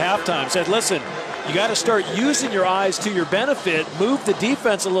his ear at halftime. Said, listen, you got to start using your eyes to your benefit. Move the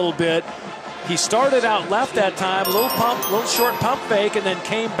defense a little bit. He started out left that time, a little short pump fake, and then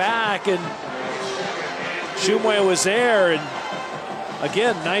came back, and Shumway was there. And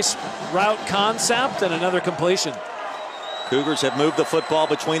again, nice route concept and another completion. Cougars have moved the football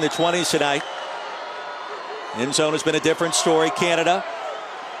between the 20s tonight. End zone has been a different story. Canada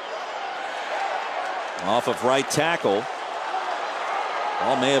off of right tackle.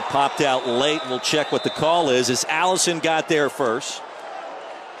 Ball may have popped out late. We'll check what the call is, as Allison got there first.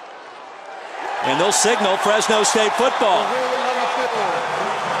 And they'll signal Fresno State football. The ruling on the field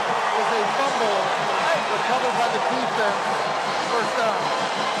is a fumble recovered by the defense. First down.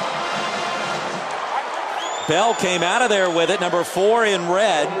 Bell came out of there with it, number 4 in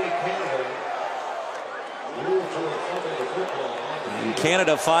red. And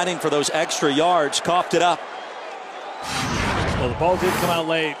Canada fighting for those extra yards, coughed it up. Well, the ball did come out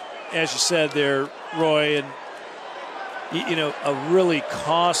late, as you said there, Roy, and you know, a really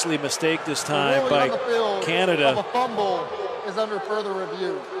costly mistake this time by Canada. The fumble is under further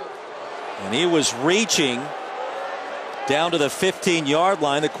review. And he was reaching down to the 15-yard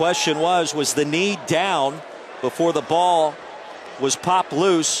line. The question was the knee down before the ball was popped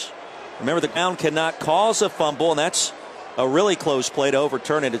loose? Remember, the ground cannot cause a fumble, and that's a really close play to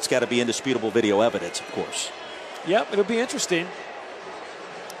overturn it. It's got to be indisputable video evidence, of course. Yep, it'll be interesting.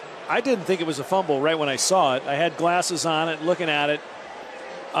 I didn't think it was a fumble right when I saw it. I had glasses on it, looking at it,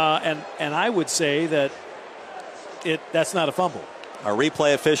 and I would say that that's not a fumble. Our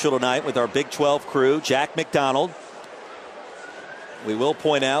replay official tonight with our Big 12 crew, Jack McDonald. We will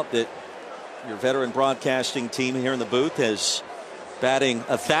point out that your veteran broadcasting team here in the booth is batting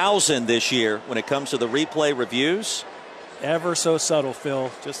 1,000 this year when it comes to the replay reviews. Ever so subtle,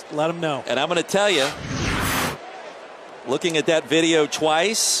 Phil. Just let them know. And I'm going to tell you, looking at that video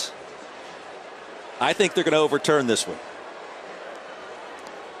twice, I think they're going to overturn this one.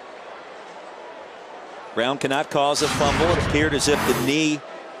 Ground cannot cause a fumble. It appeared as if the knee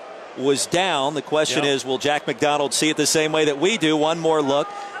was down. The question is, will Jack McDonald see it the same way that we do? One more look.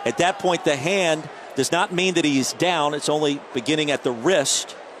 At that point, the hand does not mean that he's down. It's only beginning at the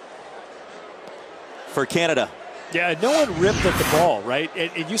wrist for Canada. Yeah, no one ripped at the ball, right?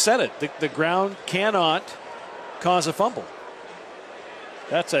 And you said it. The ground cannot cause a fumble.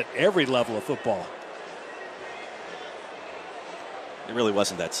 That's at every level of football. It really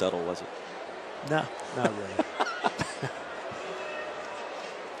wasn't that subtle, was it? No, not really.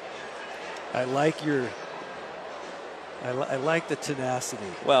 I like your. I like the tenacity.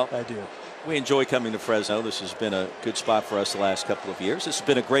 Well, I do. We enjoy coming to Fresno. This has been a good spot for us the last couple of years. This has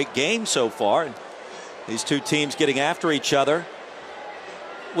been a great game so far. And these two teams getting after each other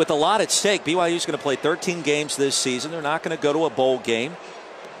with a lot at stake. BYU is going to play 13 games this season. They're not going to go to a bowl game.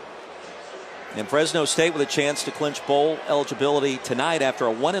 And Fresno State with a chance to clinch bowl eligibility tonight after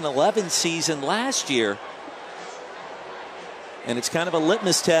a 1-11 season last year. And it's kind of a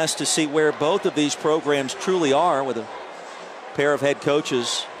litmus test to see where both of these programs truly are, with a pair of head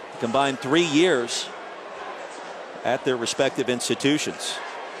coaches combined 3 years at their respective institutions.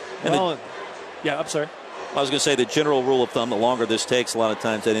 And yeah, I'm sorry. I was going to say the general rule of thumb, the longer this takes, a lot of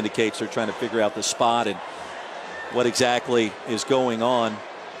times that indicates they're trying to figure out the spot and what exactly is going on,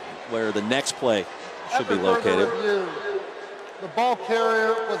 where the next play should be located. Review, the ball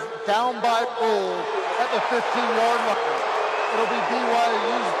carrier was down by goal at the 15-yard line. It'll be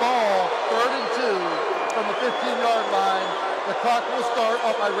BYU's ball, 3rd and 2 from the 15-yard line. The clock will start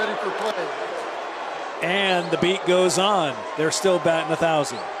up by ready for play. And the beat goes on. They're still batting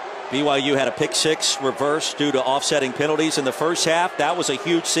 1,000. BYU had a pick six reverse due to offsetting penalties in the first half. That was a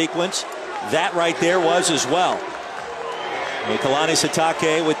huge sequence. That right there was as well. Kalani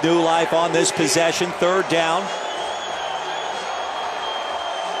Sitake with new life on this possession. 3rd down.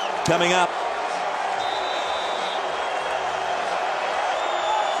 Coming up.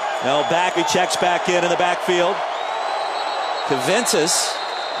 Now back, he checks back in the backfield. Kavensis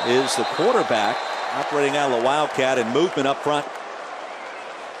is the quarterback, operating out of the Wildcat, and movement up front.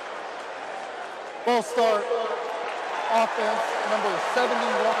 Ball start. Offense number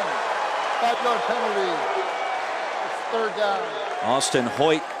 71. 5-yard penalty. It's 3rd down. Austin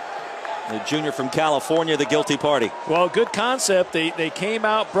Hoyt, the junior from California, the guilty party. Well, good concept. They came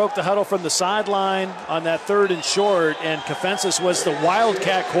out, broke the huddle from the sideline on that 3rd and short, and Kavensis was the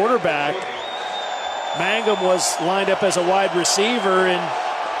Wildcat quarterback. Mangum was lined up as a wide receiver,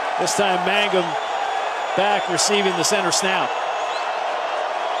 and this time Mangum back receiving the center snap.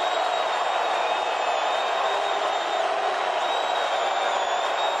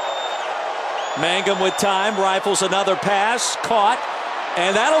 Mangum with time, rifles another pass, caught,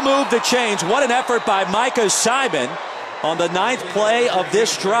 and that'll move the chains. What an effort by Micah Simon on the 9th play of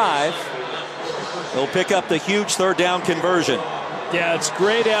this drive. He'll pick up the huge 3rd down conversion. Yeah, it's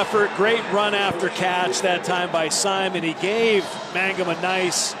great effort, great run after catch that time by Simon. He gave Mangum a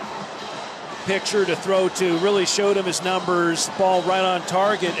nice picture to throw to, really showed him his numbers, ball right on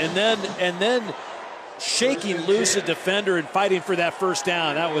target, and then shaking loose a defender and fighting for that 1st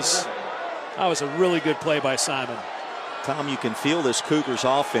down. That was a really good play by Simon. Tom, you can feel this Cougars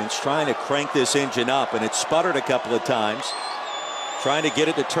offense trying to crank this engine up, and it sputtered a couple of times, trying to get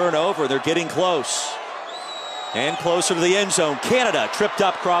it to turn over. They're getting close. And closer to the end zone. Canada tripped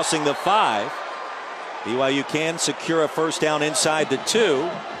up crossing the 5. BYU can secure a 1st down inside the 2.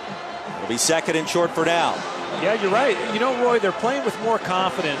 It'll be 2nd and short for now. Yeah, you're right. You know, Roy, they're playing with more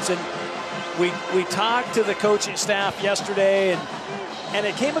confidence. And we talked to the coaching staff yesterday, and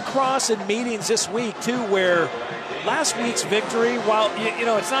it came across in meetings this week, too, where last week's victory, while, you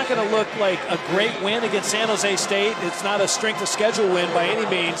know, it's not going to look like a great win against San Jose State. It's not a strength of schedule win by any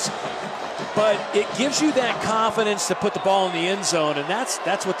means. But it gives you that confidence to put the ball in the end zone, and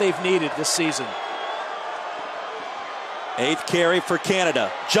that's what they've needed this season. 8th carry for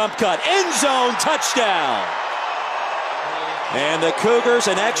Canada. Jump cut, end zone, touchdown. And the Cougars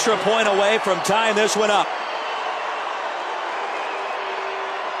an extra point away from tying this one up.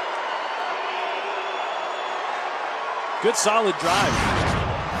 Good solid drive.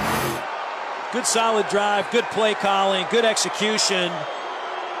 Good solid drive, good play calling, good execution.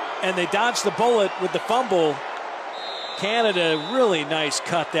 And they dodged the bullet with the fumble. Canada, really nice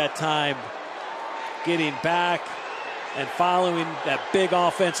cut that time. Getting back and following that big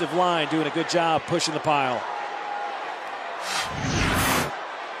offensive line, doing a good job pushing the pile.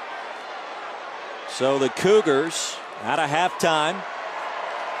 So the Cougars, out of halftime,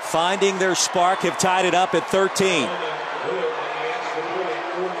 finding their spark, have tied it up at 13.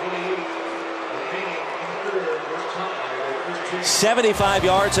 $75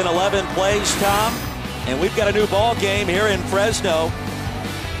 yards in 11 plays, Tom. And we've got a new ball game here in Fresno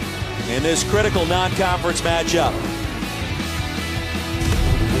in this critical non-conference matchup.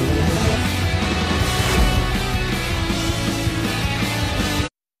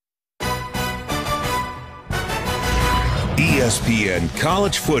 ESPN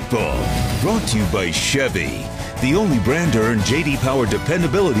College Football, brought to you by Chevy, the only brand to earn J.D. Power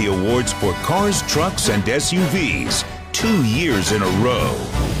Dependability Awards for cars, trucks, and SUVs 2 years in a row.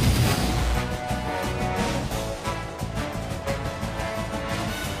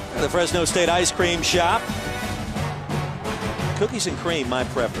 The Fresno State Ice Cream Shop. Cookies and cream, my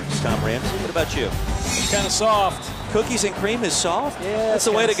preference. Tom Ramsey, what about you? It's kind of soft. Cookies and cream is soft? Yeah, that's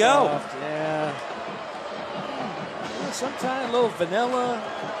the way to go. Soft. Yeah. Sometimes a little vanilla,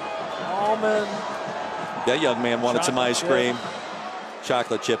 almond. That young man wanted some ice cream.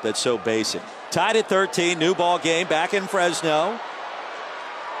 Chocolate chip, that's so basic. Tied at 13, new ball game back in Fresno.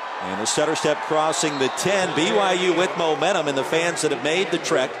 And the stutter step crossing the 10. BYU with momentum, and the fans that have made the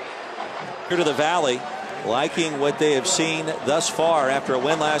trek here to the Valley liking what they have seen thus far after a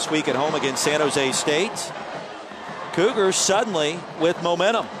win last week at home against San Jose State. Cougars suddenly with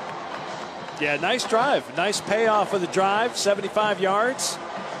momentum. Yeah, nice drive. Nice payoff of the drive, 75 yards.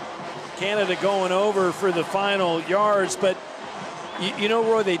 Canada going over for the final yards, but you know,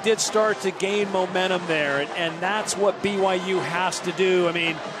 Roy, they did start to gain momentum there, and that's what BYU has to do. I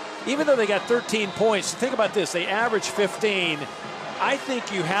mean, even though they got 13 points, think about this, they averaged 15. I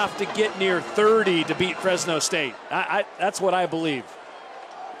think you have to get near 30 to beat Fresno State. That's what I believe.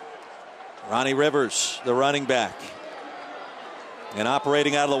 Ronnie Rivers, the running back, and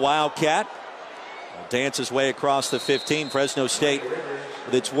operating out of the Wildcat, will dance his way across the 15. Fresno State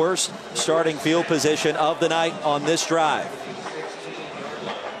with its worst starting field position of the night on this drive.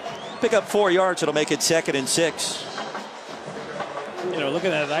 Pick up 4 yards, it'll make it 2nd and 6. You know,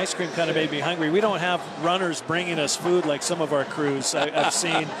 looking at that ice cream kind of made me hungry. We don't have runners bringing us food like some of our crews I've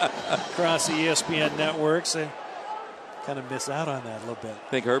seen across the ESPN networks. I kind of miss out on that a little bit.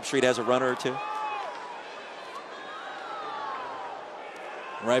 Think Herb Street has a runner or two?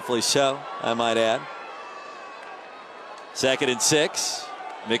 Rightfully so, I might add. 2nd and 6.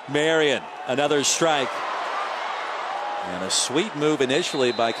 McMarion, another strike. And a sweet move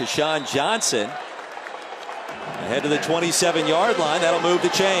initially by Keshawn Johnson. Ahead to the 27-yard line. That'll move the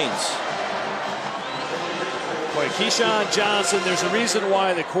chains. Boy, Keshawn Johnson, there's a reason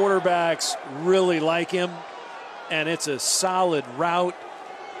why the quarterbacks really like him. And it's a solid route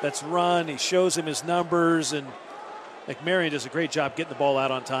that's run. He shows him his numbers, and McMarion does a great job getting the ball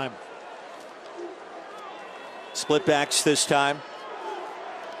out on time. Split backs this time.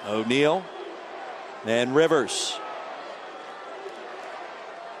 O'Neal and Rivers.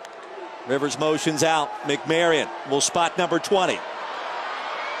 Rivers motions out. McMarion will spot number 20.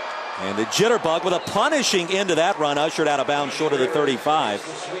 And the jitterbug with a punishing end to that run, ushered out of bounds short of the 35.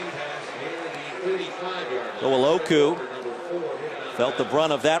 Owoloku felt the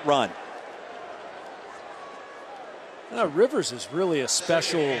brunt of that run. Rivers is really a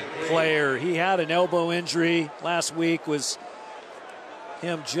special player. He had an elbow injury last week, was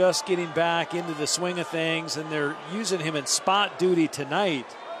him just getting back into the swing of things, and they're using him in spot duty tonight.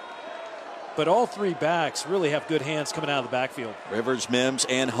 But all three backs really have good hands coming out of the backfield. Rivers, Mims,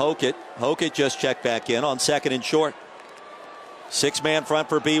 and Hokett. Hokett just checked back in on 2nd and short. 6-man front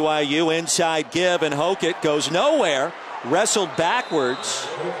for BYU. Inside give, and Hokett goes nowhere. Wrestled backwards.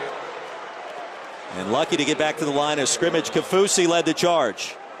 And lucky to get back to the line of scrimmage. Kafusi led the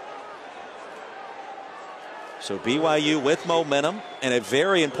charge. So BYU with momentum, and a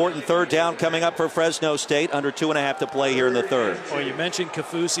very important 3rd down coming up for Fresno State. Under 2.5 to play here in the 3rd. Well, you mentioned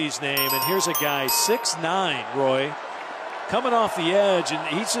Kafusi's name, and here's a guy 6'9", Roy, coming off the edge,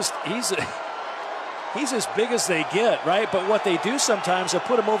 and he's as big as they get, right? But what they do sometimes, they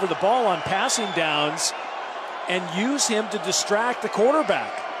put him over the ball on passing downs and use him to distract the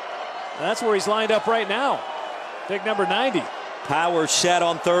quarterback. And that's where he's lined up right now. Big number 90. Power set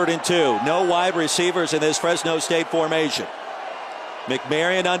on 3rd and 2. No wide receivers in this Fresno State formation.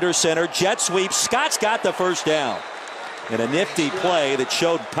 McMarion under center. Jet sweep. Scott's got the first down. And a nifty play that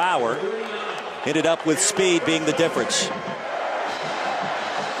showed power. Ended up with speed being the difference.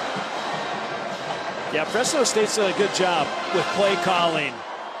 Yeah, Fresno State's done a good job with play calling.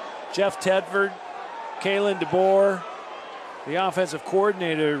 Jeff Tedford, Kalen DeBoer, the offensive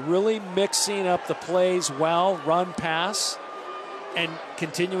coordinator, really mixing up the plays well, run, pass, and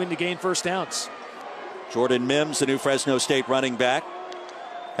continuing to gain first downs. Jordan Mims, the new Fresno State running back.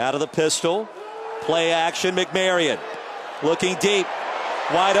 Out of the pistol. Play action, McMarion. Looking deep.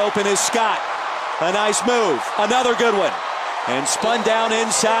 Wide open is Scott. A nice move. Another good one. And spun down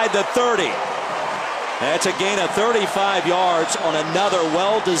inside the 30. That's a gain of 35 yards on another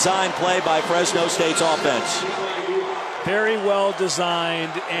well-designed play by Fresno State's offense. Very well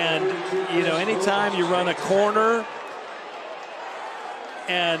designed, and you know, anytime you run a corner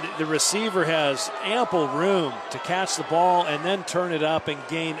and the receiver has ample room to catch the ball and then turn it up and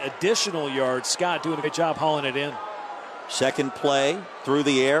gain additional yards. Scott doing a good job hauling it in. Second play through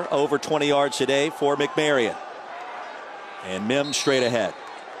the air, over 20 yards today for McMarion. And Mims straight ahead.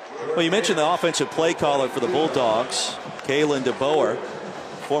 Well, you mentioned the offensive play caller for the Bulldogs, Kalen DeBoer,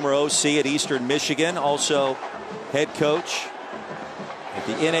 former OC at Eastern Michigan, also head coach at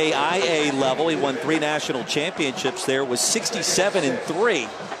the NAIA level. He won 3 national championships there, was 67-3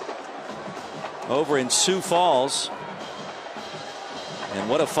 over in Sioux Falls. And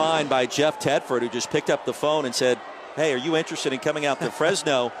what a find by Jeff Tedford, who just picked up the phone and said, hey, are you interested in coming out to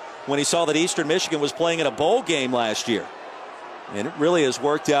Fresno, when he saw that Eastern Michigan was playing in a bowl game last year. And it really has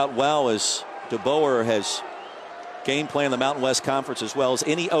worked out well, as DeBoer has game plan the Mountain West Conference as well as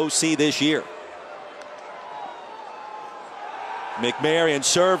any OC this year. McMarion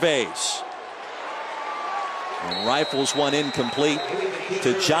surveys and rifles one incomplete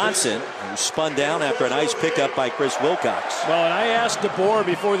to Johnson, who spun down after a nice pickup by Chris Wilcox. Well, and I asked DeBoer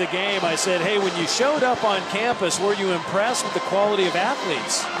before the game, I said, hey, when you showed up on campus, were you impressed with the quality of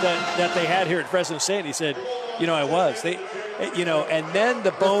athletes that they had here at Fresno State? And he said, you know, I was. And then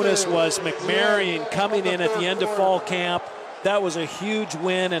the bonus was McMarion coming in at the end of fall camp. That was a huge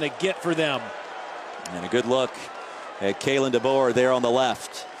win and a get for them. And a good look at Kalen DeBoer there on the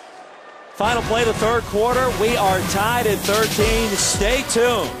left. Final play of the third quarter. We are tied at 13. Stay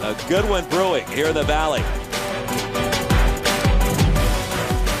tuned. A good one brewing here in the Valley.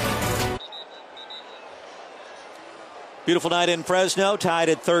 Beautiful night in Fresno. Tied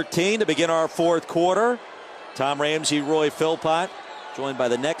at 13 to begin our fourth quarter. Tom Ramsey, Roy Philpott, joined by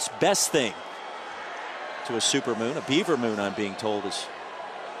the next best thing to a supermoon, a beaver moon, I'm being told, is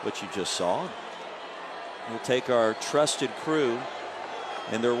what you just saw. We'll take our trusted crew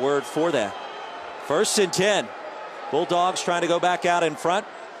and their word for that. 1st and 10. Bulldogs trying to go back out in front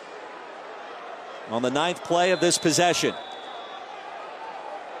on the 9th play of this possession.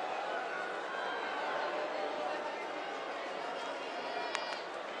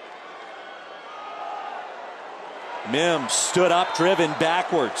 Mims stood up, driven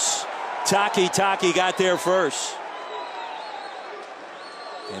backwards. Taki got there first.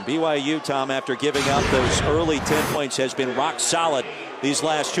 And BYU, Tom, after giving up those early 10 points, has been rock solid these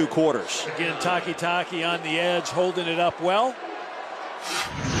last 2 quarters. Again, Taki on the edge, holding it up well.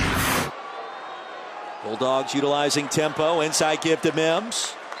 Bulldogs utilizing tempo. Inside give to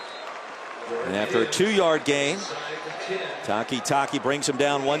Mims. And after a 2-yard gain, Taki brings him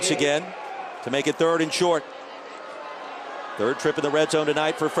down once again to make it 3rd and short. 3rd trip in the red zone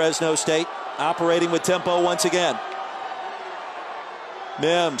tonight for Fresno State. Operating with tempo once again.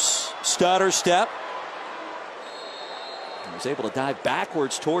 Mims, stutter step. He was able to dive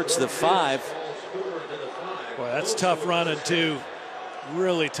backwards towards the 5. Boy, that's tough running too.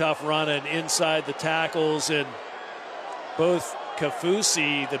 Really tough running inside the tackles, and both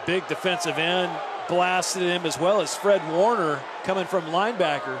Kafusi, the big defensive end, blasted him, as well as Fred Warner coming from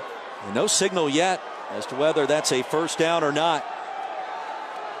linebacker. And no signal yet as to whether that's a first down or not.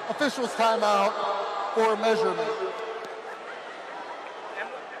 Officials timeout for measurement.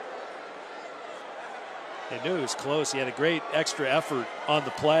 They knew it was close. He had a great extra effort on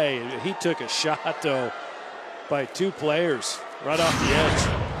the play. He took a shot, though, by 2 players right off the edge.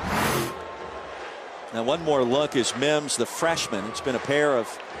 Now one more look is Mims, the freshman. It's been a pair of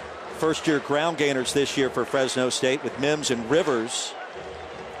first-year ground gainers this year for Fresno State with Mims and Rivers.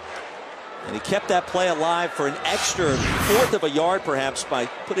 And he kept that play alive for an extra 1/4 of a yard, perhaps, by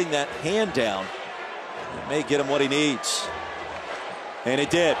putting that hand down. It may get him what he needs. And it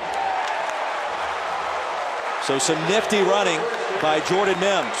did. So some nifty running by Jordan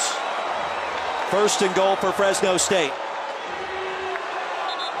Mims. 1st and goal for Fresno State.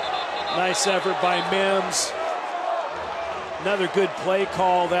 Nice effort by Mims. Another good play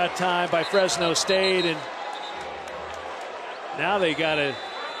call that time by Fresno State. And now they got to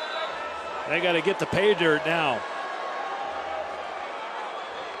get the pay dirt now.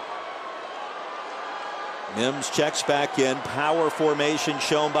 Mims checks back in. Power formation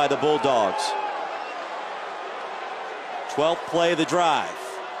shown by the Bulldogs. 12th play of the drive.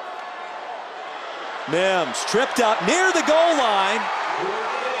 Mims tripped up near the goal line.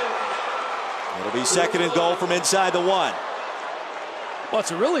 It'll be 2nd and goal from inside the 1. Well,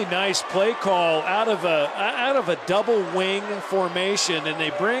 it's a really nice play call out of a double wing formation, and they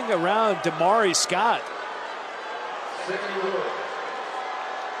bring around Damari Scott.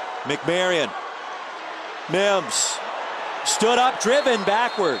 McMarion. Mims stood up, driven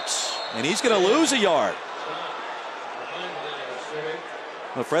backwards, and he's going to lose a yard.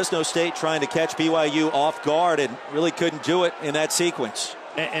 Well, Fresno State trying to catch BYU off guard and really couldn't do it in that sequence.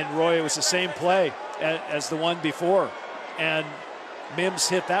 And Roy, it was the same play as the one before. And Mims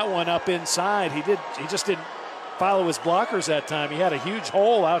hit that one up inside. He just didn't follow his blockers that time. He had a huge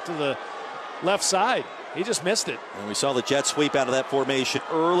hole out to the left side. He just missed it. And we saw the jet sweep out of that formation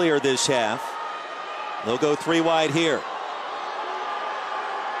earlier this half. They'll go 3 wide here.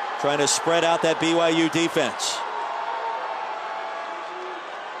 Trying to spread out that BYU defense.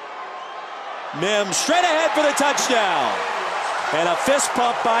 Mims straight ahead for the touchdown. And a fist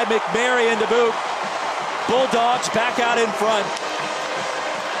pump by McMarion to boot. Bulldogs back out in front.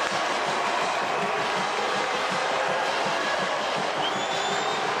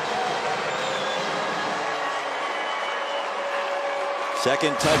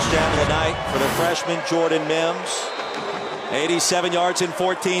 Second touchdown of the night for the freshman Jordan Mims. 87 yards in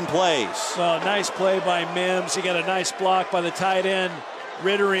 14 plays. Well, nice play by Mims. He got a nice block by the tight end,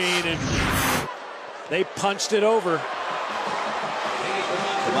 Ritterine, and they punched it over.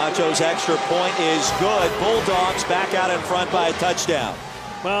 Camacho's extra point is good. Bulldogs back out in front by a touchdown.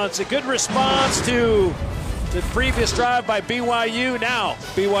 Well, it's a good response to the previous drive by BYU. Now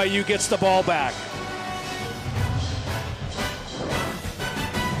BYU gets the ball back.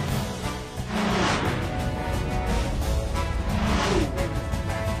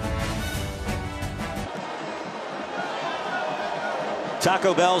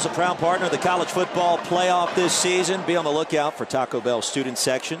 Taco Bell is a proud partner of the college football playoff this season. Be on the lookout for Taco Bell student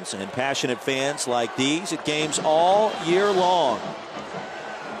sections and passionate fans like these at games all year long.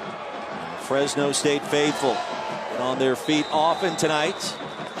 Fresno State faithful on their feet often tonight.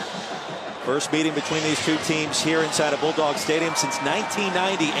 First meeting between these two teams here inside of Bulldog Stadium since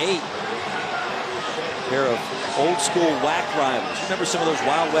 1998. A pair of old school WAC rivals. You remember some of those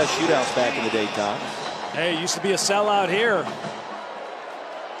Wild West shootouts back in the day, Tom? Hey, it used to be a sellout here.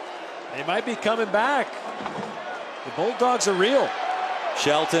 They might be coming back. The Bulldogs are real.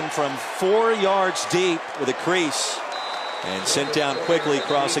 Shelton from 4 yards deep with a crease and sent down quickly,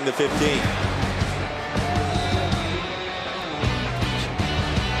 crossing the 15.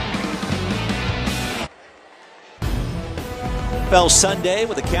 NFL Sunday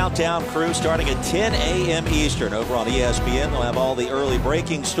with a countdown crew starting at 10 a.m. Eastern over on ESPN. They'll have all the early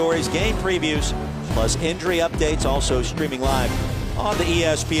breaking stories, game previews, plus injury updates, also streaming live on the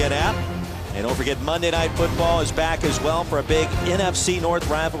ESPN app. And don't forget, Monday Night Football is back as well for a big NFC North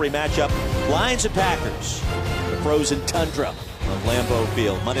rivalry matchup. Lions and Packers, the frozen tundra of Lambeau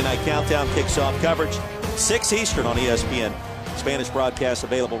Field. Monday Night Countdown kicks off coverage 6 Eastern on ESPN. Spanish broadcast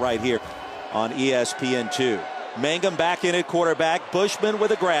available right here on ESPN2. Mangum back in at quarterback. Bushman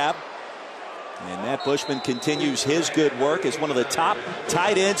with a grab. And Matt Bushman continues his good work as one of the top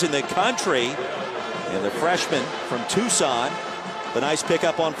tight ends in the country. And the freshman from Tucson, the nice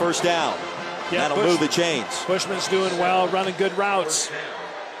pickup on first down. Yeah, that'll move the chains. Bushman's doing well, running good routes.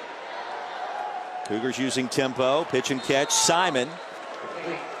 Cougars using tempo, pitch and catch. Simon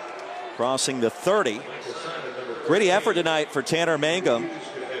crossing the 30. Gritty effort tonight for Tanner Mangum.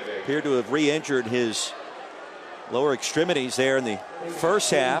 Appeared to have re-injured his lower extremities there in the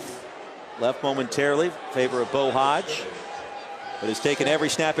first half. Left momentarily in favor of Bo Hodge, but has taken every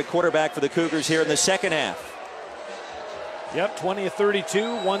snap at quarterback for the Cougars here in the second half. Yep, 20 of 32,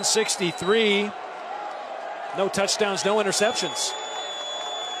 163. No touchdowns, no interceptions.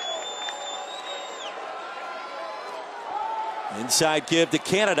 Inside give to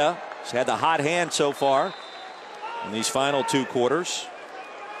Canada. He's had the hot hand so far in these final 2 quarters.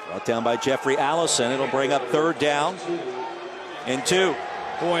 Brought down by Jeffrey Allison. It'll bring up third down and 2.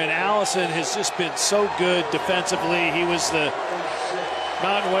 Boy, and Allison has just been so good defensively. He was the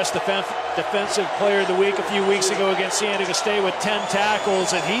Mountain West Defensive Player of the Week a few weeks ago against San Diego State with 10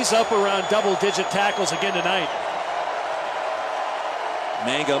 tackles, and he's up around double-digit tackles again tonight.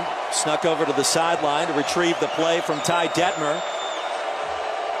 Mangum snuck over to the sideline to retrieve the play from Ty Detmer.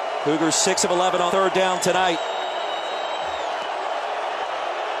 Cougars 6 of 11 on third down tonight.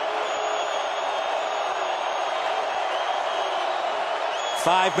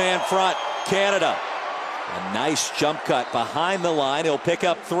 Five-man front, Canada. A nice jump cut behind the line. He'll pick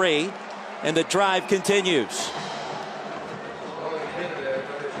up 3, and the drive continues.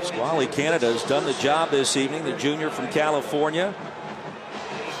 Squally Canada has done the job this evening. The junior from California.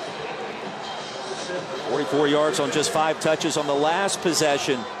 44 yards on just 5 touches on the last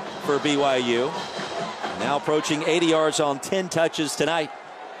possession for BYU. Now approaching 80 yards on 10 touches tonight.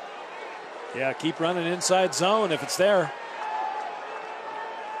 Yeah, keep running inside zone if it's there.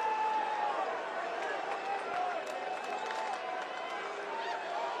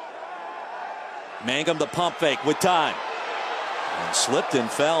 Mangum the pump fake with time. And slipped and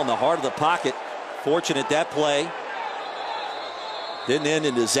fell in the heart of the pocket. Fortunate that play Didn't end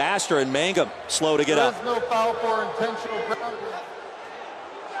in disaster, and Mangum slow to get up. There's no foul for intentional grounding.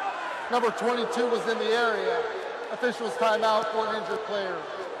 Number 22 was in the area. Officials timeout for an injured player.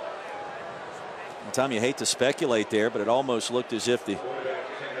 Tom, you hate to speculate there, but it almost looked as if the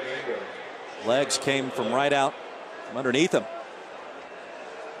legs came from right out from underneath him.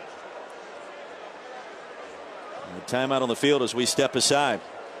 And a timeout on the field as we step aside.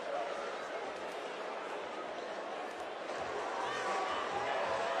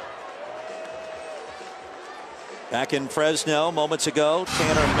 Back in Fresno moments ago,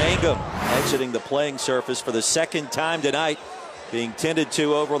 Tanner Mangum exiting the playing surface for the second time tonight, being tended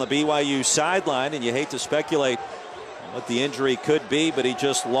to over on the BYU sideline. And you hate to speculate what the injury could be, but he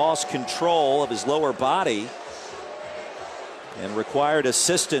just lost control of his lower body and required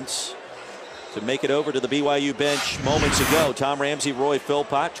assistance to make it over to the BYU bench moments ago. Tom Ramsey, Roy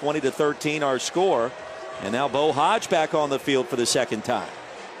Philpott, 20-13 our score. And now Bo Hodge back on the field for the second time.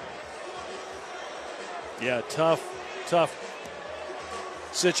 Yeah, tough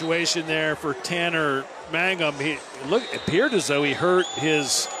situation there for Tanner Mangum. It appeared as though he hurt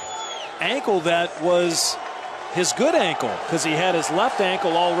his ankle that was his good ankle, because he had his left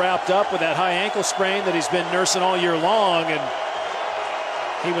ankle all wrapped up with that high ankle sprain that he's been nursing all year long, and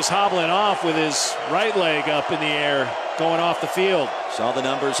he was hobbling off with his right leg up in the air going off the field. Saw the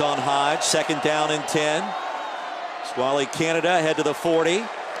numbers on Hodge. 2nd down and 10. Squally Canada head to the 40.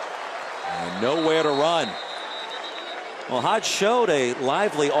 And nowhere to run. Well, Hodge showed a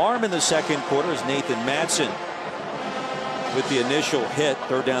lively arm in the second quarter as Nathan Madsen with the initial hit.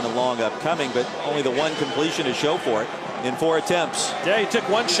 3rd down and long upcoming, but only the one completion to show for it in 4 attempts. Yeah, he took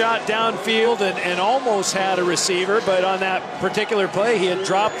one shot downfield and almost had a receiver, but on that particular play he had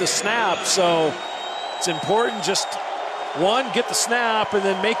dropped the snap. So it's important, just one, get the snap and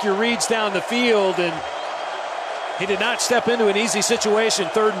then make your reads down the field, and he did not step into an easy situation.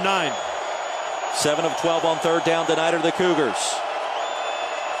 3rd and 9. 7 of 12 on 3rd down tonight are the Cougars.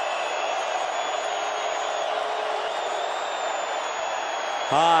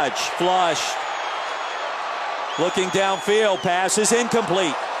 Hodge flush. Looking downfield. Pass is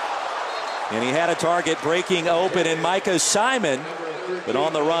incomplete. And he had a target breaking open in Micah Simon, but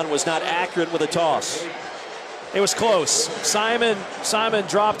on the run was not accurate with a toss. It was close. Simon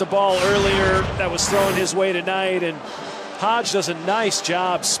dropped a ball earlier that was thrown his way tonight, and Hodge does a nice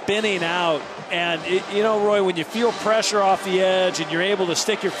job spinning out. And, you know, Roy, when you feel pressure off the edge and you're able to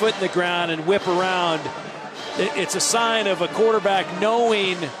stick your foot in the ground and whip around, it's a sign of a quarterback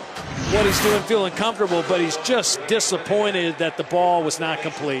knowing what he's doing, feeling comfortable, but he's just disappointed that the ball was not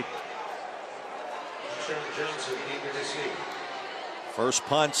complete. First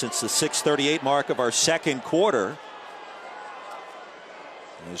punt since the 6:38 mark of our second quarter.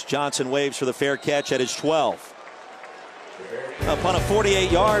 As Johnson waves for the fair catch at his 12. A punt of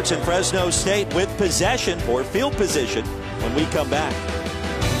 48 yards in Fresno State with possession for field position when we come back.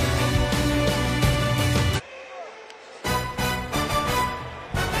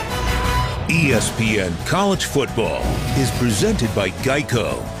 ESPN College Football is presented by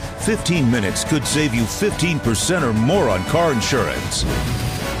Geico. 15 minutes could save you 15% or more on car insurance.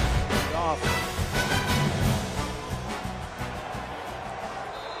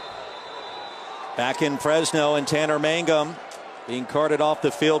 Back in Fresno, and Tanner Mangum being carted off the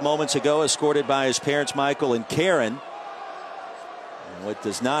field moments ago, escorted by his parents Michael and Karen. And what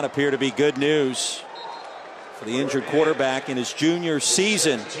does not appear to be good news for the injured quarterback in his junior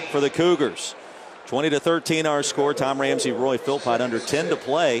season for the Cougars. 20-13 our score. Tom Ramsey, Roy Philpott under 10 to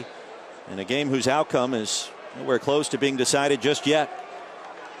play in a game whose outcome is nowhere close to being decided just yet.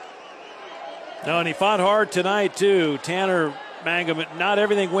 No, and he fought hard tonight too. Tanner Mangum, not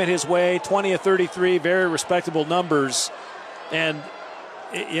everything went his way. 20 of 33, very respectable numbers. And,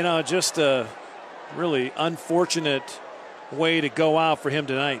 you know, just a really unfortunate way to go out for him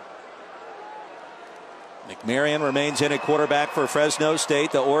tonight. McMarion remains in at quarterback for Fresno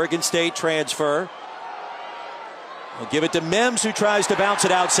State, the Oregon State transfer. We'll give it to Mims, who tries to bounce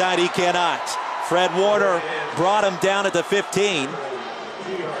it outside. He cannot. Fred Warner brought him down at the 15.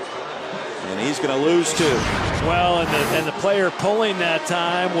 And he's going to lose two. Well, and the player pulling that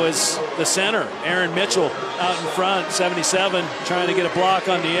time was the center, Aaron Mitchell, out in front, 77, trying to get a block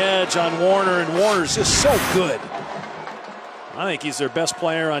on the edge on Warner, and Warner's just so good. I think he's their best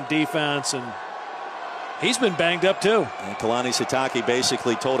player on defense, and he's been banged up too. And Kalani Sitake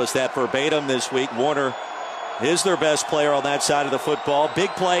basically told us that verbatim this week. Warner is their best player on that side of the football.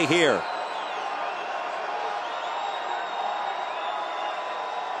 Big play here.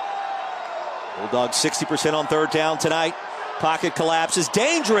 Bulldogs 60% on 3rd down tonight. Pocket collapses.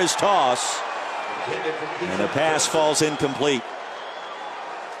 Dangerous toss. And the pass falls incomplete.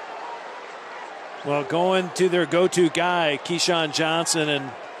 Well, going to their go-to guy, Keyshawn Johnson,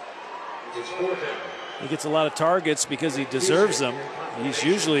 and he gets a lot of targets because he deserves them. He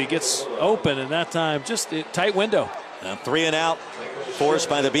usually gets open, and that time just a tight window. 3 and out forced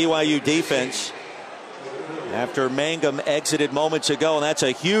by the BYU defense after Mangum exited moments ago, and that's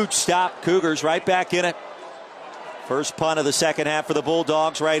a huge stop. Cougars right back in it. First punt of the second half for the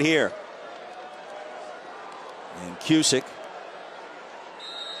Bulldogs right here. And Cusick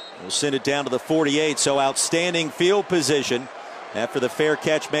will send it down to the 48. So outstanding field position after the fair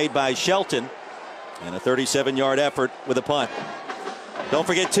catch made by Shelton, and a 37-yard effort with a punt. Don't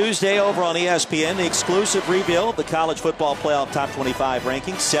forget Tuesday over on ESPN, the exclusive reveal of the college football playoff top 25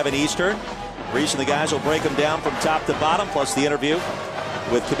 rankings, 7 Eastern. Reason the guys will break them down from top to bottom, plus the interview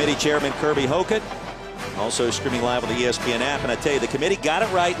with committee chairman Kirby Hocutt. Also streaming live on the ESPN app. And I tell you, the committee got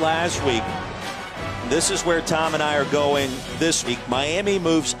it right last week. This is where Tom and I are going this week. Miami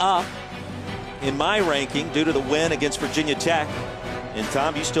moves up in my ranking due to the win against Virginia Tech. And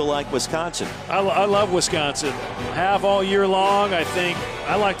Tom, you still like Wisconsin? I love Wisconsin. Have all year long. I think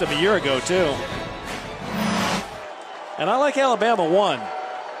I liked them a year ago too. And I like Alabama 1.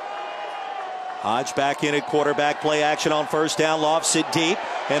 Hodge back in at quarterback, play action on first down, lofts it deep,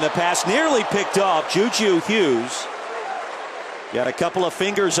 and the pass nearly picked off. Juju Hughes got a couple of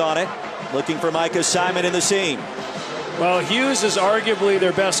fingers on it, looking for Micah Simon in the seam. Well, Hughes is arguably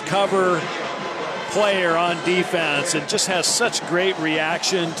their best cover player on defense and just has such great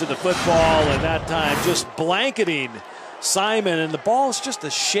reaction to the football, and that time just blanketing Simon, and the ball is just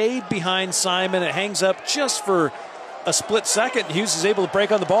a shade behind Simon. It hangs up just for a split second. Hughes is able to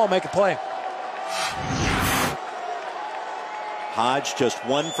break on the ball and make a play. Hodge just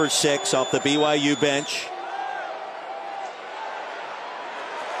 1 for 6 off the BYU bench.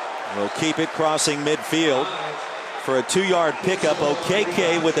 Will keep it crossing midfield for a 2-yard pickup.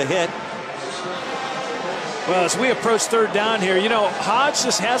 OKK with a hit. Well, as we approach third down here, you know, Hodge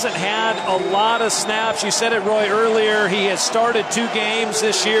just hasn't had a lot of snaps. You said it, Roy, earlier. He has started 2 games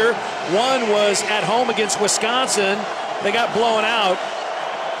this year. One was at home against Wisconsin. They got blown out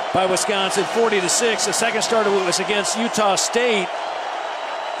by Wisconsin 40-6. The second start was against Utah State.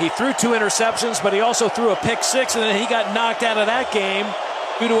 He threw 2 interceptions, but he also threw a pick 6, and then he got knocked out of that game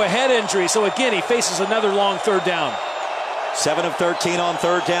due to a head injury. So again, he faces another long third down. 7 of 13 on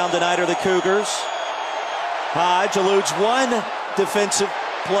third down tonight are the Cougars. Hodge eludes one defensive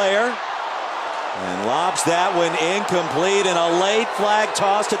player and lobs that one incomplete, and a late flag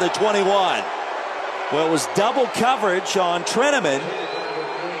tossed at the 21. Well, it was double coverage on Treneman.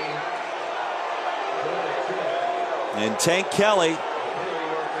 And Tank Kelly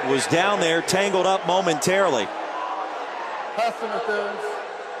was down there, tangled up momentarily. Pass interference,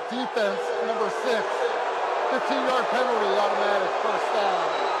 defense, number 6. 15-yard penalty, automatic first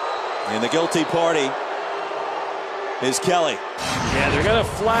down. And the guilty party is Kelly. Yeah, they're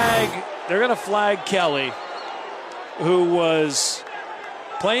gonna flag Kelly, who was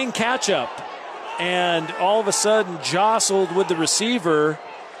playing catch up and all of a sudden jostled with the receiver.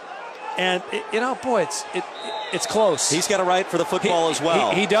 And it's close. He's got a right for the football as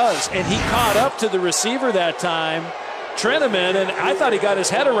well. He does, and he caught up to the receiver that time, Treneman, and I thought he got his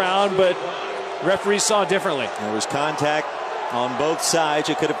head around, but referees saw differently. There was contact on both sides.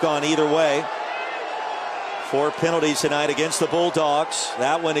 It could have gone either way. 4 penalties tonight against the Bulldogs.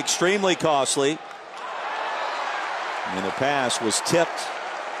 That one extremely costly. And the pass was tipped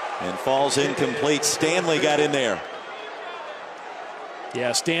and falls incomplete. Stanley got in there.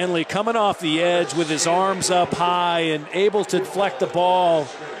 Yeah, Stanley coming off the edge with his arms up high and able to deflect the ball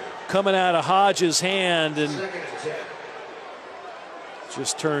coming out of Hodge's hand, and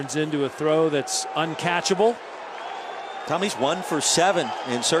just turns into a throw that's uncatchable. Tommy's 1 for 7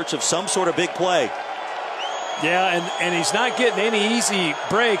 in search of some sort of big play. Yeah, and he's not getting any easy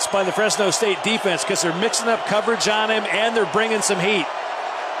breaks by the Fresno State defense because they're mixing up coverage on him and they're bringing some heat.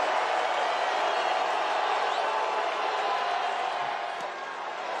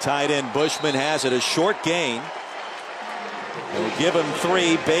 Tight end Bushman has it, a short gain. They'll give him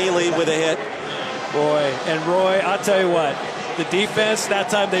 3. Bailey with a hit. Roy, I'll tell you what, the defense, that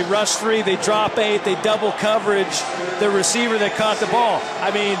time they rush 3, they drop 8, they double coverage the receiver that caught the ball.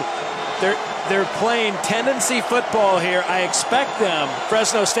 I mean, they're playing tendency football here. I expect them,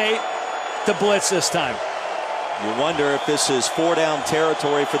 Fresno State, to blitz this time. You wonder if this is 4-down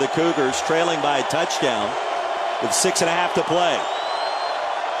territory for the Cougars, trailing by a touchdown with 6.5 to play.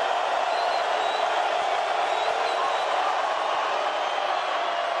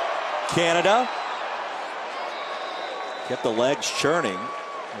 Canada kept the legs churning.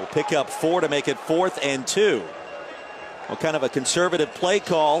 Will pick up 4 to make it 4th and 2. Well, kind of a conservative play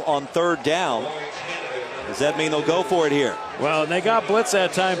call on third down. Does that mean they'll go for it here? Well, they got blitz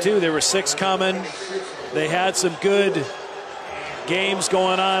that time, too. There were 6 coming. They had some good games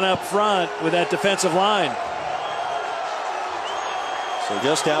going on up front with that defensive line. So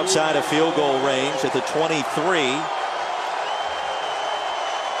just outside of field goal range at the 23.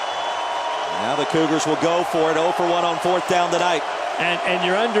 Now the Cougars will go for it. 0 for 1 on fourth down tonight. And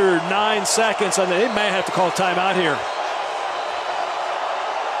you're under 9 seconds. And they may have to call timeout here.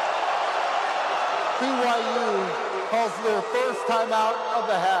 BYU calls their first timeout of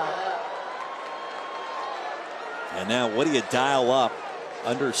the half. And now what do you dial up?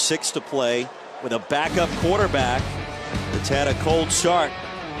 Under 6 to play with a backup quarterback that's had a cold start.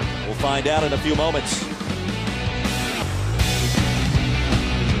 We'll find out in a few moments.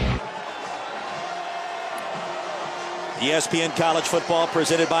 ESPN College Football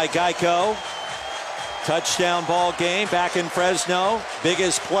presented by Geico. Touchdown ball game back in Fresno.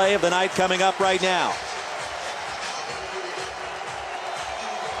 Biggest play of the night coming up right now.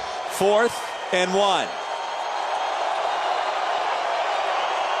 4th and 1.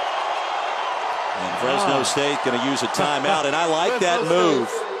 And Fresno State going to use a timeout, and I like that move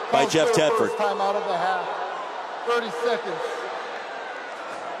by Jeff Tedford. Timeout of the half. 30 seconds.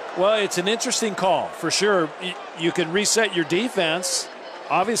 Well, it's an interesting call for sure. You can reset your defense.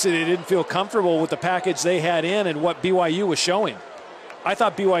 Obviously, they didn't feel comfortable with the package they had in and what BYU was showing. I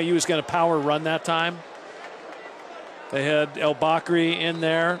thought BYU was going to power run that time. They had El Bakri in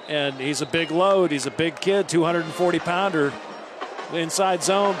there, and he's a big load. He's a big kid, 240-pounder, inside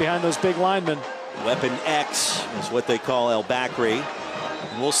zone behind those big linemen. Weapon X is what they call El Bakri.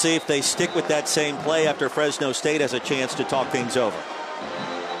 And we'll see if they stick with that same play after Fresno State has a chance to talk things over.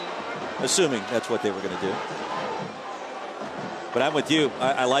 Assuming that's what they were going to do. But I'm with you.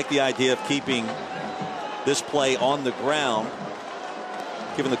 I like the idea of keeping this play on the ground,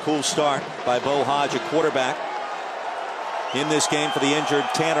 given the cool start by Bo Hodge, a quarterback, in this game for the injured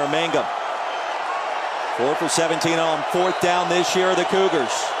Tanner Mangum. 4 for 17 on fourth down this year, the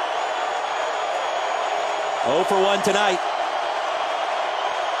Cougars. 0 for 1 tonight.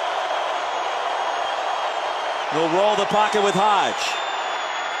 We'll roll the pocket with Hodge.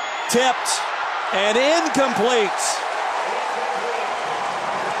 Tipped and incomplete.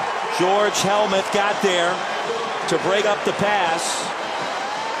 George Helmuth got there to break up the pass.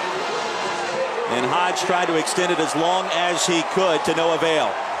 And Hodge tried to extend it as long as he could to no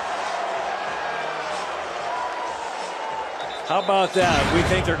avail. How about that? We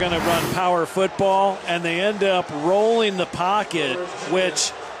think they're going to run power football, and they end up rolling the pocket,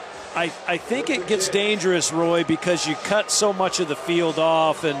 which I think it gets dangerous, Roy, because you cut so much of the field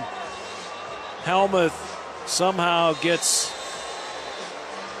off, and Helmuth somehow gets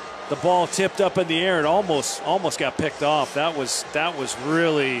the ball tipped up in the air and almost got picked off. That was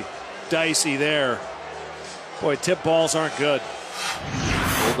really dicey there. Boy, tip balls aren't good.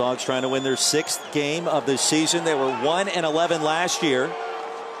 Bulldogs trying to win their 6th game of the season. They were 1-11 last year.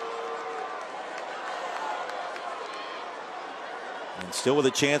 And still with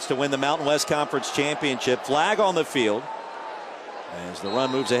a chance to win the Mountain West Conference Championship. Flag on the field as the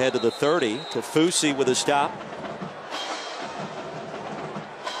run moves ahead to the 30. Kafusi with a stop.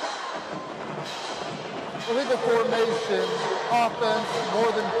 Illegal formation, offense,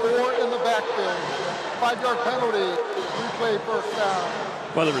 more than 4 in the backfield. 5-yard penalty, replay first down.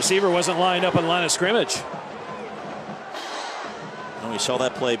 Well, the receiver wasn't lined up on the line of scrimmage. And we saw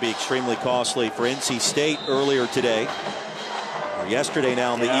that play be extremely costly for NC State earlier today. Or yesterday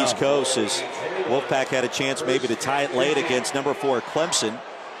now on the East Coast, as Wolfpack had a chance maybe to tie it late against number 4 Clemson.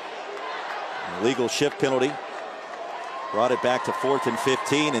 An illegal shift penalty brought it back to 4th and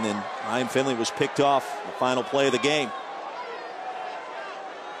 15, and then Ryan Finley was picked off the final play of the game.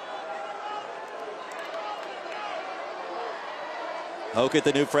 Hokett,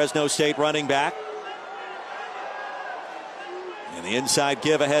 the new Fresno State running back. And the inside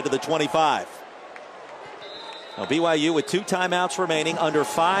give ahead to the 25. Now BYU with 2 timeouts remaining, under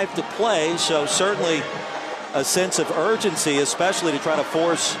 5 to play, so certainly a sense of urgency, especially to try to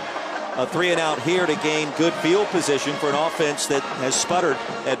force a 3-and-out here to gain good field position for an offense that has sputtered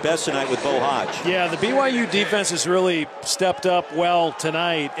at best tonight with Bo Hodge. Yeah, the BYU defense has really stepped up well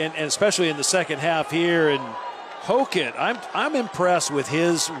tonight, and especially in the second half here. And Hokett, I'm impressed with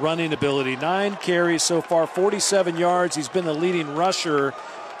his running ability. 9 carries so far, 47 yards. He's been the leading rusher,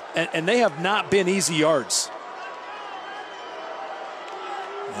 and they have not been easy yards.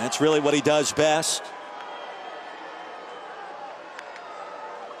 That's really what he does best.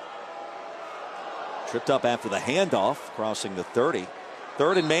 Tripped up after the handoff, crossing the 30.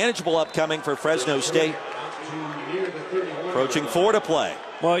 3rd and manageable upcoming for Fresno State. Approaching 4 to play.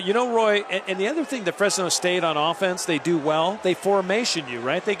 Well, you know, Roy, and the other thing that Fresno State on offense, they do well, they formation you,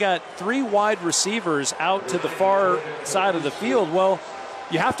 right? They got 3 wide receivers out to the far side of the field. Well,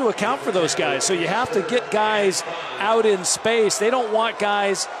 you have to account for those guys. So you have to get guys out in space. They don't want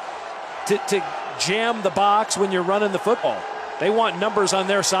guys to jam the box when you're running the football. They want numbers on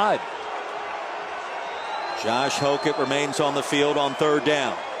their side. Josh Hokett remains on the field on 3rd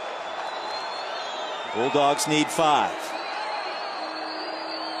down. Bulldogs need 5.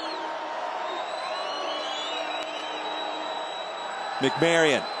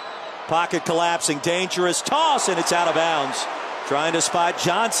 McMarion, pocket collapsing, dangerous toss, and it's out of bounds. Trying to spot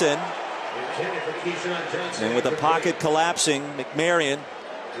Johnson. And with the pocket collapsing, McMarion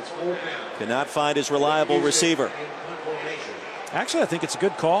cannot find his reliable receiver. Actually, I think it's a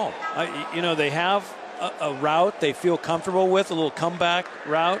good call. You know, they have a route they feel comfortable with, a little comeback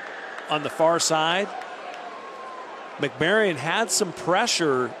route on the far side. McMarion had some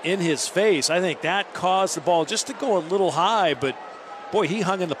pressure in his face. I think that caused the ball just to go a little high, but boy, he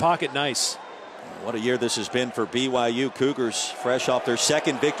hung in the pocket nice. What a year this has been for BYU. Cougars, fresh off their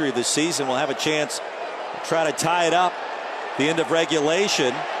 2nd victory of the season, will have a chance to try to tie it up at the end of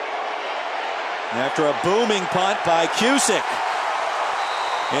regulation. After a booming punt by Cusick.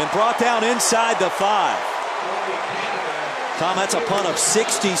 And brought down inside the 5. Tom, that's a punt of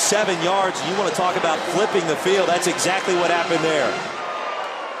 67 yards. You want to talk about flipping the field. That's exactly what happened there.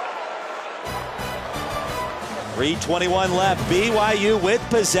 3:21 left. BYU with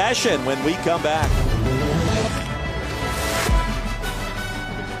possession when we come back.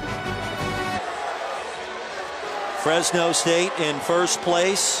 Fresno State in first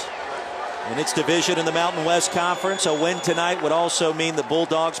place in its division in the Mountain West Conference. A win tonight would also mean the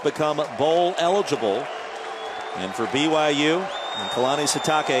Bulldogs become bowl eligible. And for BYU and Kalani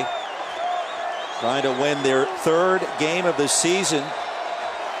Sitake trying to win their 3rd game of the season.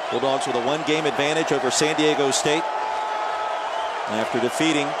 Bulldogs with a 1-game advantage over San Diego State after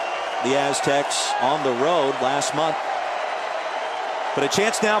defeating the Aztecs on the road last month. But a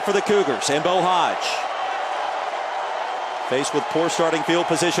chance now for the Cougars and Bo Hodge. Faced with poor starting field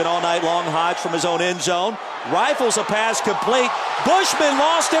position all night long, Hodge from his own end zone. Rifles a pass complete. Bushman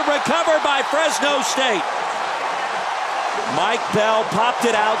lost it, recovered by Fresno State. Mike Bell popped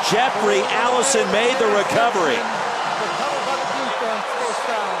it out. Jeffrey Allison made the recovery.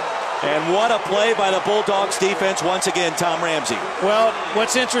 And what a play by the Bulldogs defense once again, Tom Ramsey. Well,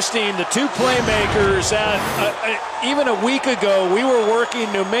 what's interesting, the 2 playmakers, even a week ago, we were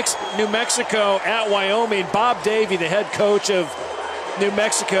working New Mexico at Wyoming. Bob Davie, the head coach of New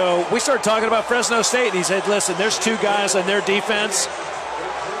Mexico, we started talking about Fresno State, and he said, listen, there's 2 guys on their defense.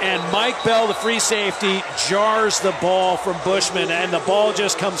 And Mike Bell, the free safety, jars the ball from Bushman, and the ball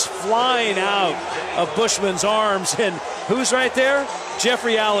just comes flying out of Bushman's arms. And who's right there?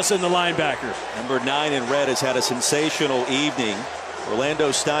 Jeffrey Allison, the linebacker. Number 9 in red has had a sensational evening. Orlando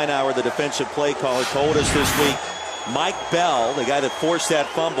Steinauer, the defensive play caller, told us this week, Mike Bell, the guy that forced that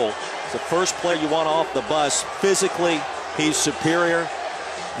fumble, is the first player you want off the bus. Physically, he's superior,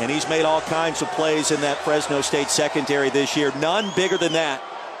 and he's made all kinds of plays in that Fresno State secondary this year. None bigger than that.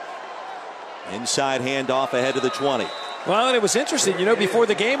 Inside handoff ahead of the 20. Well, and it was interesting. You know, before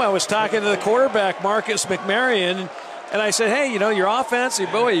the game, I was talking to the quarterback, Marcus McMarion, and I said, hey, you know, your offense,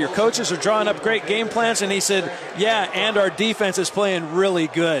 boy, your coaches are drawing up great game plans. And he said, yeah, and our defense is playing really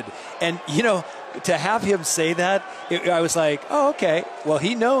good. And, you know, to have him say that, I was like, oh, okay. Well,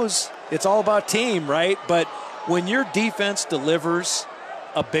 he knows it's all about team, right? But when your defense delivers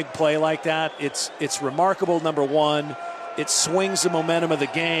a big play like that, it's remarkable, number one. It swings the momentum of the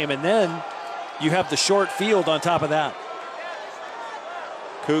game. And then you have the short field on top of that.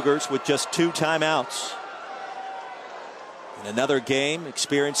 Cougars with just 2 timeouts. In another game,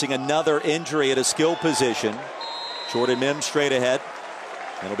 experiencing another injury at a skill position. Jordan Mims straight ahead.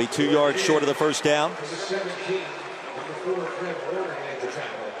 It'll be 2 yards short of the first down.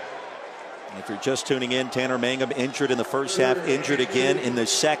 If you're just tuning in, Tanner Mangum injured in the first half, injured again in the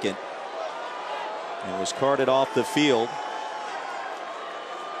second. And was carted off the field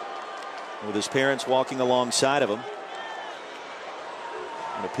with his parents walking alongside of him.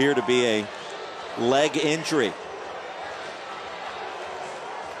 It appeared to be a leg injury.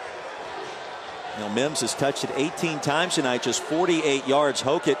 Now Mims has touched it 18 times tonight, just 48 yards.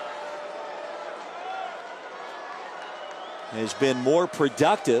 Hokett has been more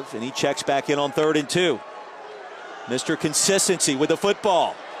productive, and he checks back in on 3rd and 2. Mr. Consistency with the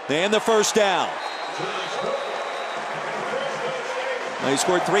football and the first down. Now, he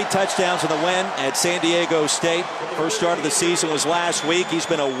scored 3 touchdowns in the win at San Diego State. First start of the season was last week. He's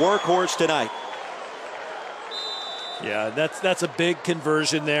been a workhorse tonight. Yeah, that's a big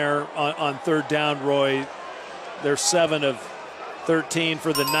conversion there on third down, Roy. They're 7 of 13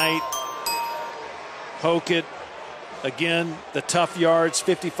 for the night. Hokett, again, the tough yards,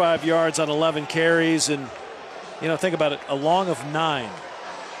 55 yards on 11 carries. And, think about it, a long of 9.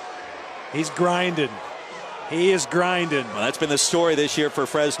 He's grinding. He is grinding. Well, that's been the story this year for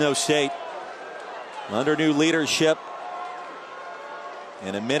Fresno State. Under new leadership,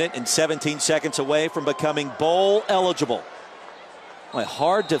 and 1 minute and 17 seconds away from becoming bowl eligible. Well,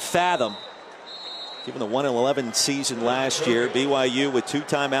 hard to fathom, given the 1-11 season last year. BYU with 2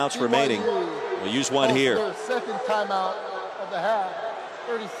 timeouts remaining. We'll use one here. Their second timeout of the half,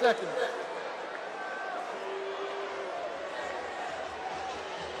 30 seconds.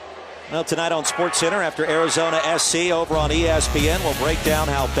 Well, tonight on SportsCenter, after Arizona SC over on ESPN, we'll break down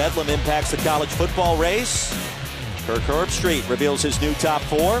how Bedlam impacts the college football race. Kirk Herbstreit reveals his new top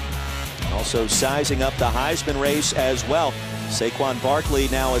 4. Also sizing up the Heisman race as well. Saquon Barkley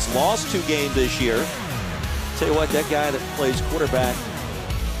now has lost 2 games this year. Tell you what, that guy that plays quarterback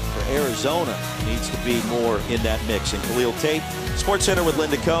for Arizona needs to be more in that mix. And Khalil Tate, SportsCenter with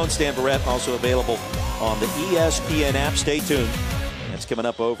Linda Cohn, Stan Barrett, also available on the ESPN app. Stay tuned. That's coming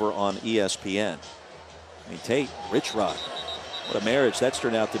up over on ESPN. Tate, Rich Rod. What a marriage that's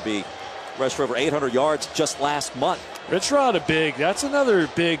turned out to be. Rushed for over 800 yards just last month. Rich Rod, that's another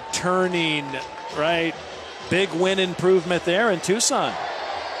big turning, right? Big win improvement there in Tucson.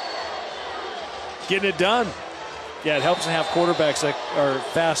 Getting it done. Yeah, it helps to have quarterbacks that are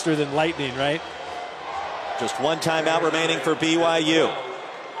faster than lightning, right? Just 1 timeout remaining for BYU.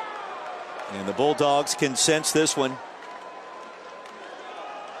 And the Bulldogs can sense this one.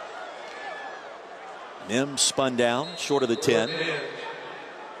 Mims spun down, short of the 10.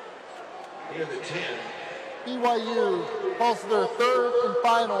 BYU calls their 3rd and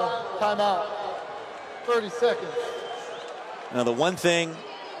final timeout. 30 seconds. Now, the one thing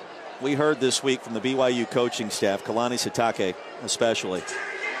we heard this week from the BYU coaching staff, Kalani Sitake especially,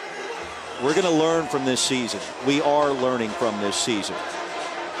 we're going to learn from this season. We are learning from this season.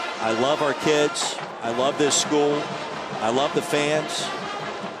 I love our kids. I love this school. I love the fans.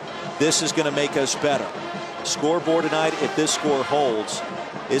 This is going to make us better. Scoreboard tonight, if this score holds,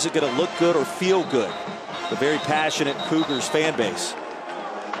 is it going to look good or feel good? The very passionate Cougars fan base.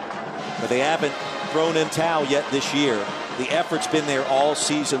 But they haven't thrown in towel yet this year. The effort's been there all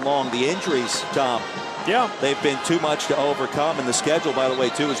season long. The injuries, Tom, yeah, they've been too much to overcome. And the schedule, by the way,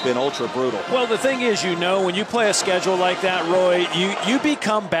 too, has been ultra brutal. Well, the thing is, when you play a schedule like that, Roy, you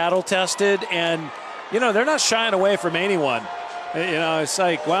become battle tested. And, they're not shying away from anyone. It's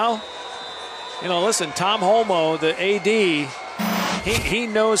like, well, listen, Tom Holmoe, the AD, he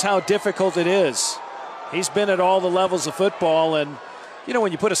knows how difficult it is. He's been at all the levels of football. And,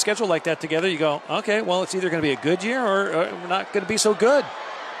 when you put a schedule like that together, you go, okay, well, it's either going to be a good year or not going to be so good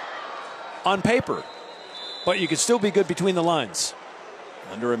on paper. But you can still be good between the lines.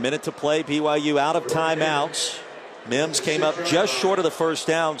 Under 1 minute to play, BYU out of timeouts. Mims came up just short of the first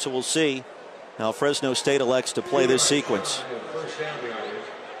down, so we'll see how Fresno State elects to play this sequence.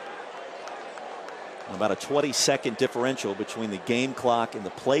 About a 20-second differential between the game clock and the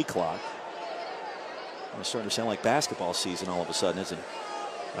play clock. It's starting to sound like basketball season all of a sudden, isn't it?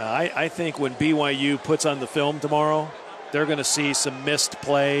 I think when BYU puts on the film tomorrow, they're going to see some missed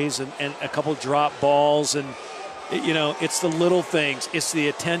plays and a couple drop balls. And, it's the little things. It's the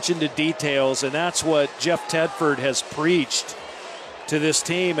attention to details. And that's what Jeff Tedford has preached to this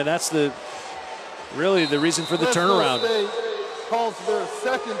team. And that's really the reason for the turnaround. State calls their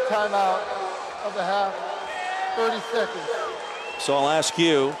 2nd timeout of the half. 30 seconds. So I'll ask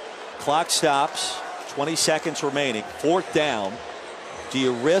you, clock stops, 20 seconds remaining, 4th down. Do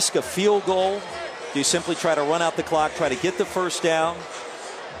you risk a field goal? Do you simply try to run out the clock, try to get the first down?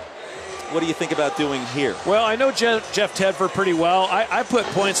 What do you think about doing here? Well, I know Jeff Tedford pretty well. I put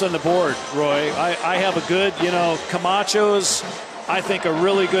points on the board, Roy. I have a good, Camacho's, I think, a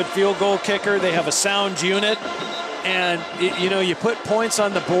really good field goal kicker. They have a sound unit. And, you put points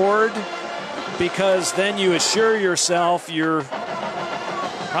on the board because then you assure yourself you're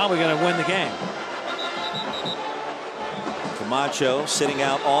probably going to win the game. Camacho sitting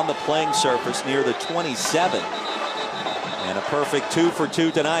out on the playing surface near the 27. And a perfect 2 for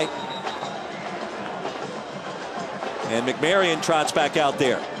 2 tonight. And McMarion trots back out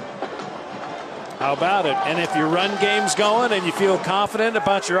there. How about it? And if your run game's going and you feel confident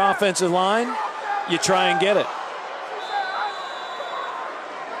about your offensive line, you try and get it.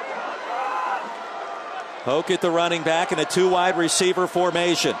 Hoke at the running back in a 2 wide receiver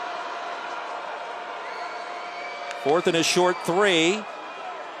formation. 4th and a short 3.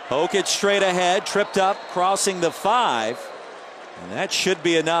 Hokic straight ahead, tripped up, crossing the 5. And that should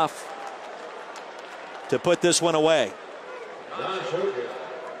be enough to put this one away.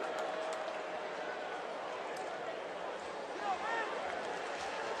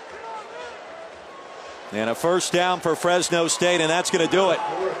 And a first down for Fresno State, and that's going to do it.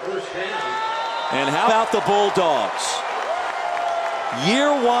 And how about the Bulldogs? Year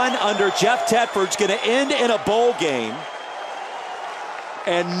 1 under Jeff Tedford's going to end in a bowl game,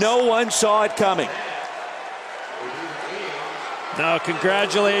 and no one saw it coming. Now,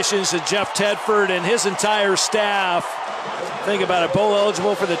 congratulations to Jeff Tedford and his entire staff. Think about it, bowl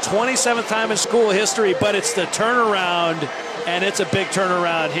eligible for the 27th time in school history, but it's the turnaround, and it's a big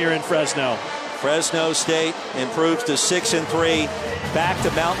turnaround here in Fresno. Fresno State improves to 6-3, back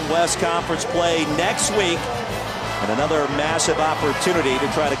to Mountain West Conference play next week, and another massive opportunity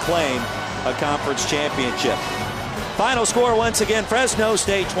to try to claim a conference championship. Final score once again, Fresno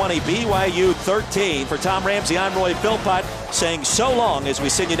State 20, BYU 13. For Tom Ramsey, I'm Roy Philpott saying so long as we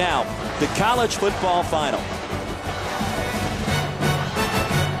send you now the college football final.